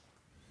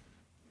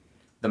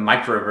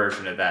micro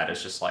version of that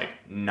is just like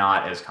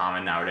not as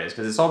common nowadays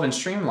because it's all been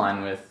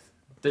streamlined with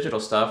digital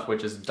stuff,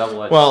 which is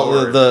double-edged Well,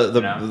 sword.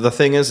 the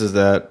thing is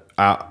that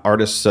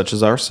artists such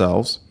as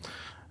ourselves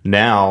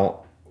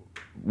now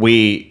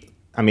we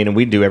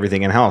do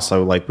everything in house.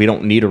 So like we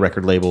don't need a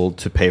record label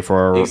to pay for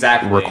our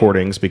Exactly.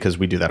 recordings because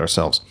we do that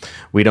ourselves.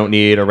 We don't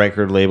need a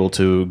record label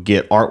to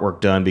get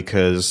artwork done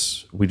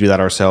because we do that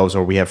ourselves,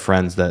 or we have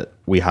friends that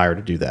we hire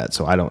to do that.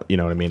 So I don't, you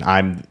know what I mean?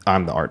 I'm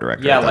the art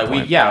director. Yeah, at that like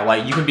point.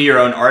 like you can be your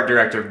own art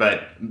director,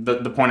 but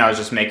the point I was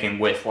just making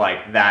with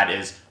like that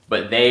is,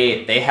 but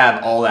they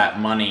have all that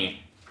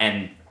money,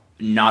 and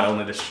not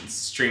only the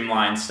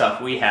streamlined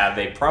stuff we have,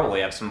 they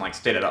probably have some like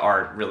state of the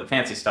art, really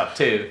fancy stuff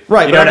too.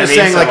 Right, You but know I'm what I just mean?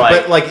 saying, So,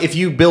 like, but like, if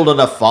you build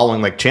enough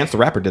following, like Chance the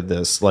Rapper did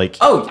this, like,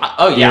 oh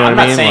yeah, You know I'm what I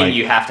not mean? saying Like-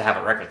 you have to have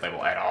a record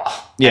label at all.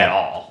 yeah, At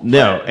all.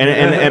 no, But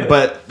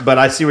and but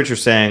I see what you're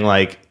saying,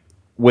 like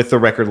with the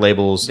record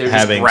labels they're just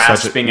having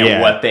grasping such a,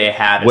 at what they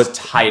had as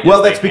tight. Well,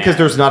 as that's they because can.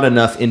 there's not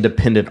enough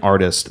independent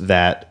artists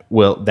that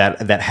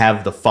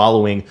have the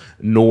following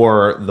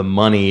nor the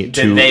money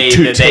to they-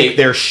 take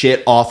their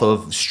shit off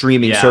of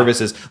streaming Yeah.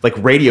 services. Like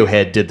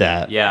Radiohead did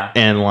that, Yeah.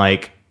 and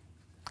like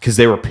because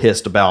they were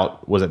pissed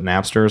about, was it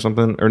Napster or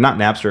something, or not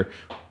Napster?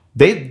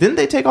 Didn't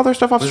they take all their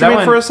stuff off Was that streaming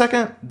when- for a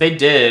second, They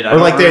did, or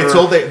like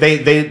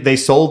they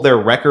sold their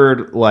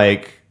record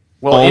like.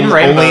 Well, in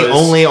Rainbows-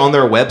 only on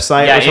their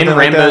website. Yeah, or something in like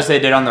Rainbows that? they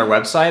did on their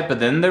website, but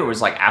then there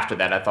was like after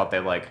that, I thought they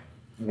like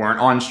weren't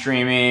on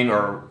streaming,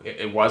 or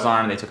it was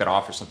on and they took it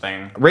off or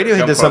something. Radiohead Don't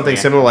did quote something me,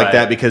 similar like but-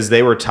 that because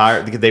they were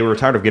tired. They were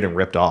tired of getting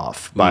ripped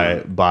off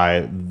by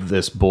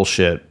this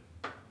bullshit,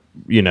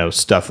 you know,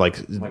 stuff like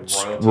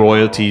royalty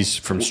royalties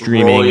model. from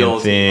streaming and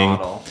Royalty thing,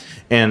 model.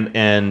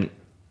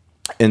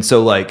 and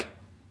so like,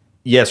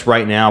 yes,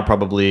 right now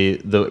probably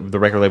the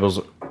record labels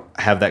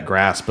have that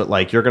grasp, but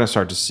like you're gonna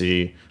start to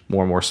see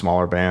more and more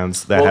smaller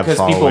bands that Well, have because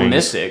people followings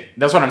miss it.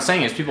 That's what I'm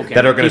saying is people can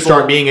that are going to people-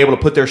 start being able to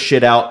put their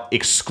shit out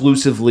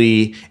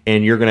exclusively,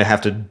 and you're going to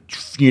have to,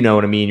 you know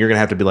what I mean? You're going to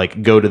have to be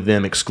like, go to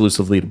them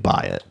exclusively to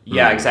buy it.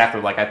 Yeah, exactly.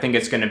 Like I think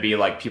it's going to be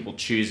like people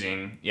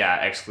choosing,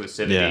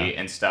 exclusivity Yeah.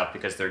 and stuff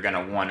because they're going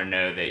to want to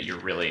know that you're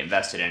really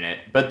invested in it.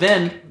 But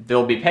then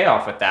there'll be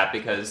payoff with that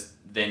because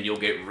then you'll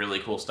get really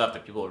cool stuff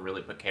that people will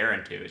really put care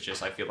into. It's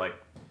just I feel like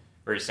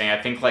we're just saying.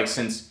 I think like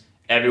since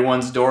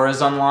everyone's door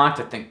is unlocked,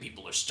 I think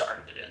people are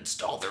starting to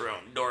install their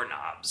own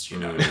doorknobs. You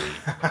know what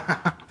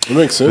I mean? It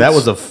makes sense. That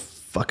was a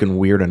fucking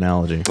weird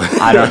analogy.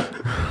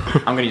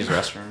 I'm gonna use the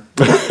restroom.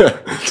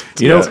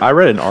 You know, I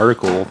read an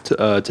article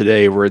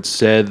today where it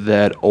said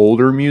that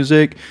older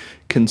music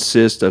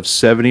consists of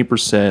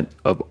 70%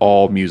 of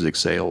all music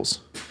sales.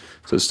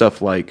 So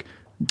stuff like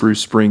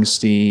Bruce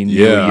Springsteen,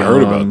 Neil Yeah, I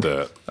heard Young,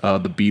 about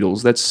that. the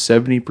Beatles. That's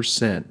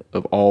 70%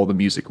 of all the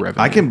music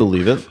revenue. I can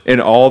believe it.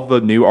 And all the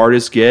new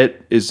artists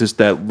get is just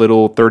that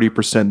little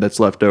 30% that's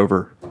left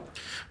over.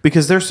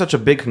 Because there's such a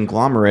big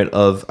conglomerate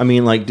of, I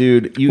mean, like,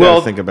 dude, you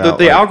gotta think about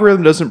the like,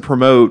 algorithm doesn't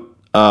promote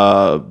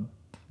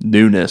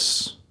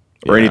newness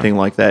or anything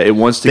like that. It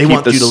wants to They keep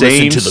want the you to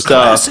same listen to the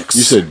stuff. classics.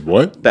 You said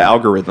what? The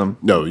algorithm,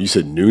 No, you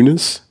said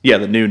newness. yeah,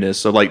 the newness.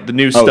 So like the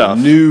new Oh, stuff.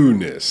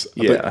 newness.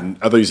 Yeah.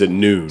 I thought you said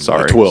noon.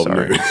 Sorry, like 12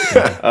 sorry. noon.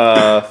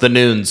 the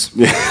noons.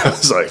 I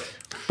was like,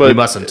 but We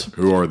mustn't.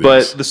 who are these?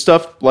 But the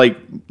stuff like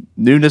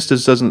newness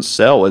just doesn't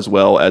sell as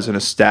well as an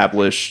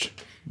established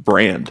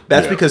brand.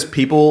 That's Yeah. because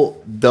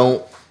people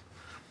don't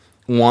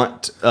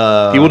want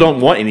People don't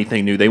want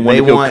anything new. They want they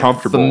to feel want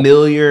comfortable.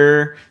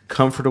 familiar,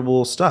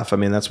 comfortable stuff. I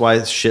mean, that's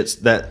why shit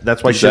that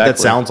Exactly.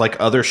 sounds like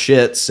other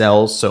shit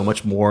sells so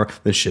much more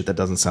than shit that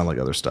doesn't sound like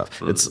other stuff.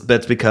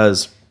 That's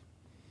because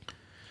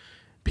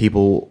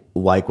people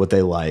like what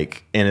they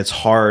like, and it's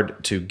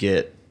hard to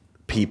get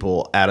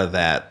people out of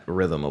that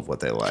rhythm of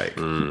what they like.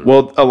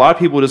 Well, a lot of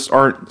people just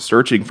aren't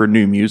searching for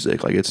new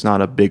music. Like it's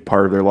not a big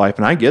part of their life,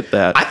 and I get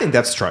that. I think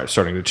that's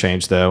starting to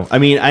change, though. I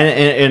mean,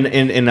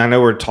 and I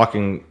know we're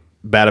talking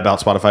bad about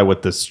Spotify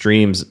with the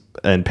streams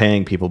and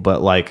paying people,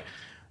 but like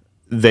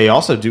they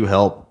also do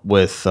help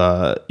with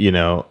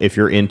if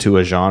you're into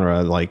a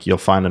genre, like you'll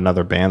find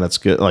another band that's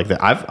good. Like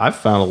that, I've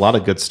found a lot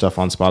of good stuff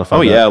on Spotify.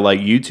 Oh yeah, like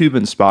YouTube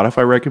and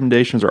Spotify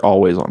recommendations are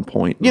always on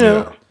point. you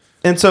know.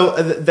 And so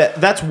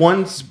that's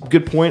one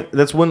good point.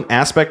 That's one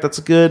aspect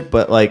that's good,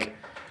 but like,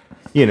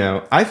 you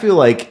know, I feel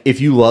like if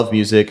you love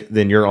music,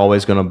 then you're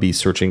always going to be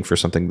searching for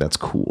something that's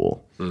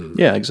cool.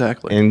 Yeah,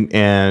 exactly.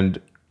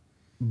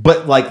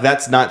 But like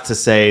that's not to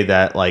say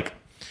that like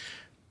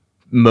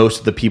most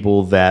of the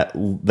people that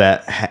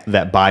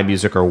buy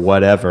music or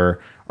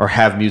whatever or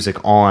have music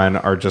on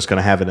are just going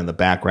to have it in the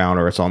background,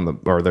 or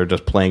or they're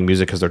just playing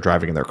music because they're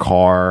driving in their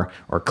car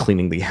or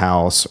cleaning the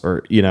house,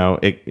 or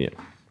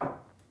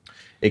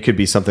it could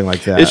be something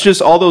like that. It's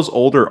just all those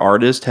older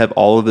artists have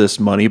all of this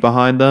money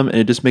behind them, and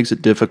it just makes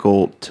it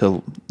difficult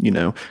to,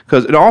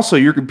 because and also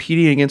you're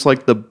competing against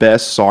like the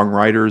best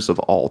songwriters of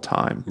all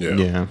time.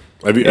 Yeah.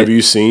 Have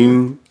you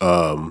seen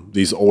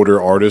these older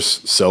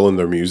artists selling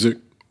their music?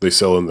 They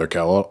sell in their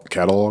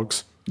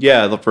catalogs.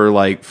 Yeah, for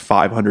like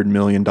 $500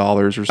 million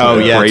or something. Oh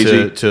yeah,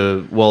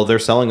 crazy. well, they're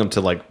selling them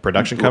to like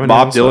production companies.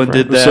 Bob and stuff, Dylan right?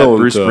 did They're that. selling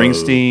Bruce to-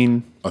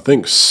 Springsteen. I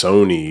think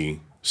Sony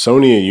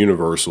and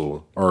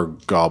Universal are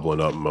gobbling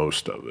up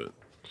most of it.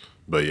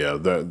 But yeah,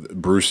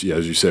 Bruce,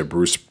 as you said,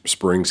 Bruce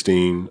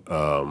Springsteen.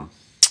 God,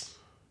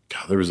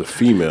 there was a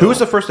female. Who was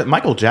the first?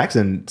 Michael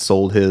Jackson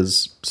sold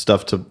his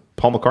stuff to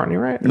Paul McCartney,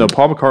 right? No,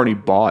 Paul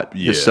McCartney bought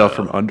his Yeah. stuff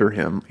from under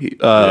him.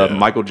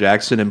 Michael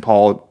Jackson and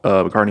Paul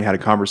McCartney had a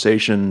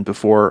conversation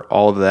before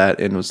all of that,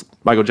 and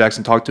Michael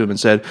Jackson talked to him and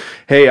said,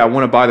 "Hey, I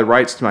want to buy the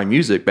rights to my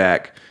music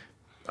back."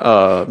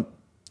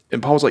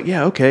 And Paul was like,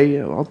 "Yeah, okay,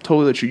 yeah, I'll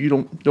totally let you. You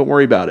don't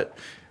worry about it."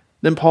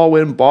 Then Paul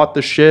went and bought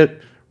the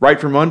shit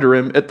right from under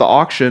him at the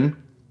auction.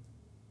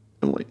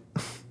 I'm like,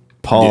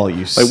 Paul,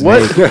 you like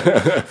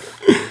what?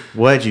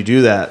 Why'd you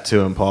do that to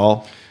him,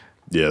 Paul?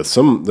 Yeah,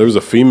 there was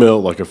a female,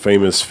 like a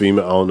famous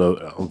female. I don't know.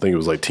 I don't think it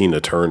was like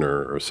Tina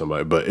Turner or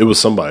somebody, but it was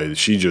somebody.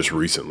 She just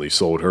recently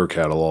sold her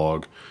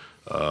catalog.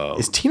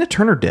 Is Tina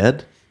Turner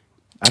dead?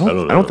 I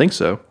don't think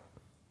so.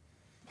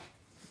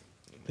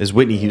 Is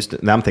Whitney Houston?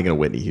 Now I'm thinking of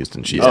Whitney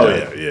Houston. She's Oh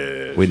dead.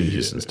 yeah. Whitney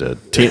Houston's dead.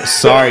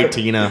 Sorry,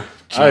 Tina.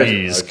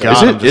 Jeez, okay. God,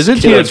 Isn't I'm just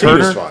Tina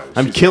killing- Turner? fine.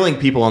 I'm killing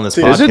people on this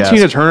podcast. Isn't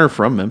Tina Turner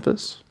from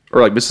Memphis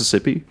or like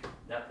Mississippi?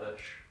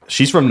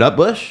 She's from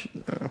Nutbush.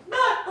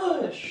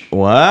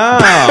 Wow.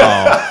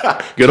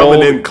 Good Coming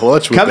old in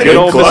clutch with Coming the in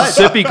old clutch.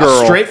 Mississippi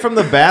girl. Straight from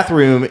the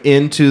bathroom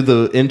into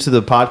the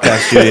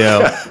podcast studio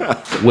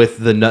with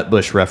the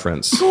Nutbush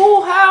reference.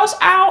 Schoolhouse,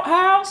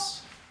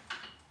 outhouse.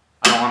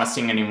 I don't want to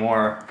sing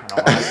anymore. I don't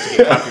want us to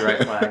get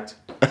copyright flagged.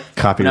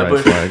 Copyright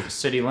Nutbush flag.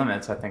 City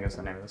Limits, I think is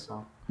the name of the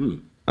song.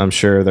 I'm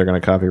sure they're going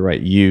to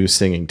copyright you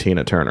singing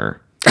Tina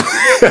Turner.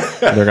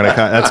 They're going to.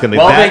 That's going to be.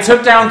 Well, they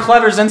took down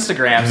Clever's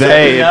Instagram. So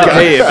Hey, you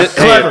know. if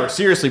Clever.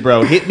 Seriously,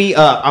 bro, hit me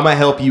up. I'm gonna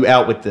help you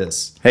out with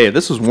this. if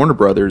this was Warner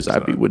Brothers,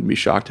 wouldn't be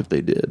shocked if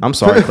they did. I'm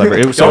sorry, Clever.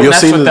 It was Don't Have you mess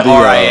seen with the the,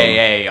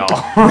 RIAA,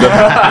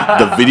 y'all.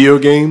 the video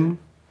game.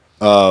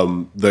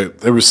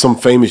 There was some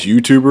famous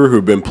YouTuber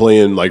who'd been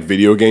playing like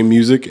video game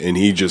music, and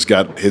he just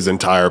got his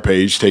entire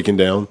page taken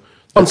down.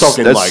 I'm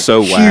talking that's like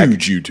so whack.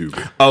 huge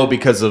YouTuber. Oh,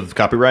 because of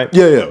copyright.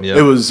 Yeah. Yeah.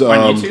 It was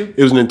YouTube?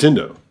 It was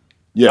Nintendo.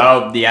 Yeah,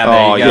 Oh, yeah, there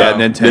Oh you go. yeah,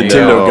 Nintendo.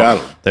 Nintendo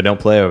got them. They don't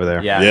play over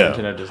there. Yeah, Yeah,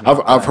 Nintendo does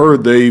not. I've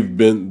heard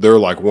they're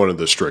like one of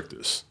the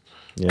strictest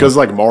because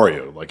like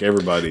Mario, like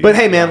everybody. But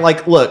hey, man,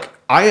 like, look,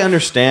 I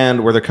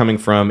understand where they're coming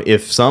from.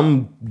 If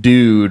some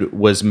dude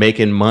was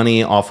making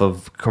money off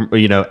of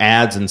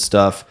ads and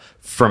stuff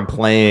from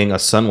playing a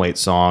Sunweight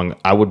song,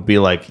 I would be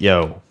like,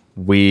 yo,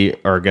 we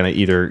are going to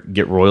either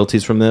get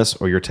royalties from this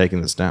or you're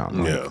taking this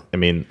down. Yeah. I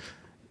mean,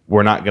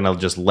 we're not going to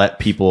just let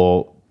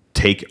people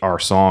take our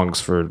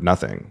songs for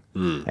nothing.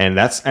 And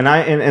that's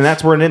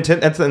that's where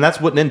Nintendo and that's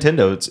what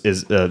Nintendo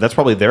is that's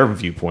probably their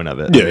viewpoint of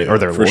it. Yeah, or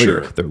their for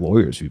sure. their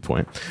lawyer's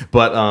viewpoint.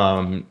 But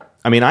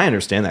I mean, I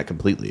understand that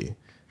completely.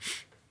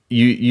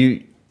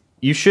 You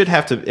should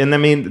have to, and I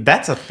mean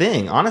that's a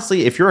thing.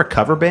 Honestly, if you're a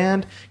cover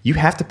band, you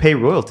have to pay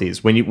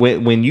royalties when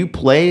you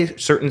play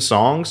certain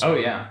songs. Oh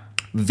yeah.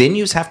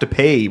 Venues have to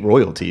pay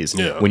royalties.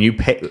 Yeah. When you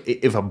pay,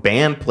 if a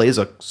band plays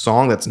a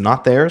song that's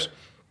not theirs,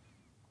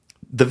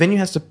 the venue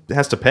has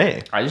to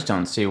pay. I just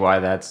don't see why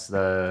that's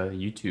the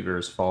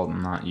YouTuber's fault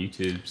and not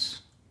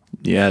YouTube's.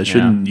 Yeah, it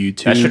shouldn't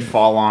YouTube. That should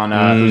fall on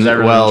who's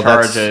ever well, in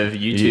charge that's- of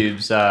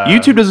YouTube's.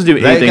 YouTube doesn't do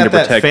anything to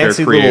protect their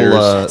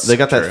creators. They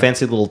got that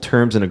fancy little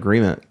terms and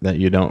agreement that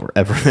you don't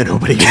ever that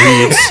nobody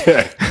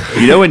reads.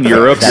 You know, in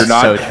Europe,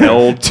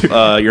 That's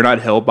you're not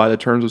held by the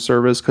terms of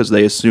service because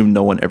they assume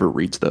no one ever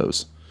reads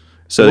those.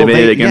 So they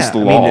made it against the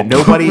law. I mean,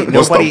 nobody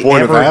What's the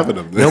point of ever, having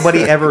them?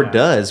 nobody ever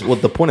does. Well,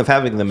 the point of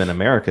having them in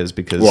America is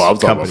because Well, I was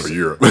talking about companies- for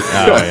Europe. Oh,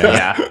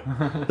 yeah.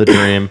 Yeah. The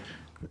dream.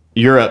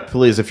 Europe,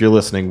 please, if you're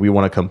listening, we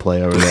want to come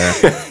play over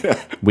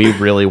there. We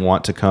really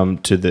want to come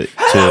to We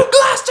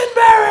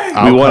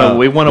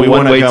want a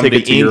one-way come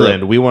ticket to to England.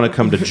 Europe. We want to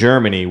come to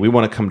Germany. We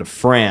want to come to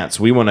France.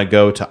 We want to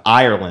go to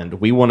Ireland.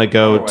 We want to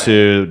go Norway.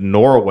 to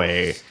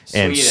Norway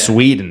and Sweden.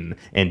 Sweden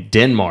and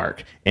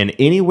Denmark and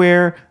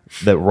anywhere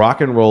that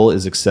rock and roll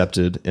is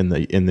accepted in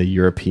the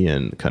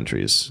European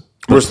countries.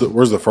 Where's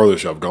the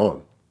furthest y'all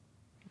gone?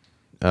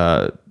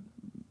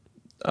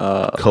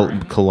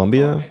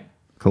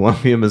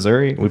 Columbia,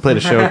 Missouri. We played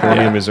a show in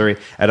Columbia, Missouri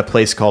at a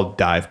place called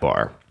Dive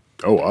Bar.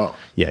 Oh wow.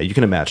 Yeah, you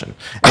can imagine.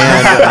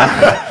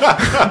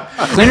 And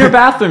Cleaner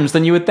bathrooms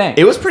than you would think.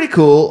 it was pretty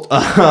cool.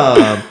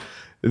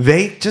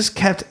 They just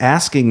kept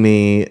asking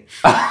me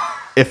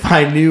if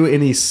I knew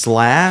any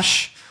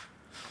Slash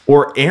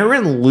or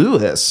Aaron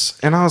Lewis.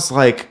 And I was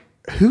like,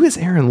 who is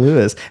Aaron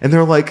Lewis? And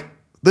they're like,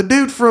 the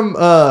dude from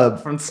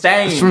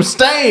Stain.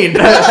 Stained.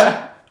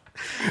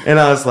 And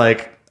I was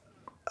like,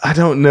 I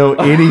don't know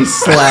any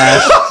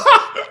Slash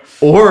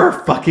or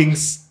fucking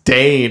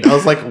Stained. I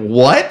was like,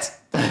 what?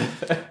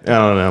 I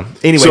don't know.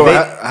 Anyway, So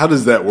how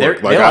does that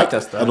work? They liked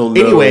us, though. I don't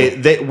know.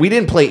 Anyway, we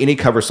didn't play any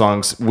cover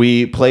songs.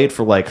 We played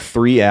for like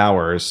 3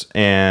 hours,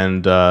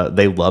 and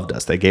they loved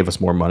us. They gave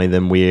us more money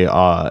than we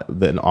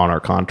than on our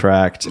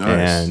contract, Nice.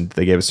 and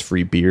they gave us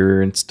free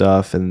beer and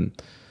stuff, and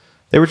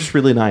they were just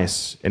really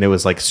nice. And it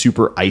was like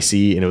super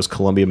icy, and it was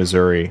Columbia,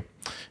 Missouri.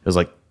 It was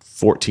like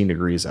 14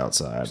 degrees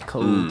outside.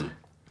 Cold.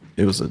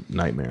 It was a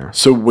nightmare.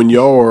 So when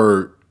y'all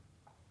are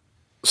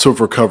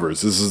for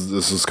covers, this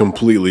is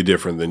completely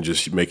different than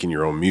just making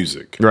your own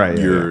music. Right,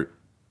 yeah,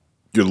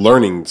 You're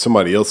learning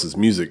somebody else's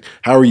music.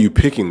 How are you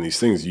picking these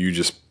things? Are you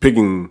just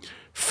picking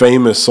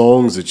famous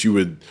songs that you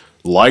would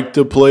like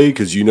to play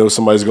because you know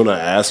somebody's going to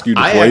ask you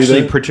to I play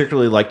actually that?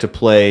 particularly like to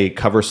play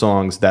cover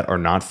songs that are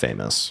not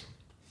famous.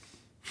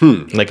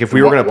 Like if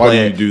we were going to Why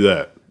play do you do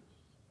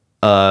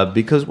that?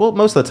 because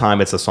most of the time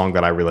it's a song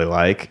that I really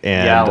like,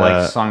 and Yeah, like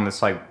a song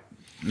that's like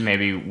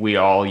maybe we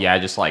all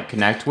just like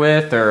connect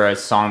with, or a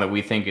song that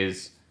we think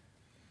is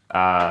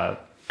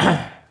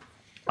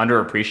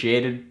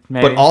underappreciated.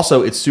 Maybe. but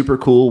also it's super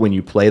cool when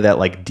you play that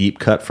like deep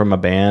cut from a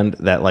band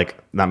that like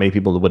not many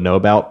people would know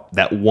about.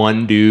 That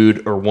one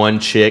dude or one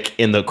chick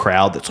in the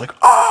crowd that's like,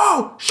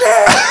 oh shit,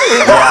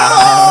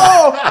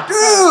 oh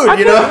dude,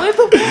 you know,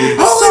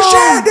 holy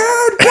shit,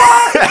 dude,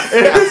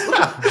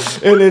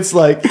 what? and it's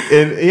like,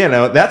 and you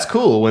know, that's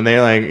cool when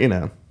they're like, you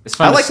know. It's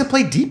fun I to like s- to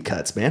play deep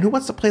cuts, man. Who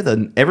wants to play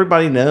the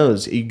everybody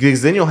knows?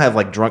 Because then you'll have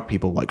like drunk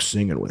people like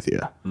singing with you,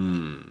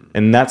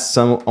 and that's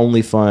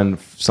only fun.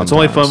 Sometimes. It's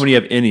only fun when you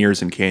have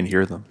in-ears and can't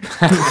hear them.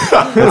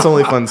 It's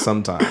only fun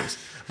sometimes,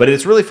 but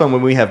it's really fun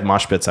when we have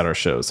mosh pits at our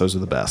shows. Those are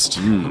the best.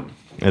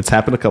 It's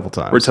happened a couple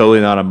times. We're totally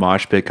not a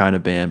mosh pit kind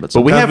of band, but but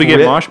sometimes we get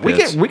mosh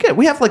pits.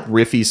 we have like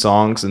riffy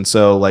songs, and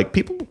so like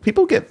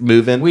people get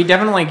moving. we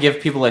definitely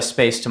give people a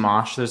space to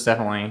mosh. There's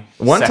definitely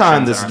One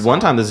time sections in our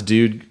song. this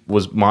dude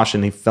was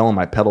moshing. He fell on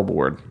my pedal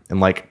board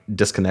and like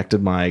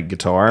disconnected my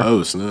guitar.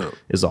 Oh snap!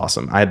 It was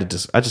awesome. I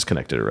just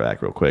connected it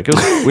back real quick. It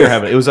was we were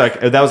having. It was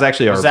like that was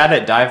actually our Was that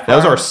at Dive that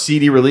was Bar? our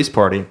CD release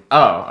party.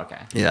 Oh,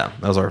 okay. Yeah,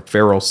 that was our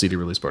farewell CD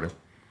release party.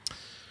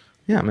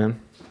 Yeah, man.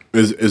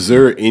 Is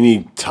there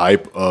any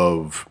but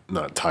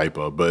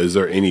is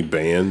there any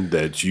band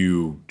that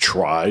you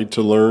try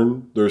to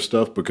learn their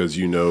stuff because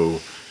you know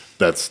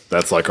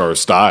that's like our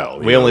style?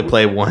 We only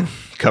play one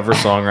cover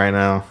song right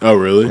now. Oh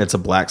really? It's a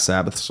Black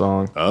Sabbath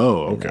song.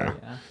 Oh okay.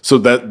 So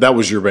that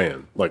was your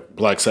band. Like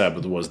Black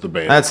Sabbath was the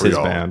band. That's for his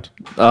y'all. band.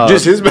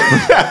 Just his band.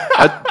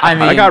 I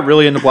mean, I got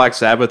really into Black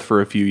Sabbath for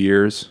a few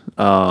years.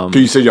 'Cause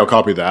you said y'all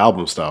copied the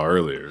album style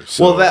earlier.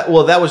 So. That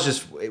was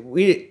just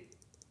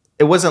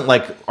it wasn't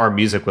like our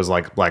music was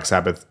like Black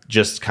Sabbath,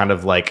 just kind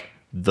of like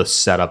the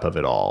setup of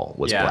it all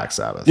was Yeah. Black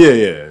Sabbath.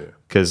 yeah.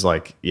 Because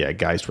like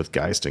Geist with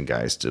Geist and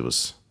Geist, it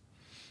was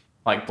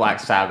like Black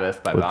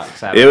Sabbath by Black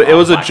Sabbath. It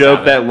was a Black joke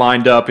Sabbath. that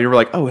lined up, and you were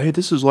like, "Oh, hey,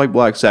 this is like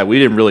Black Sabbath." We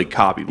didn't really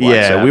copy Black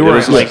Sabbath. Yeah, we It were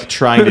was like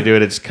trying to do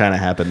it. It just kind of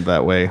happened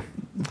that way.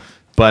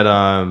 But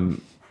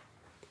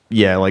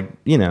yeah, like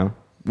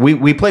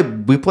we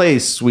play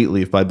Sweet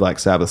Leaf by Black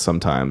Sabbath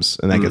sometimes,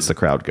 and that gets the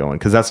crowd going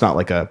because that's not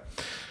like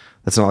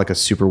a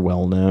super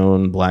well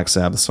known Black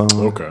Sabbath song.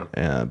 Okay.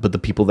 But the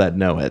people that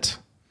know it,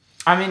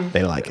 I mean,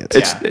 they like it.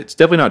 It's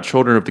definitely not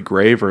Children of the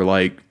Grave or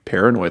like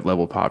Paranoid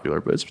level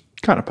popular, but it's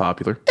kind of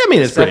popular. I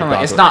mean, it's pretty definitely,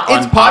 popular. it's not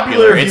It's unpopular.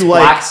 popular if It's you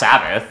like. Black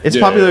Sabbath. It's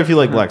Yeah, popular yeah. if you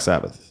like Black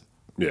Sabbath.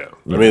 Yeah.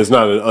 I mean, it's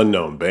not an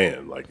unknown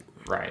band. Like,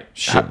 Right.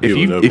 shit, If people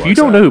you know if you Black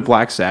don't know Sabbath. who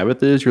Black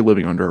Sabbath is, you're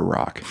living under a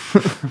rock.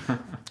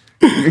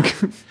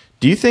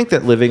 Do you think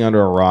that living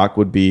under a rock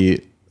would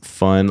be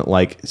fun?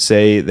 Like,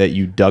 say that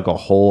you dug a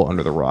hole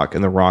under the rock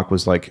and the rock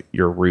was like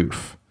your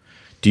roof.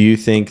 Do you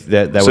think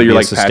that So would you're be a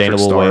like Patrick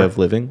sustainable way Star? of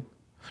living?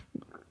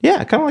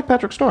 Yeah, kind of like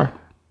Patrick Starr.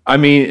 I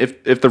mean,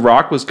 if the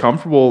rock was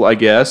comfortable, I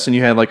guess, and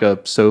you had like a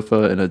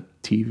sofa and a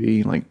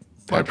TV, like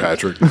Like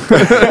Patrick.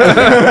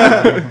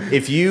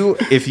 If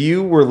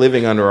you were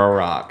living under a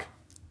rock,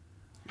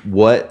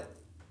 what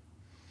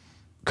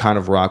kind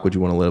of rock would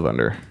you want to live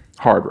under?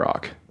 hard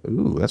rock,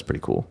 Ooh, that's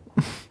pretty cool.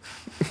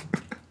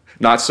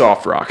 not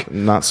soft rock.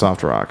 Not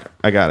soft rock.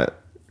 I got it.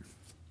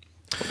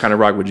 What kind of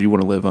rock would you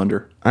want to live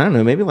under? I don't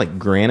know, maybe like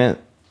granite.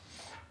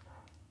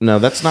 No,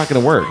 that's not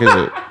going to work, is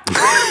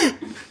it?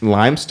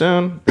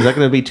 Limestone? Is that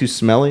going to be too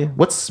smelly?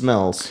 What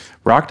smells?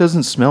 Rock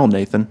doesn't smell,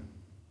 Nathan.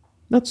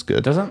 That's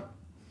good. Doesn't?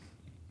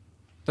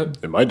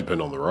 It might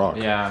depend on the rock.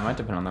 Yeah, it might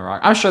depend on the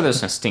rock. I'm sure there's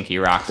some stinky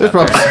rocks There's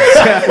out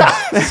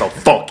probably It's a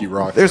funky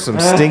rock. there's some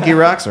stinky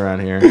rocks around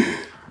here.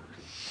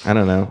 I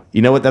don't know.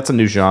 You know what? That's a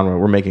new genre.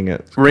 We're making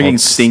it. We're making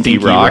called stinky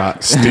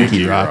rock.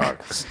 Stinky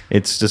rock.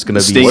 It's just going to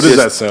be. Stink- What does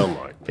just- that sound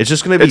like? It's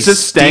just going to be. It's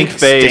just stank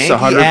face,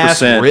 stanky 100%.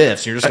 ass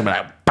riffs. You're just going to be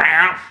like.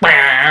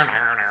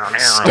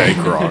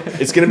 Stank rock.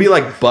 It's going to be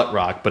like butt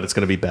rock, but it's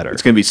going to be better.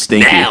 It's gonna be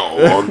stinky.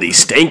 On the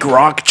stank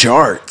rock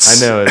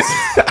charts. I know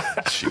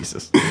it's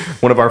Jesus.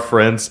 One of our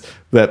friends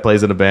that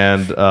plays in a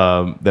band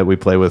that we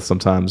play with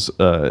sometimes.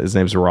 His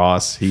name's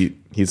Ross.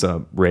 He's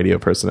a radio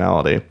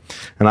personality,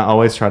 and I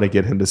always try to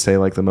get him to say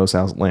like the most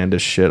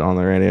outlandish shit on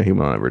the radio. He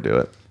won't ever do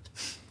it.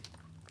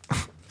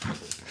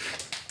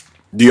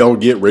 Do y'all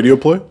get radio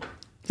play?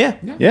 Yeah.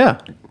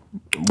 Yeah.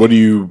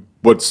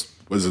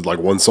 Is it like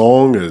one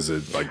song? Is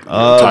it like the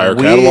entire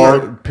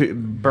catalog?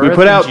 Birth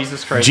put and out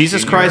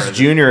Jesus Christ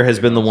Jr. has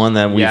been the one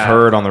that we've Yeah.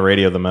 heard on the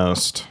radio the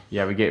most.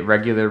 Yeah, we get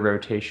regular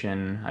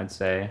rotation, I'd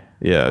say.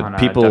 Yeah, on,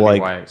 people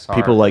like WYXR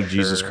people like for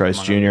Jesus sure,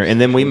 Christ among Jr. others.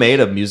 And then we made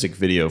a music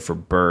video for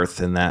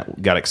Birth, and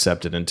that got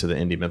accepted into the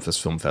Indie Memphis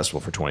Film Festival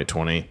for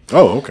 2020.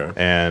 Oh, okay.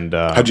 And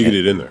How'd you get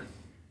it in there?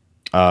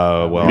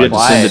 well, We had to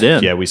send it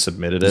in. Yeah, we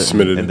submitted it,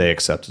 Submitted and it. they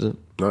accepted it.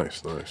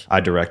 Nice, nice. I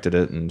directed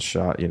it and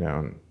shot it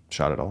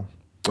all,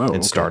 Oh, and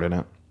okay. starred in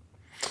it.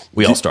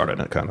 We all starred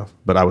in it, kind of,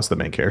 but I was the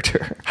main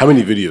character. How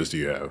many videos do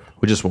you have?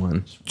 We just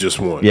won. Just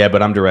one. Yeah,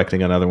 but I'm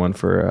directing another one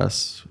for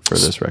us for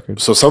this record.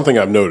 So something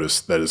I've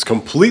noticed that is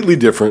completely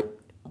different,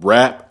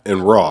 rap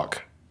and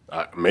rock,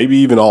 maybe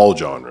even all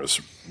genres.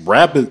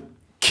 Rap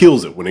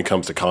kills it when it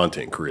comes to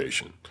content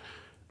creation.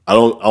 I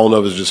don't know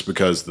if it's just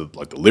because the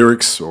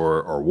lyrics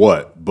or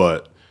what,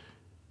 but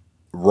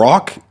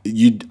rock,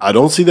 I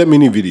don't see that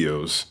many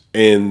videos,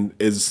 and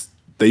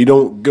they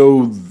don't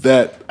go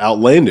that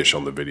outlandish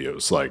on the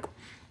videos. Like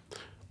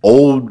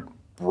old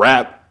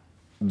rap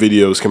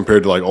videos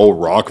compared to like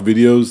old rock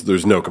videos,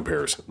 there's no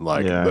comparison.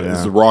 Like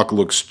the rock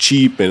looks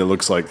cheap, and it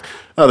looks like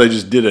they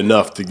just did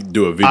enough to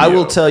do a video. I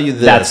will tell you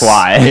this. That's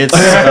why.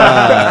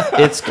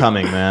 It's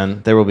coming,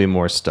 man. There will be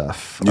more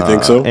stuff. You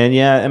think so? And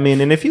yeah, I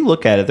mean, and if you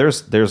look at it,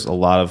 there's a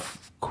lot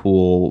of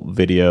cool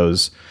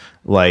videos.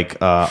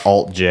 Like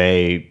Alt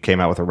J came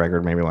out with a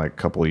record maybe like a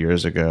couple of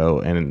years ago,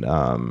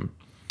 and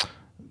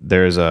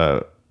there's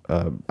I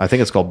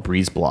think it's called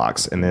Breeze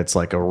Blocks, and it's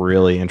like a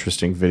really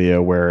interesting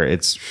video where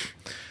it's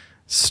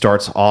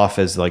starts off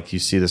as like you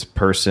see this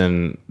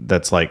person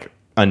that's like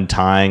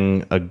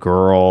untying a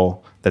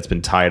girl that's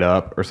been tied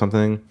up or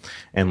something,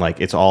 and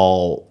like it's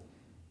all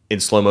in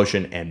slow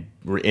motion and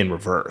in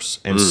reverse,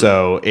 and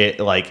so it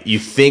like you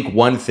think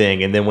one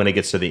thing, and then when it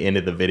gets to the end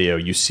of the video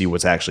you see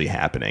what's actually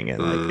happening,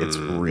 and like it's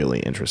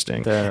really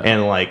interesting.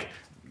 And like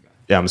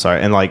I'm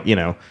sorry, and like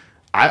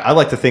I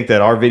like to think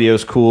that our video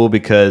is cool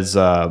because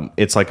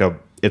it's like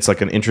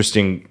an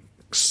interesting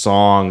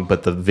song,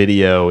 but the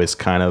video is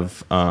kind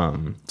of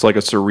It's like a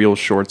surreal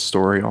short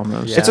story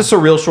almost. it's a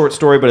surreal short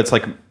story, but it's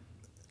like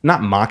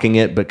not mocking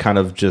it, but kind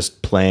of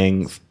just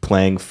playing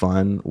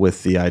fun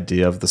with the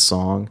idea of the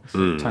song.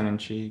 tongue in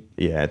cheek.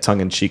 Yeah,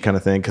 tongue in cheek kind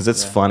of thing, because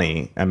it's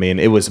funny. I mean,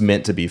 it was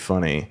meant to be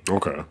funny.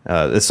 Okay.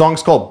 The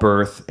song's called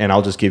Birth, and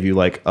I'll just give you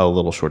like a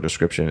little short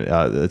description.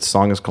 The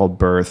song is called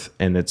Birth,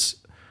 and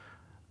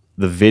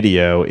the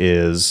video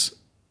is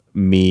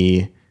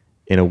me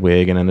in a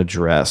wig and in a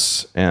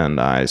dress, and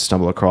I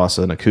stumble across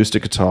an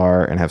acoustic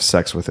guitar and have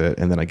sex with it,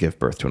 and then I give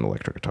birth to an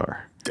electric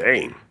guitar.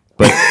 Dang.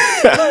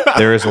 But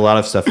there is a lot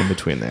of stuff in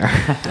between there.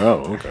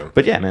 Oh, okay.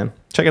 But yeah, man,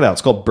 check it out.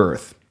 It's called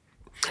Birth.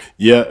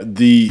 Yeah,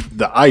 the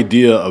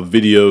idea of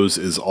videos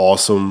is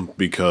awesome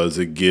because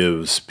it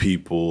gives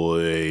people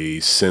a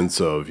sense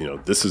of,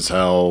 this is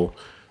how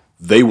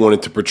they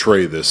wanted to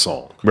portray this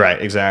song.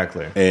 Right,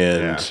 exactly.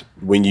 And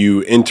when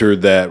you enter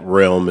that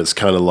realm, it's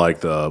kind of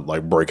like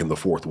breaking the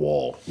fourth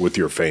wall with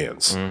your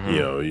fans.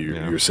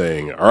 You're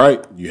saying, all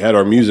right, you had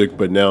our music,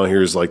 but now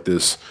here's like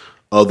this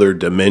other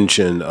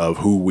dimension of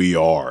who we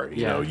are.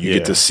 You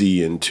get to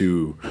see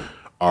into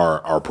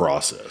our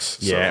process.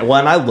 Yeah, well,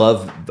 and I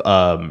love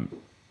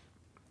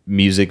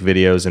music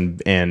videos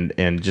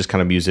and just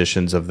kind of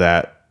musicians of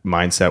that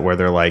mindset where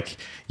they're like,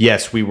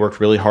 yes, we worked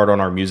really hard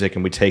on our music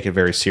and we take it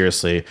very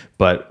seriously,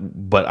 but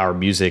our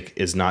music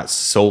is not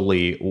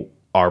solely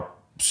our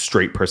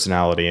straight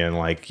personality, and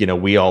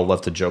we all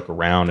love to joke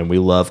around and we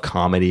love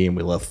comedy and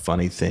we love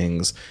funny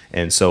things,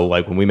 and so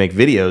when we make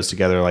videos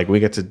together, we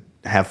get to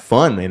have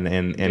fun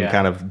and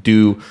kind of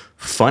do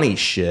funny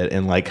shit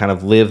and kind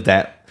of live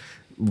that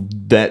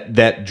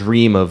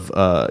dream of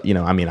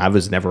I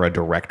was never a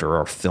director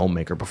or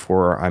filmmaker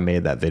before I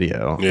made that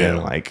video,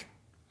 and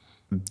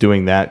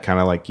doing that kind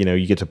of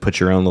you get to put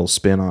your own little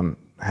spin on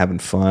having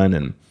fun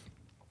and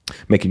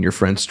making your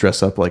friends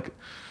dress up like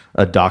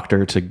a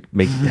doctor to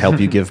help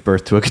you give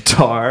birth to a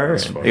guitar.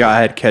 Yeah,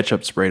 I had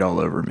ketchup sprayed all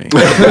over me.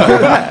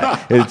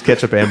 It's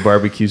ketchup and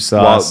barbecue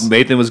sauce. While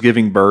Nathan was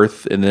giving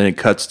birth, and then it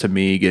cuts to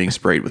me getting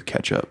sprayed with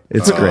ketchup.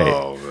 It's great.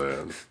 Oh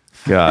man.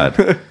 God,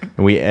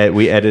 and we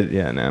edited.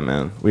 Yeah, no,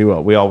 man.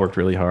 We all worked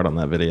really hard on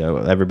that video.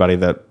 Everybody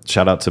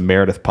shout out to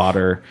Meredith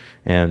Potter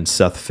and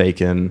Seth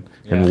Faken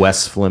and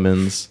Wes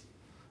Flemons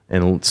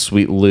and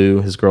Sweet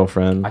Lou, his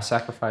girlfriend. I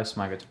sacrificed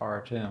my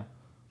guitar too.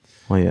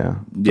 Well,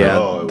 yeah.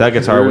 Oh, That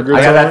guitar. I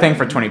got that thing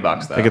for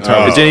 $20 though. The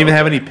guitar. It didn't even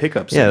have any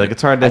pickups. Yeah, the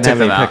guitar didn't have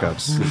took any them out.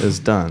 pickups. It was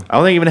done. I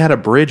don't think it even had a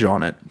bridge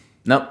on it.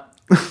 Nope.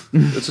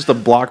 It's just a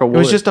block of wood. It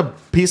was just a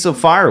piece of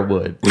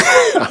firewood.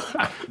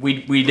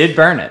 We did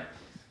burn it.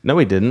 No,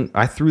 we didn't.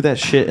 I threw that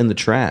shit in the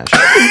trash.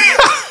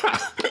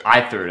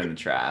 I threw it in the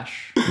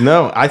trash.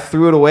 No, I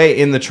threw it away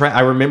in the trash.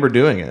 I remember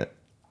doing it.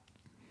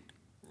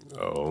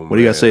 Oh, What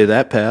do you got to say to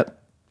that, Pat?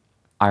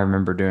 I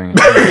remember doing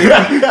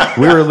it.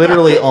 We were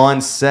literally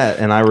on set,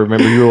 and I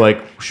remember you were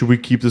like, "Should we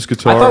keep this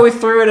guitar?" I thought we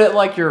threw it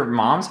at your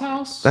mom's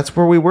house. That's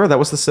where we were. That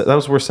was the set. That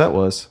was where set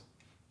was.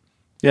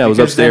 Yeah, it was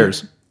Because then-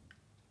 upstairs.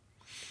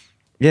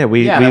 Yeah,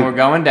 then we're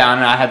going down,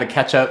 and I had the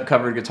ketchup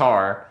covered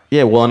guitar.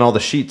 well, and all the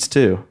sheets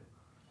too.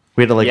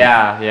 We had to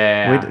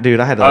Yeah. dude,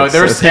 I had to. Oh,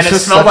 there was, and it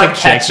smelled like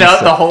ketchup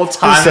the whole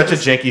time. It was such a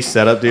janky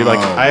setup, dude.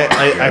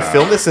 I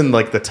filmed this in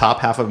the top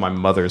half of my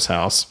mother's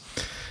house,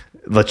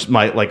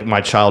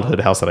 my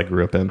childhood house that I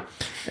grew up in,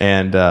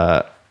 and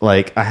I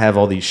have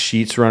all these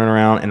sheets running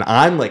around, and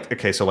I'm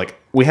okay, so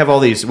we have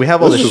all this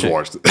Let's just shit.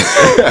 watch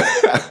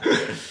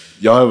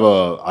Y'all have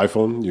a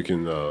iPhone? You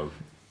can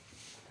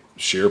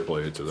share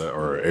play it to that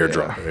or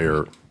AirDrop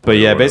air. But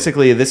yeah,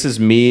 basically, this is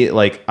me.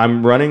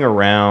 I'm running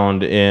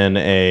around in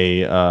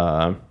a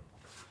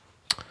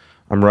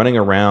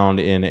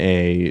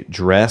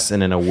dress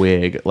and in a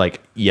wig,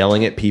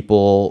 yelling at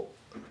people,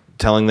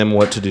 telling them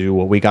what to do,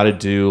 what we got to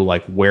do,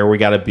 where we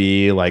got to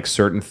be,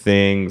 certain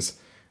things.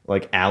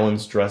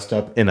 Alan's dressed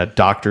up in a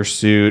doctor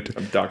suit.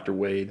 I'm Dr.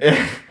 Wade.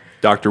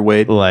 Dr.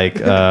 Wade.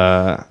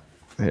 Here,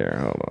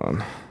 hold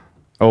on.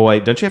 Oh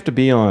wait, don't you have to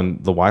be on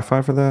the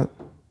Wi-Fi for that?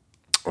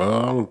 I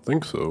don't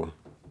think so.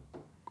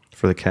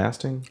 For the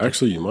casting?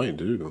 Actually, you might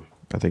do.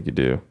 I think you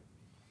do.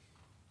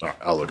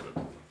 I'll look at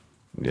it.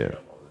 Yeah.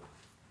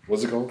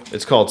 What's it called?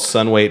 It's called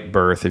Sunweight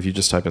Birth. If you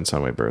just type in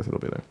Sunweight Birth, it'll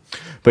be there.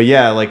 But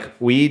yeah,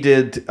 we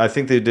did. I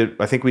think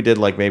we did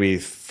maybe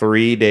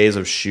 3 days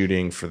of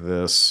shooting for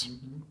this.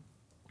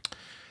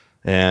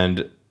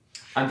 And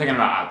I'm thinking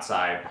about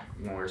outside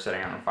when we were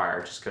setting on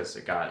fire, just because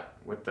it got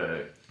with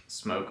the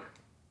smoke.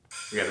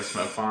 We got the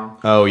smoke bomb.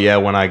 oh yeah,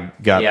 when I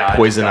got Yeah, I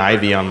poison just got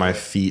ivy on my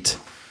feet.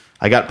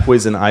 I got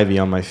poison ivy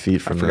on my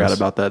feet from Forgot this.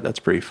 about that. That's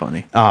pretty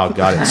funny. Oh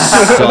god, it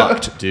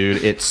sucked,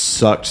 dude. It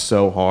sucked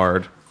so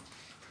hard.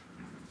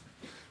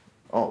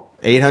 Oh,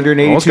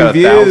 882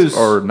 views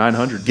or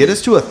 900. Get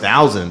us to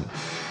 1,000.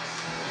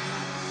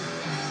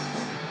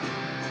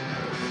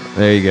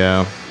 There you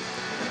go.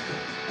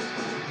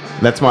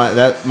 That's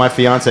my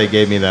fiance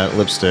gave me that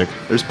lipstick.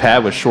 There's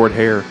Pat with short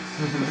hair.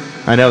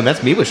 I know, and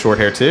that's me with short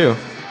hair too.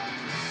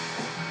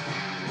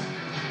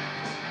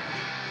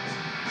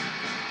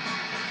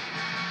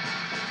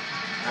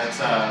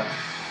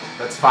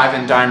 That's Five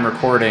and Dime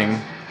Recording.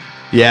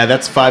 Yeah,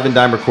 that's Five and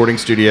Dime Recording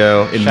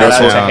Studio in Shout out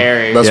to Midtown.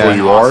 Harry. That's where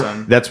you are?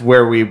 Awesome. That's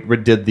where we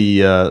did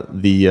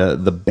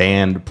the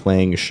band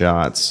playing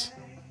shots.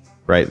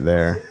 Right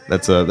there.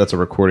 That's a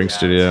recording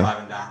studio. Five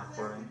and Dime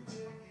Recording.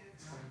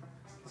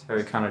 It's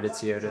very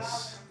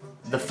Conaditiotis.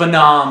 The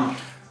Phenom.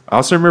 I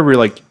also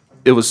remember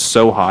it was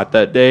so hot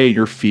that day.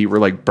 Your feet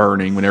were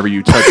burning whenever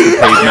you touched the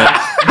pavement.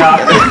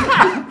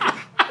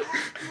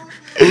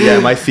 Yeah,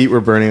 my feet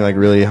were burning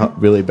really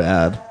really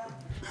bad.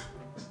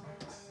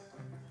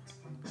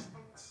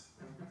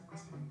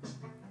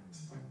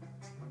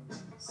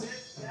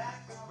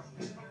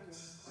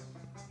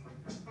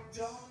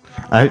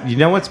 You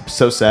know what's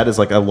so sad is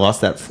like I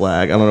lost that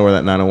flag. I don't know where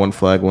that 901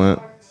 flag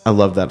went. I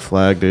love that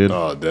flag, dude.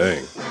 Oh,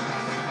 dang.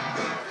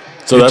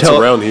 So that's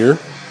tell- around here?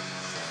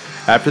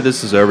 After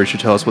this is over, you should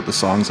tell us what the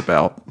song's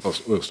about.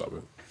 We'll stop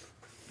it.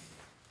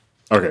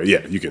 Okay,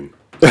 yeah, you can.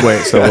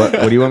 Wait, so what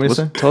do you want me to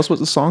say? Tell us what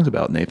the song's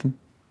about, Nathan.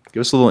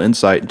 Give us a little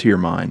insight into your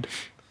mind.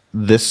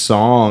 This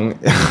song.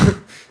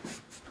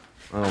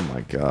 Oh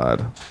my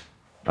god.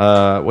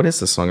 What is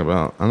this song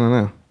about? I don't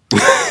know.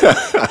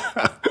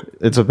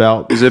 It's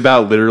about. Is it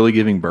about literally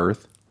giving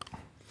birth?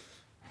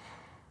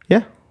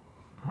 Yeah.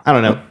 I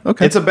don't know.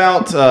 Okay. It's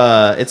about.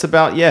 Yeah. It's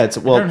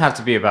It well. doesn't have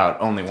to be about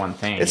only one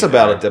thing. It's either.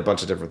 about a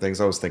bunch of different things.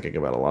 I was thinking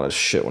about a lot of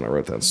shit when I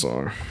wrote that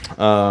song.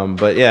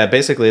 But yeah,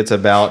 basically it's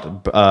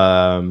about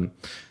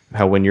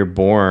how when you're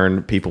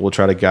born, people will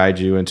try to guide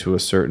you into a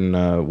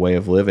certain way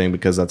of living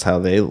because that's how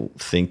they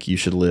think you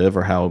should live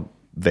or how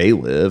they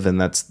live.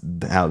 And that's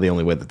how the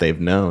only way that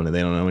they've known, and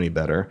they don't know any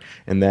better.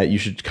 And that you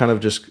should kind of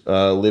just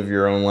live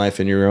your own life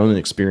and your own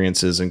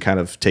experiences and kind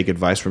of take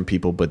advice from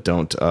people, but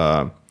don't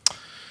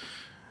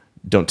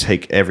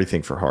take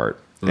everything for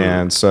heart.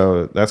 And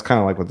so that's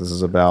kind of like what this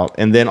is about.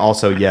 And then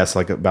also, yes,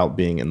 like about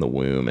being in the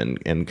womb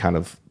and kind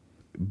of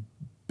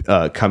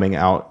coming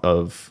out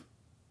of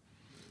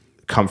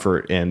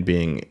comfort and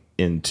being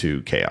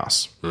into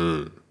chaos.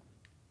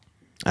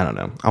 I don't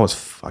know. I was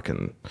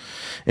fucking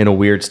in a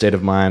weird state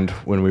of mind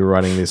when we were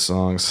writing these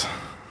songs.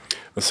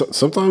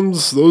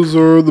 Sometimes those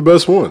are the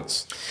best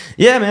ones.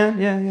 Yeah, man.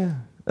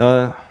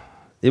 Yeah.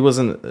 It was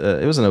an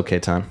okay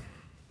time.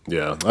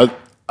 Yeah,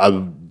 I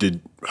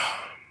did.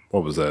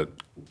 What was that?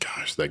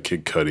 Gosh, that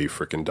Kid Cudi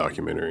freaking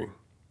documentary.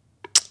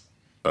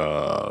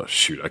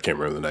 Shoot, I can't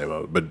remember the name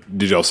of it. But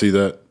did y'all see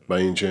that by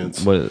any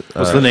chance?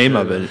 What's the name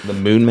of it? The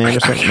Moon Man or I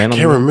something? Man on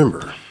can't the Moon?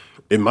 remember.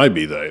 It might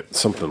be that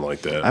something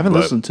like that. I haven't but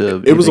listened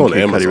to it was on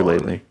anything Kid Cudi Amazon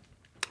lately.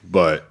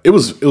 but it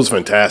was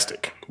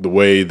fantastic. The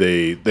way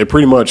they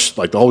pretty much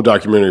like the whole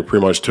documentary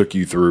pretty much took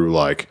you through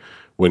like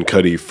when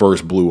Cudi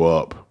first blew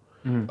up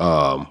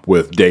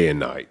with Day and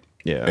Night.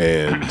 Yeah.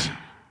 And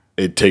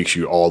it takes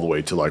you all the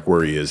way to like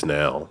where he is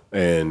now.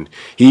 And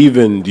he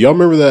even, do y'all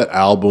remember that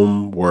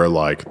album where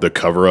like the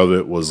cover of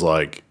it was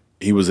like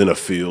he was in a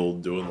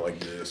field doing like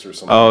this or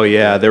something? Oh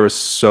yeah, there was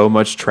so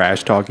much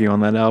trash talking on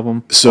that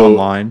album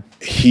online.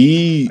 I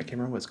can't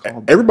remember what it's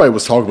called. Everybody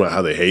was talking about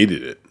how they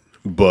hated it,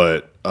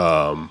 but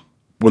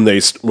when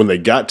they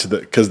got to the,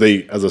 because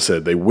they, as I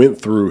said, they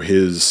went through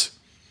his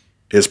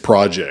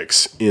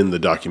projects in the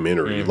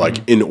documentary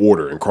like in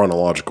order, in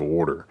chronological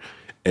order,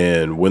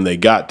 and when they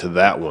got to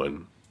that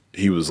one,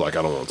 he was like,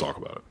 I don't want to talk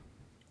about it.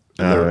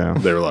 And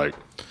they were like,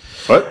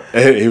 what?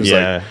 And he was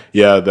like,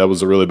 yeah, that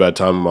was a really bad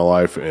time in my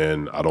life,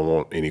 and I don't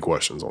want any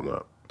questions on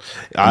that.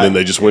 And then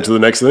they just went to the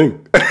next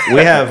thing.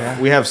 We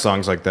have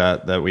songs like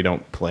that we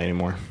don't play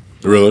anymore.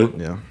 Really?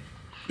 Yeah.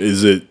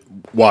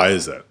 Why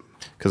is that?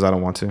 Because I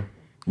don't want to.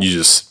 You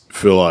just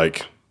feel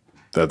like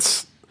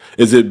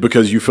is it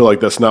because you feel like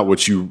that's not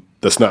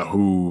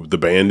who the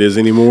band is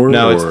anymore?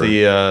 No, or?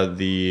 it's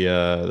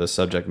the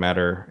subject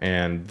matter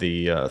and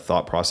the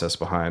thought process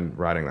behind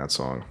writing that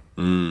song.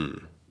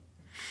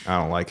 I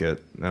don't like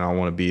it, and I don't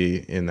want to be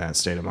in that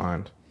state of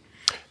mind.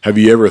 Have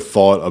you ever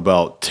thought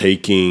about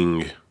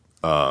taking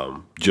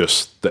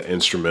just the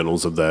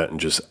instrumentals of that and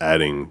just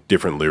adding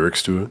different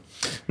lyrics to it?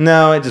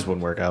 No, it just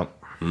wouldn't work out.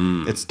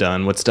 It's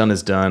done. What's done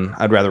is done.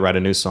 I'd rather write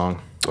a new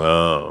song.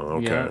 Oh,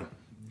 okay. Yeah.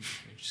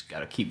 Just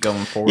gotta keep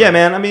going forward. Yeah,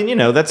 man. I mean,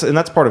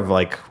 that's part of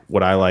like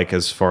what I like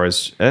as far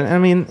as. I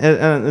mean,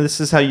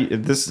 this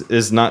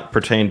is not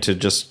pertain to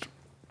just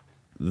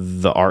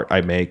the art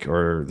I make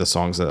or the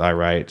songs that I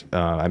write.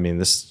 I mean,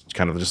 this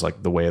kind of just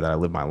like the way that I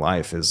live my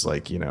life is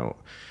like,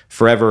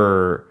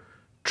 forever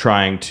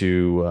trying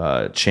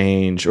to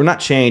change, or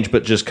not change,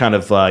 but just kind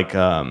of like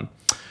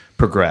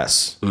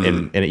progress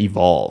and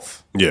evolve.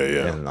 Yeah,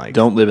 yeah. And like,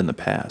 Don't live in the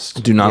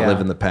past. do not Yeah.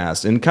 live in the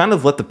past, and kind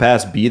of let the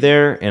past be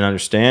there and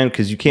understand,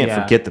 because you can't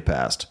Yeah. forget the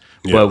past,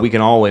 Yeah. but we can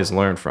always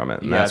learn from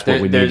it. And that's what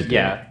we need to do.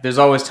 Yeah, there's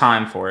always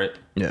time for it.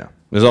 Yeah.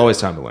 There's always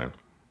time to learn.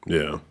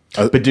 Yeah.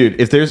 But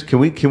dude, if there's can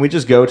we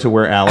just go to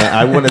where Alan?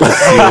 I wanted to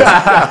see this.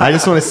 I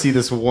just want to see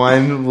this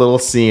one little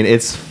scene.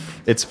 It's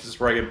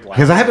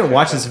because I haven't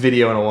watched this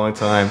video in a long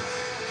time.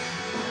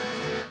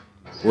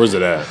 Where's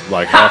it at?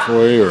 Like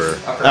halfway or?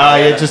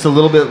 Yeah, just a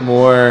little bit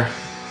more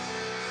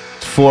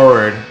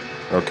forward.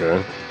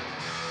 Okay.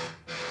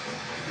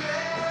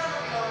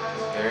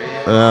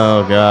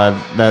 Oh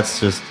god, that's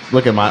just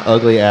look at my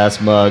ugly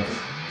ass mug.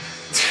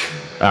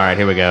 All right,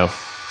 here we go.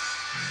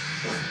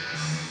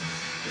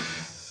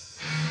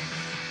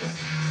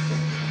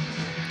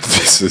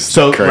 This is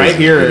So crazy right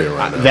here, video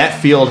right now.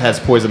 that field has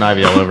poison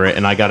ivy all over it,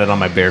 and I got it on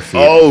my bare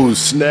feet. Oh,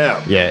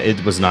 snap. Yeah,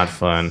 it was not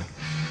fun.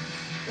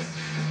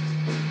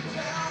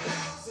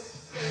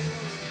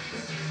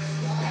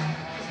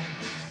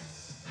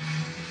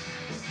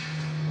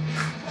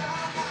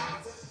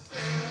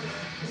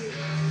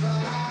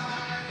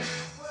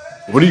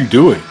 What are you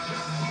doing?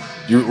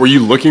 Were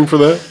you looking for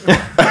that?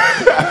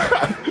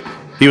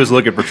 He was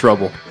looking for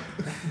trouble.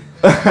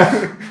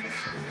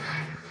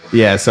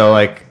 Yeah, so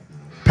like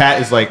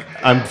Pat is like,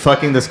 I'm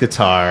fucking this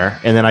guitar,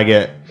 and then I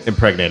get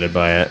impregnated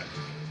by it.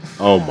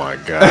 Oh my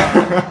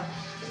god.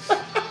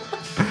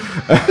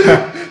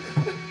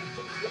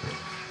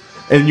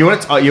 And you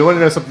want to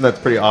know something that's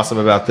pretty awesome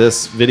about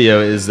this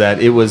video is that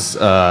it was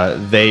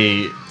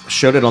they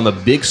showed it on the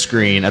big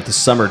screen at the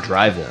summer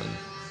drive-in,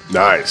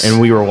 Nice. and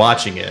we were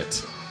watching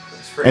it.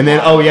 And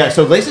then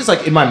so Lacey's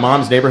like in my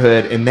mom's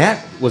neighborhood, and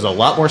that was a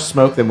lot more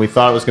smoke than we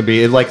thought it was gonna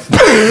be. It like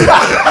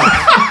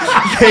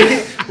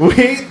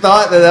we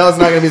thought that was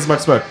not gonna be as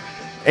much smoke,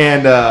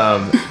 and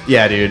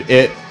yeah, dude,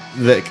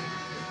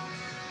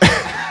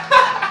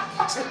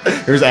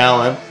 here's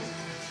Alan.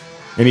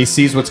 And he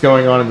sees what's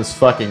going on in this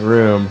fucking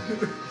room.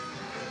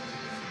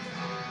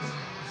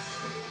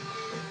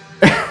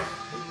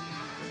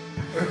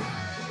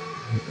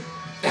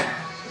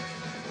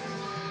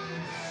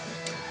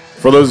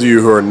 For those of you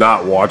who are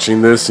not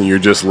watching this and you're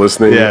just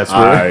listening, Yeah, it's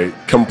I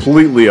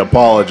completely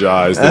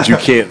apologize that you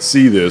can't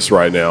see this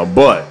right now,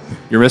 but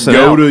You're missing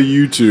go out. to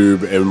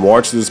YouTube and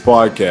watch this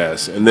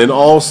podcast, and then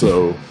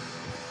also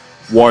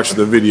watch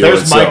the video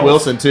There's itself. Mike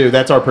Wilson too.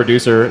 That's our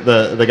producer,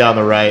 the guy on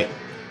the right.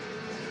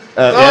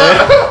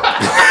 Yeah.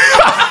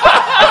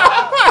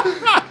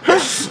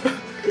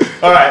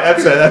 All right,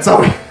 that's it. That's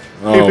all we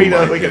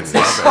know. my We can goodness.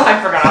 stop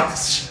I forgot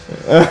this.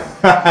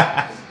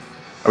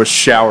 I was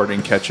showered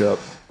in ketchup.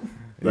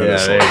 That Yeah,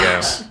 is there you go.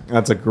 hilarious.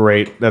 That's a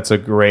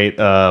great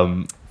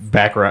background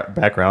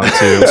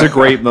too. It's a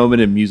great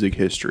moment in music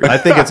history. I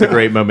think it's a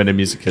great moment in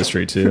music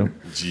history too.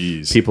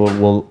 Jeez. People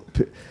will.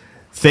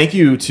 Thank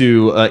you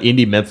to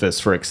Indie Memphis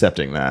for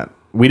accepting that.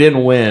 We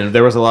didn't win.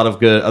 There was a lot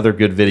of other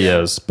good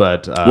videos,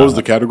 but What was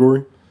the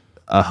category?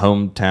 a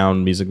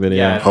hometown music video?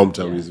 Yeah.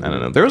 Hometown music. I don't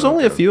know. There was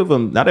only a few of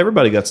them. Not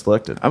everybody got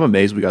selected. I'm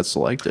amazed we got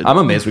selected. I'm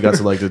amazed we got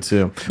selected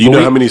too. Do you But know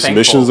we- how many thankful.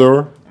 submissions there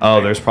were? Oh,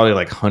 there's probably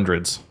like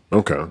hundreds.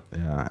 Okay.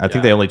 Yeah, I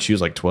think they only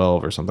choose like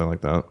 12 or something like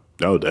that.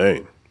 Oh,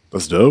 dang.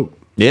 That's dope.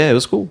 Yeah, it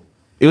was cool.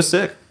 It was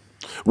sick.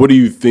 What do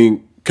you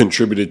think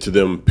contributed to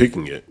them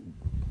picking it?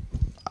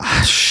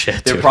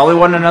 Shit, There probably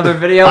wasn't another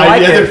video I,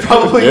 like yeah, there it.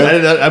 probably.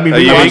 I mean,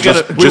 we you watched, ain't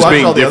gonna- we just watched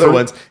being all the other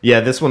different? ones. Yeah,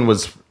 this one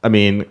was. I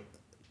mean,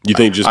 You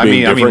think just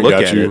being different look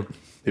got at you? it.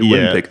 It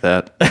wouldn't Yeah. pick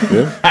that.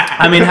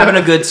 I mean, having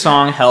a good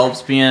song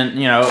helps. Being,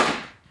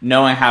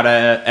 knowing how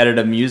to edit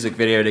a music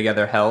video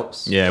together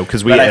helps. yeah,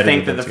 because we. But I edited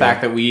think that them the too.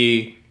 fact that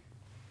we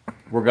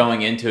were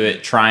going into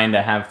it trying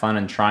to have fun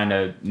and trying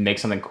to make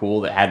something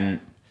cool that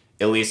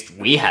at least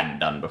we hadn't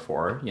done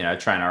before,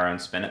 trying our own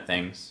spin at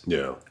things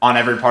Yeah. on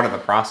every part of the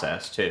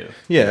process too.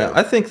 Yeah,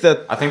 I think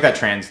that. I think that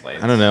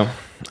translates. I don't know.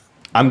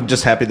 I'm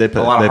just happy they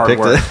A lot of they hard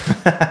picked work.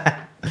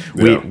 it.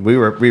 We Yeah.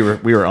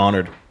 we were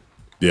honored.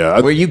 Yeah.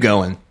 Where are you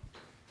going?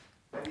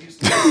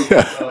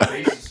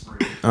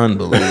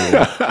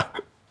 Unbelievable.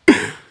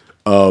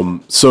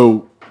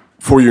 So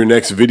for your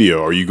next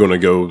video, are you going to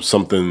go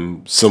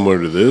something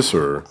similar to this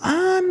or?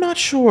 I'm not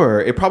sure.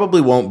 It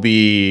probably won't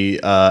be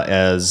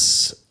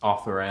as.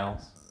 Off the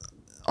rails.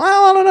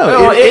 Well, I don't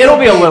know. Oh, it'll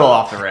be a little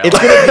off the rails.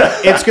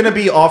 It's gonna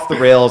be off the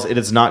rails. It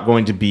is not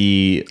going to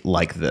be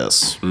like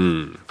this.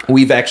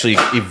 We've actually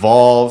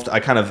evolved. I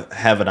kind of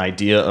have an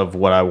idea of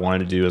what I wanted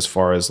to do as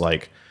far as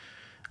like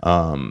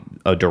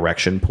a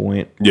direction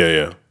point. Yeah,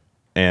 yeah.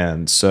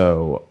 And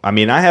so, I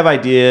mean, I have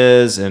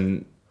ideas,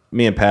 and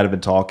me and Pat have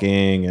been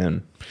talking,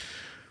 and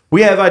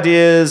we have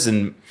ideas,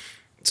 and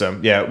so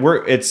yeah,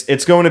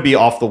 it's going to be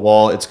off the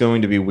wall. It's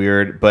going to be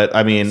weird, but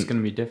I mean, It's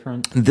gonna be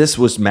different. this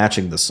was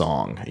matching the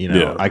song.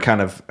 Yeah. I kind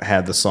of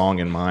had the song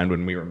in mind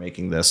when we were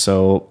making this,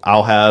 so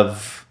I'll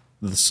have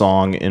the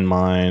song in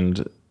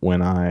mind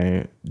when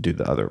I do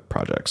the other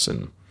projects,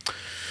 and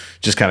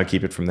just kind of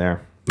keep it from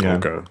there. Yeah.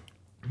 Okay.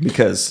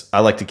 Because I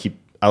like to keep.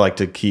 I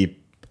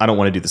don't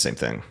want to do the same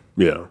thing.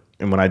 Yeah.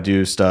 And when I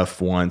do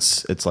stuff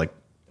once, it's like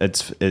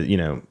that's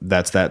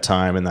that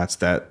time and that's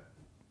that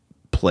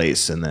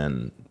place, and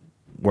then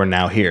we're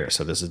now here,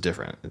 so this is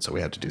different, and so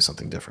we have to do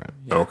something different.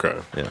 Okay.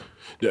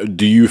 Yeah.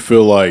 Do you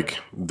feel like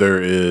there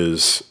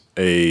is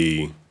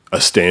a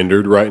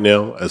standard right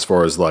now as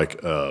far as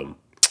like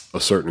a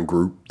certain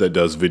group that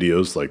does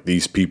videos? Like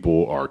these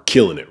people are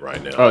killing it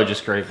right now. Oh,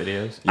 just great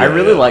videos. Yeah, I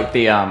really yeah. like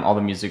the all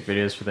the music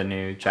videos for the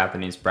new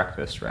Japanese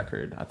Breakfast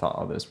record. I thought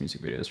all those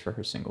music videos for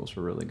her singles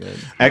were really good.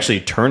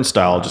 Actually,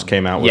 Turnstile just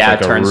came out with yeah,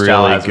 like a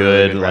Turnstile really has a really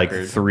good, good like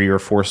record. 3 or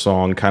 4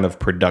 song kind of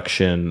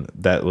production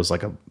that was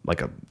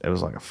it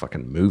was like a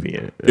fucking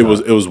movie. It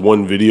was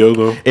one video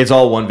though. It's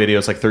all one video.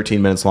 It's like 13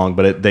 minutes long,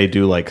 but they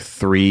do like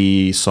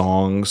 3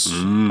 songs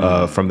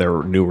from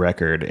their new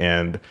record,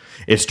 and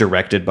it's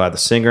directed by the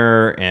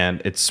singer,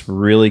 and it's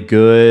really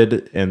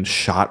good and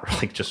shot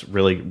like just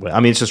really. I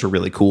mean, it's just a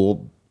really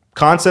cool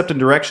concept and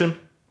direction,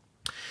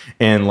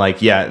 and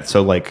like yeah,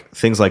 so like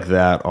things like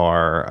that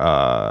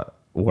are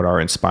what are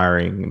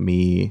inspiring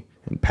me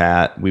and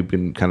Pat. We've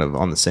been kind of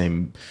on the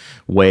same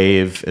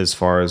wave as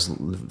far as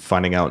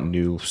finding out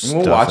new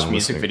stuff. We'll watch and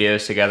music listening.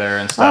 videos together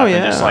and stuff,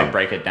 and just yeah. like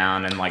break it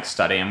down and like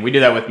study them. We do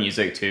that with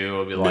music too.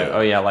 We'll be like, Yeah.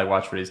 oh yeah, like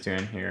watch what he's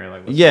doing here.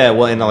 Like, what's Yeah, going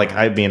well, on? and like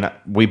I mean,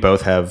 we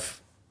both have.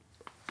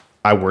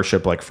 I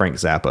worship like Frank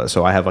Zappa,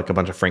 so I have like a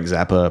bunch of Frank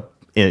Zappa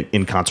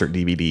in concert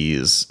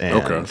DVDs and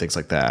Okay. things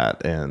like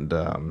that. And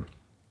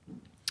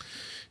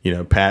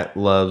Pat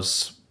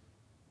loves.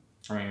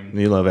 I mean,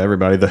 You love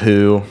everybody. The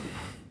Who,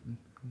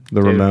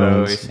 the David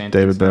Ramones, Bowie, Saint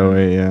David Vincent.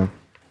 Bowie. Yeah.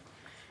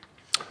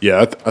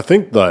 Yeah, I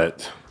think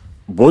that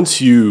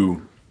once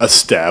you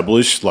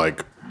establish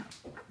like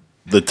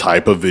the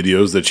type of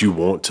videos that you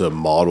want to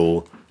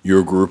model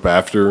your group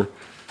after,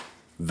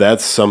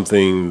 that's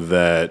something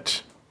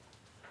that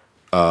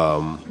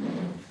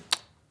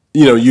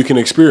you can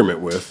experiment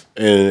with.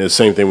 And the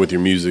same thing with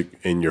your music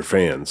and your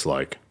fans.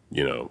 Like,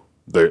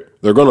 they're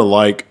going to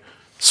like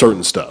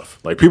certain stuff.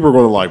 Like, people are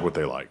going to like what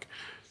they like.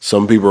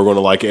 Some people are going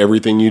to like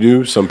everything you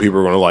do. Some people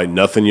are going to like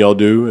nothing y'all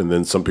do, and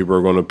then some people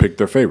are going to pick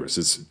their favorites.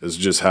 It's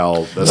just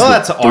how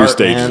that's the three art,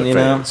 stages man, of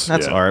fans.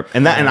 That's Yeah. art,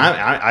 and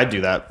I do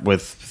that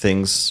with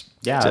things.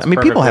 Yeah, too. it's I mean,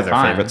 people have their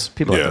perfectly fine. favorites.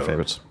 People have Yeah. their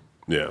favorites.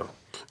 Yeah.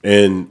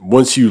 And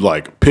once you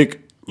like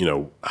pick,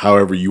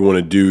 however you want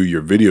to do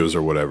your videos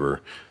or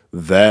whatever,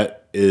 that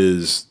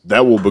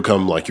will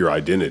become like your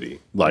identity.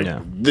 Like Yeah.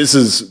 this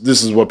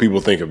is what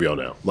people think of y'all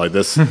now. Like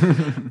that's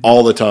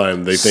all the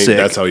time they think Sick.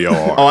 that's how y'all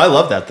Oh, are. I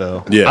love that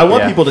though. Yeah. I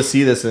want Yeah. people to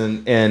see this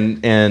and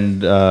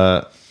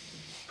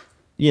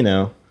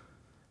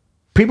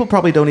people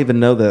probably don't even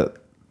know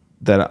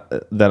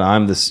that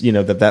I'm this.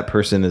 That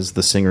person is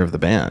the singer of the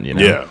band.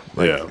 Yeah.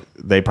 Yeah.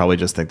 They probably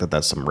just think that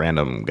that's some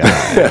random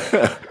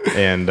guy.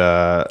 and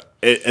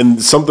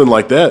And something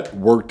like that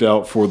worked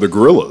out for the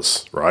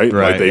Gorillas, right?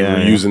 Right, Like they yeah, were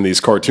yeah. using these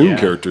cartoon Yeah.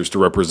 characters to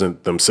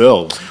represent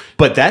themselves.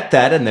 but that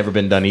had never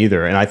been done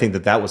either. And I think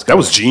that was That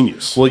was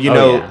genius. Well,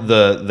 yeah.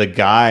 the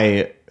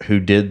guy who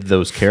did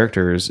those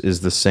characters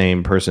is the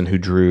same person who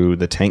drew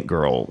the Tank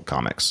Girl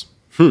comics.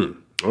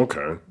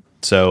 Okay.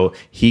 So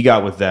he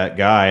got with that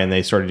guy and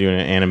they started doing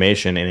an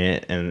animation in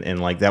it. And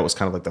like that was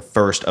kind of like the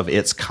first of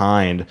its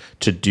kind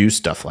to do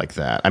stuff like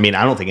that. I mean,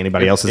 I don't think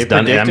anybody else has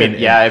done it. I mean,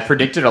 it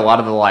predicted a lot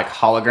of the like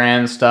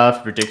hologram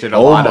stuff. Predicted a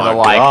Oh lot of my the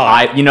like,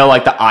 God.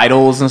 like the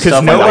idols and because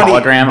stuff. Like the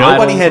hologram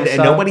nobody idols and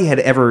stuff. nobody had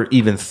ever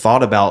even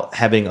thought about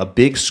having a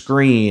big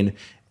screen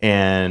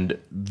and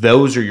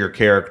those are your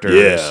characters.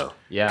 Yeah.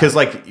 Yeah. Because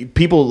like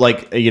people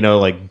like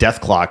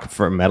Death Clock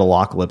from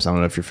Metalocalypse. I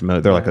don't know if you're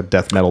familiar. They're like a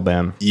death metal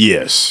band.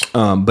 Yes.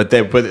 But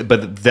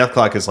Death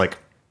Clock is like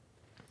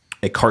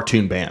a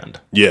cartoon band.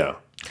 Yeah.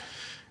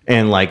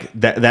 And like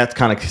that's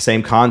kind of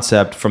same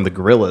concept from the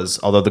Gorillas,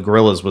 although the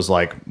Gorillas was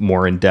like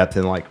more in depth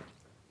and like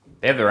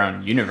They have their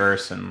own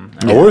universe and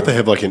I wonder if they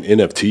have like an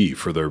NFT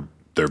for their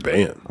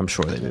band. I'm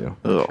sure they do.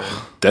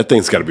 That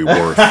thing's got to be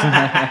worth.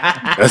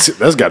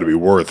 that's got to be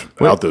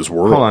worth out this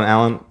world. Hold on,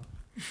 Alan.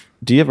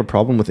 Do you have a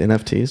problem with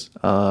NFTs?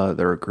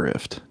 They're a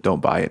grift.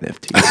 Don't buy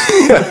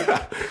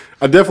NFTs.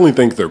 I definitely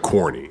think they're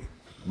corny.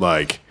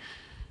 Like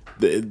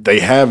they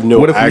have no.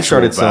 What if we actual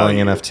started selling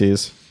value.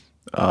 NFTs?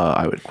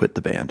 I would quit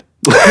the band.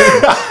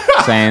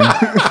 saying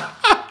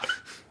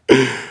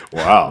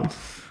Wow,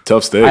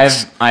 tough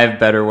stakes. I have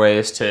better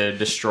ways to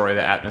destroy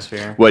the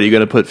atmosphere. What, are you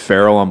going to put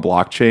Farrell on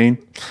blockchain?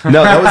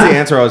 No, that was the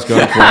answer I was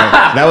going for.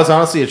 That was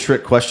honestly a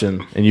trick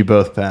question, and you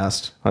both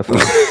passed. High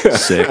five.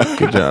 Sick.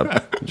 Good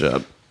job. Good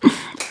job.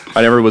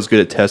 I never was good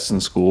at tests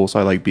in school, so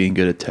I like being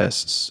good at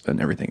tests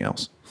and everything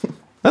else.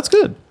 That's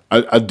good.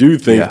 I do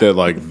think Yeah. that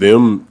like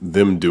them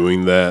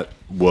doing that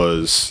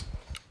was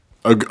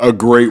a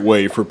great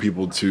way for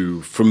people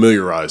to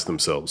familiarize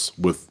themselves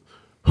with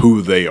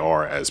who they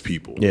are as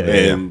people. Yeah,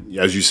 yeah, and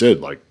as you said,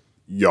 like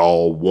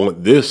y'all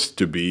want this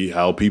to be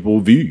how people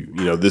view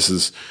you.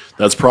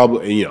 That's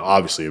probably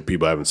obviously if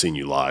people haven't seen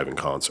you live in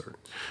concert,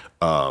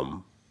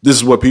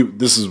 this is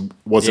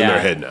what's in Yeah. their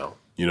head now.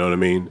 You know what I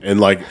mean? And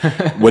like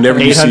whenever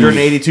you see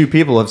 882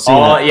 people have seen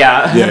Oh it.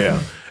 yeah.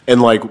 yeah.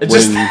 And like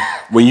just-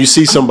 when you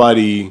see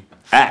somebody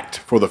act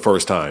for the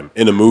first time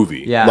in a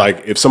movie, Yeah.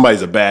 like if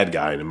somebody's a bad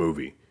guy in a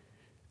movie,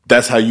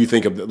 that's how you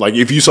think of like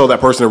if you saw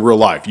that person in real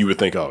life, you would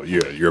think, oh,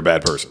 you're a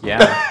bad person.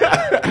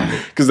 Yeah.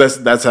 Because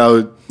that's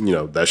how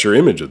that's your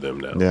image of them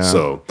now. Yeah.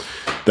 So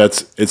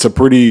it's a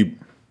pretty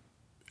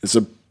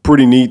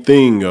neat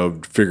thing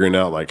of figuring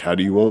out like how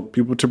do you want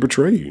people to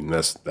portray you, and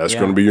that's Yeah.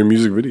 going to be your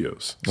music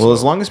videos. Well,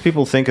 as long as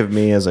people think of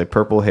me as a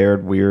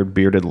purple-haired, weird,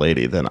 bearded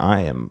lady, then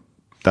I am.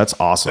 That's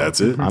awesome.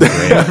 That's it. I'm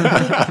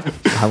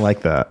great. I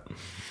like that.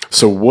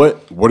 So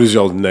what is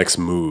y'all's next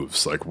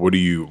moves? Like what are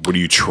you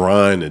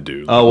trying to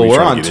do? Oh, What well, are you we're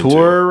trying on to get into?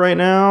 tour right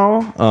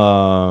now.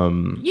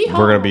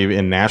 We're going to be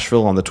in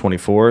Nashville on the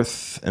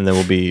 24th, and then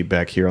we'll be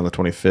back here on the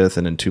 25th,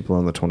 and in Tupelo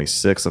on the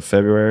 26th of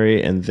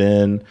February. And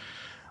then,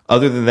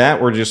 other than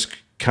that, we're just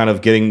kind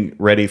of getting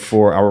ready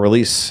for our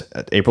release.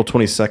 April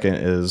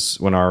 22nd is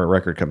when our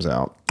record comes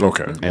out.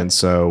 Okay. And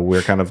so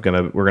we're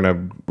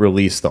gonna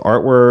release the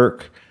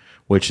artwork,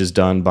 which is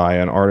done by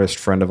an artist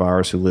friend of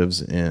ours who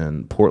lives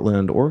in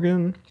Portland,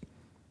 Oregon,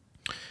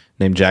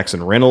 named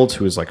Jackson Reynolds,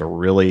 who is like a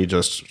really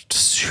just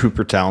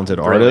super talented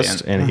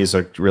artist, and he's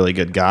a really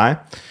good guy.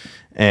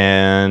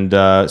 And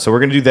so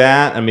we're gonna do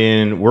that. I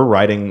mean, we're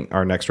writing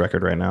our next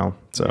record right now,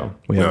 so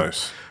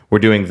Nice. we're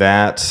doing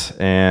that,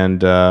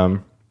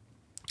 and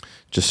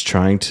just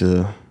trying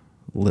to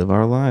live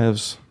our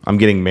lives. I'm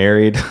getting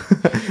married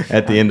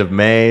at the end of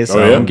May.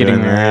 So yeah? I'm Getting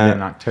doing married that.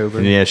 in October.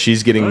 And yeah,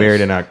 she's getting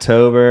married in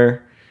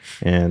October.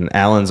 And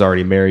Alan's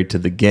already married to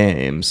the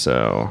game.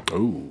 So,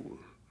 Ooh.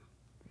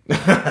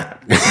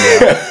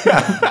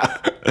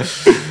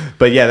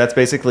 but yeah, that's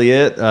basically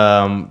it.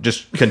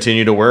 Just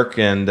continue to work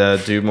and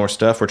do more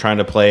stuff. We're trying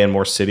to play in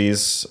more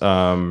cities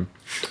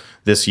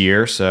this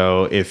year.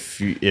 So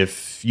if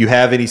you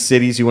have any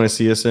cities you want to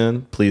see us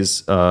in,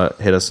 please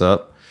hit us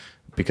up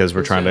because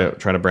we're trying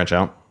to branch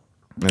out.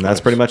 And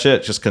that's pretty much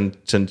it. Just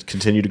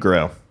continue to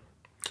grow.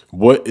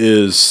 What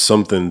is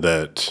something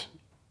that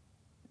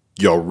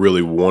y'all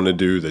really want to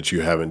do that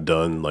you haven't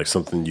done? Like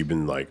something you've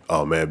been like,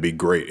 oh man, it'd be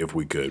great if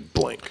we could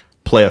blank.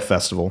 Play a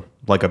festival,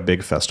 like a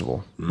big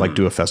festival, like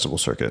do a festival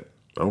circuit.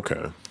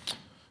 Okay.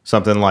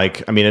 Something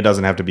like, I mean, it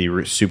doesn't have to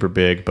be super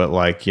big, but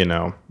like,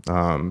 anything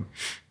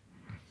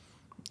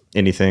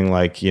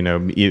like,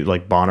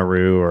 like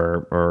Bonnaroo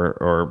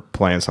or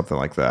playing something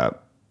like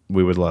that.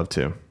 We would love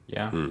to.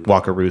 Yeah.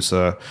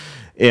 Wakarusa,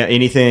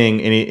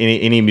 anything,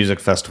 any music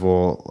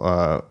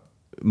festival,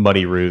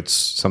 Muddy Roots,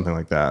 something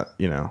like that.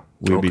 We'd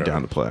be Okay.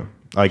 down to play.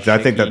 Like I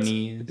think that's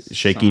Knees,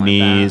 shaky something like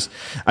knees.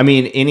 I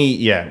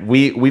mean,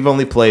 we've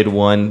only played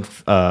one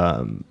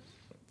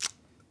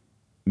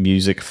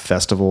music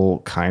festival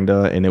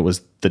kinda, and it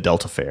was the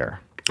Delta Fair.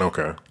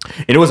 Okay.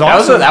 And it was That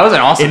was awesome. that was an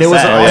awesome And it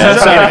was set. awesome. yeah.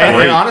 set. And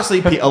Great.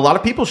 honestly, a lot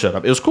of people showed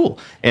up. It was cool,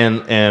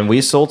 and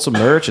we sold some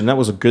merch, and that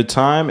was a good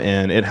time,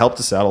 and it helped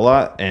us out a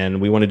lot. And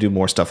we want to do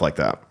more stuff like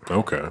that.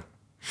 Okay.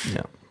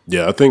 Yeah,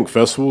 Yeah, I think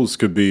festivals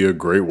could be a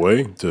great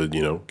way to,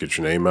 get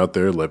your name out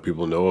there, let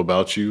people know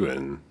about you,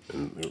 and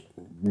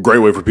great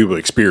way for people to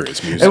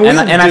experience music. And we- And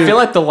I Dude. feel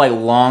like the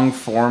long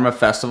form of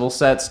festival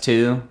sets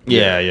too.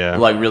 yeah.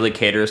 Like really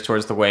caters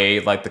towards the way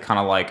like the kind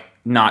of like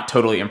not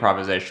totally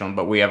improvisational,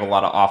 but we have a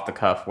lot of off the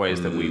cuff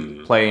ways that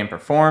we play and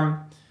perform.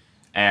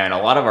 And a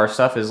lot of our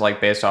stuff is like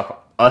based off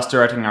us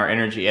directing our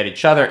energy at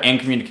each other and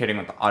communicating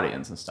with the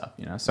audience and stuff,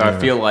 So I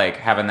feel like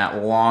having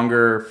that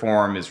longer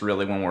form is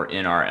really when we're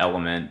in our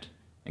element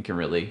and can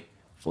really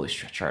fully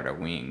stretch out our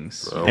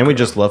wings. And we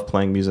just love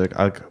playing music.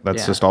 That's Yeah.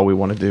 just all we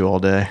want to do all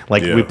day.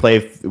 Like Yeah. we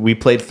played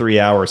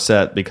 3-hour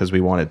set because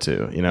we wanted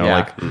to. Yeah.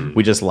 Like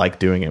we just like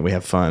doing it. We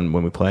have fun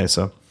when we play.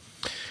 So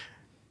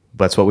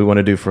that's what we want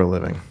to do for a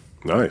living.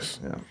 Nice.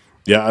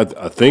 Yeah,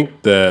 I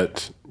think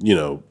that,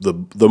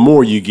 the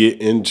more you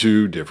get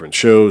into different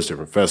shows,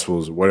 different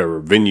festivals,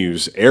 whatever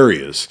venues,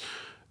 areas,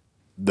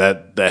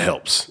 that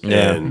helps.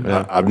 Yeah, And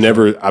yeah, I've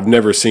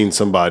never seen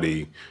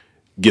somebody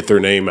get their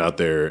name out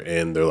there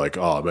and they're like,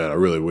 oh man, I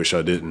really wish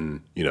I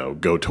didn't,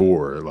 go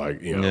tour.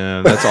 Like,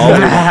 Yeah, that's all.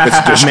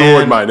 it's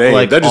destroyed my name.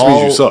 Like, that just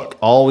means you suck.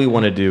 All we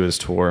want to do is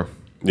tour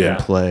Yeah. and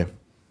play,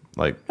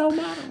 like,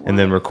 and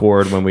then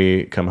record when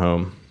we come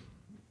home,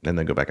 and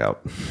then go back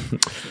out.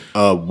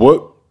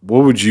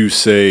 What would you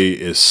say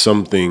is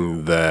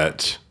something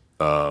that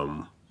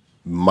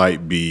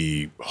might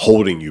be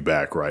holding you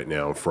back right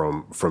now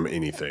from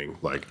anything?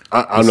 Like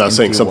I'm not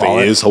saying something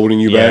wallet. is holding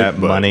you Yeah,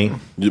 back, but money.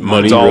 Money. It's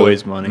really?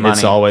 always money.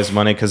 It's always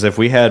money, because if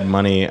we had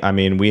money, I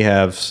mean, we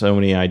have so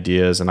many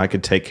ideas, and I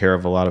could take care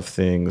of a lot of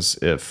things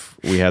if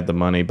we had the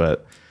money,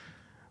 but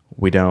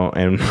we don't.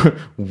 And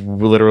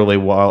literally,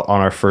 while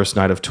on our first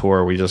night of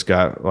tour, we just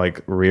got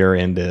like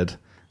rear-ended.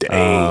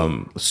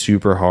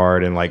 Super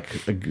hard, and like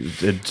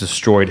it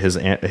destroyed his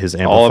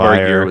amplifier. All of our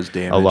gear was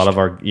A lot damaged. of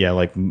our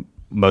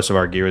most of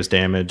our gear is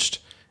damaged,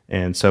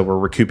 and so we're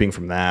recouping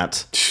from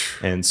that.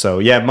 And so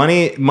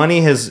money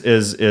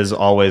is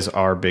always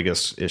our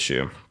biggest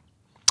issue.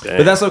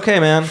 But that's okay,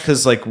 man,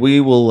 because like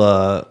we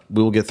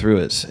will get through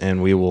it,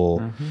 and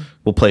we'll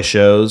play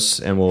shows,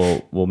 and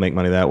we'll make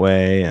money that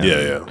way. And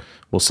Yeah.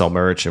 We'll sell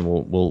merch, and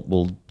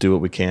we'll do what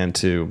we can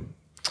to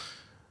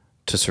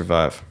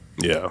survive.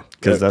 Yeah,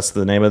 Because that's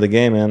the name of the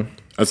game, man.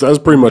 that's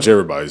pretty much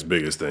everybody's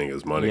biggest thing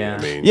is money. Yeah.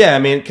 I mean, Yeah, I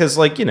mean, because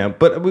like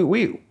but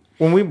we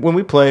when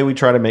we play, we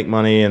try to make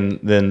money, and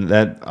then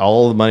that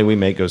all the money we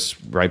make goes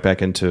right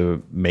back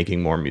into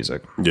making more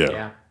music.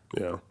 yeah.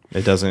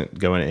 It doesn't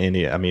go in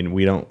any. I mean,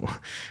 we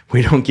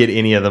don't get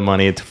any of the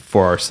money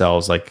for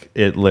ourselves. Like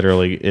it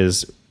literally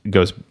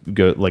goes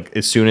like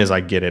as soon as I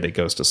get it, it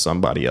goes to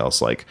somebody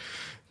else, like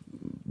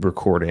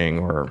recording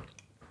or.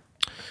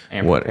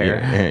 And What prepare.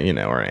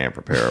 or amp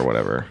repair or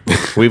whatever.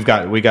 we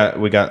got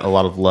a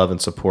lot of love and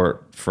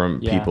support from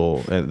Yeah. people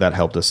that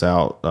helped us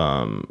out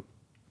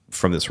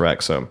from this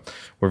wreck. So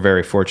we're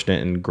very fortunate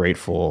and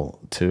grateful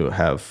to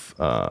have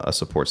a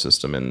support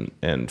system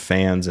and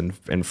fans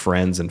and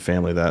friends and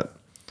family that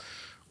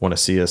want to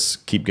see us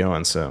keep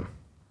going. So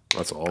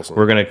That's awesome.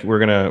 we're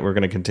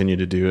gonna continue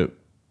to do it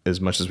as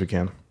much as we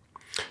can.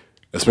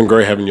 It's been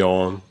great having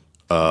y'all on.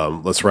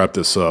 Let's wrap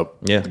this up.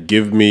 Yeah.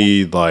 Give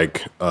me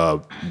like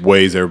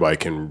ways everybody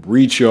can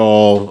reach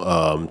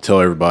y'all.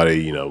 Tell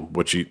everybody,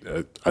 what you.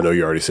 I know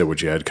you already said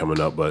what you had coming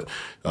up, but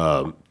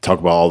talk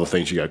about all the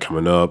things you got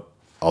coming up.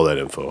 All that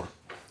info.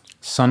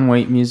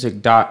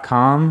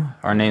 Sunwaitmusic.com.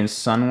 Our name's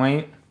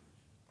Sunwait.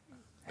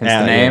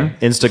 the name.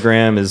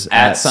 Instagram is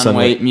At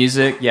Sunweight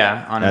Music.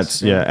 Yeah, on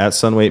Instagram. At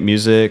Sunweight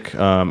Music.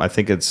 I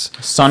think it's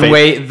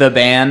Sunweight the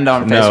band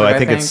on Facebook. No, I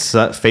think it's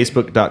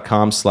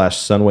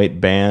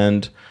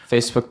facebook.com/sunweightband.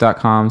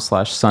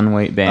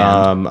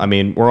 Facebook.com/sunweightband. I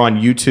mean, we're on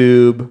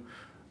YouTube.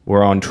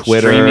 We're on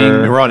Twitter.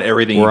 Streaming. We're on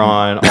everything. We're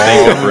on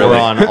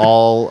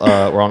all.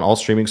 We're on all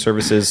streaming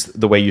services.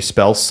 The way you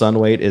spell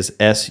Sunweight is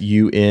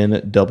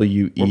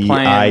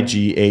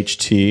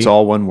SUNWEIGHT. It's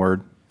all one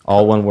word.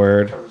 All one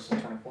word.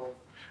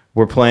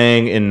 We're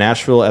playing in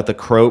Nashville at the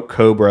Croak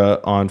Cobra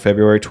on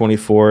February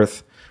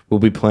 24th. We'll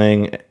be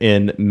playing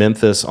in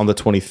Memphis on the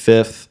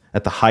 25th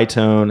at the High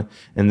Tone.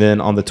 And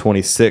then on the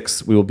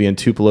 26th, we will be in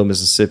Tupelo,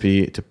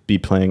 Mississippi to be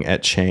playing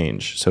at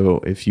Change. So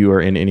if you are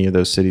in any of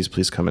those cities,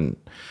 please come and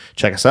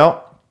check us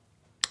out.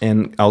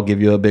 And I'll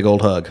give you a big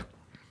old hug.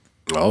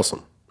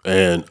 Awesome.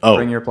 And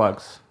Bring your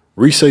plugs.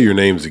 re-say your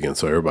names again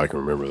so everybody can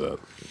remember that.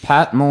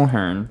 Pat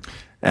Mulhern.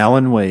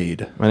 Alan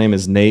Wade. My name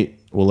is Nate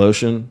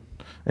Woloshin.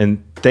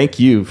 And thank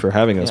you for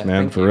having us,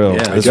 man, thank for you. real.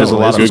 Yeah, This yeah, was a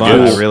lot good of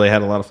fun. guys. I really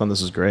had a lot of fun.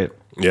 This was great.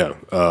 Yeah.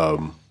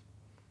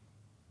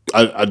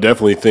 I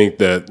definitely think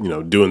that,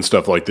 doing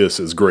stuff like this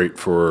is great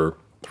for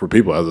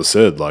people. As I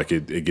said, like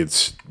it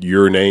gets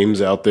your names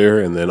out there,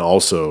 and then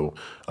also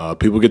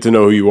people get to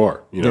know who you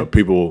are.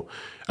 People,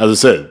 as I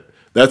said,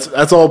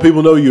 that's all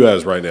people know you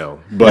as right now.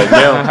 But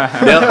now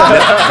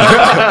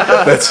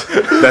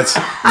that's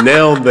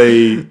now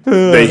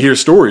they hear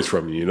stories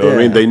from you. You know what I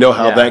mean? They know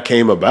how Yeah. that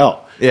came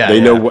about. Yeah, they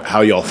yeah. know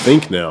how y'all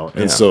think now,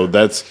 and so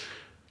that's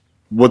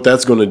what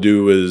that's going to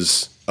do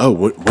is. Oh,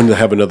 when do they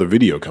have another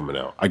video coming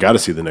out? I got to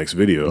see the next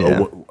video. Yeah.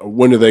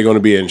 When are they going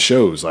to be in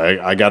shows?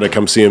 I got to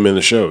come see them in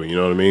the show. You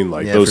know what I mean?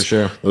 Like Yeah, those for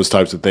sure. those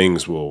types of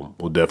things will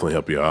definitely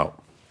help you out.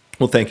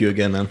 Well, thank you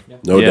again, man.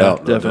 No Yeah,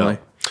 doubt. definitely.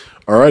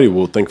 All righty.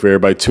 Well, thank you for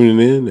everybody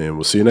tuning in, and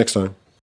we'll see you next time.